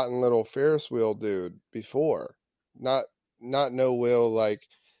the rotten little Ferris wheel dude before. Not not no will like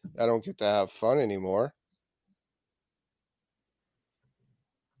I don't get to have fun anymore.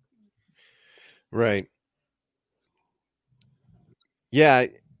 Right. Yeah.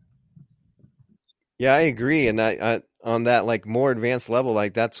 Yeah, I agree. And I on that like more advanced level,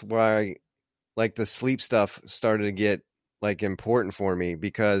 like that's why like the sleep stuff started to get like important for me,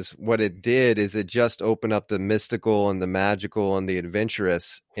 because what it did is it just opened up the mystical and the magical and the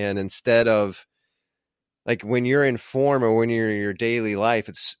adventurous. And instead of like when you're in form or when you're in your daily life,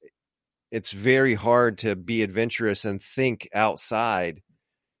 it's very hard to be adventurous and think outside,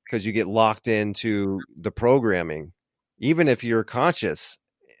 because you get locked into the programming. Even if you're conscious,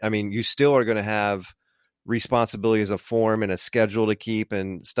 I mean, you still are going to have responsibilities of form and a schedule to keep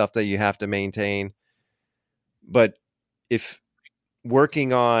and stuff that you have to maintain. But if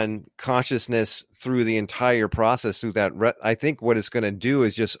working on consciousness through the entire process, through that, I think what it's going to do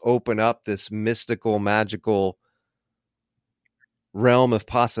is just open up this mystical, magical realm of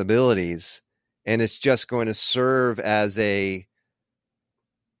possibilities, and it's just going to serve as an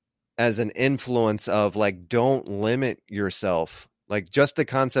influence of like, don't limit yourself, like just the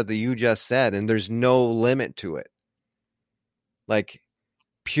concept that you just said, and there's no limit to it, like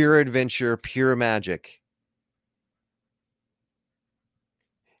pure adventure, pure magic.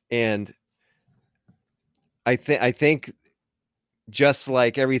 And I think just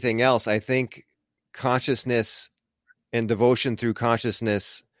like everything else, I think consciousness and devotion through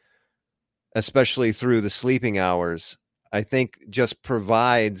consciousness, especially through the sleeping hours, I think just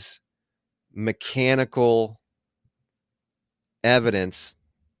provides mechanical evidence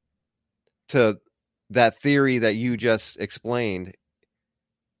to that theory that you just explained,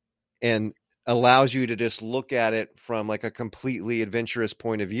 and allows you to just look at it from like a completely adventurous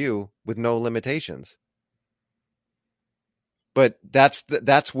point of view with no limitations. But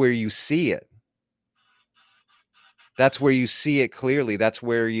that's where you see it. That's where you see it clearly. That's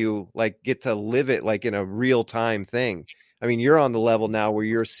where you like get to live it like in a real time thing. I mean, you're on the level now where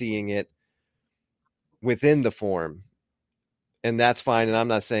you're seeing it within the form, and that's fine. And I'm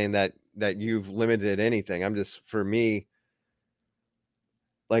not saying that you've limited anything. I'm just, for me,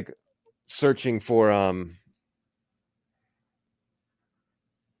 like searching for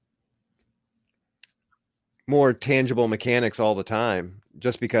more tangible mechanics all the time,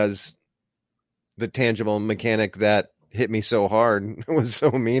 just because the tangible mechanic that hit me so hard was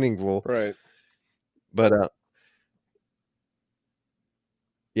so meaningful. Right. But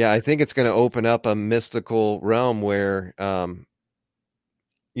yeah, I think it's going to open up a mystical realm where,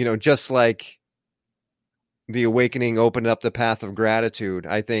 just like the awakening opened up the path of gratitude,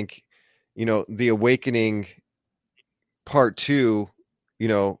 I think, the awakening part 2,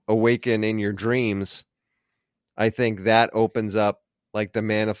 awaken in your dreams, I think that opens up like the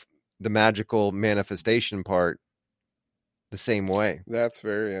magical manifestation part the same way. That's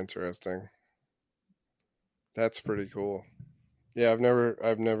very interesting. That's pretty cool. Yeah, I've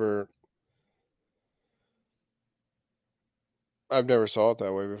never saw it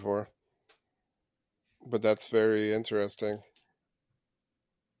that way before. But that's very interesting.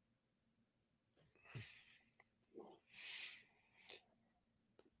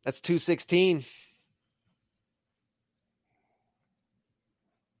 That's 216.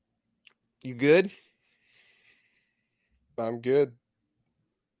 You good? I'm good.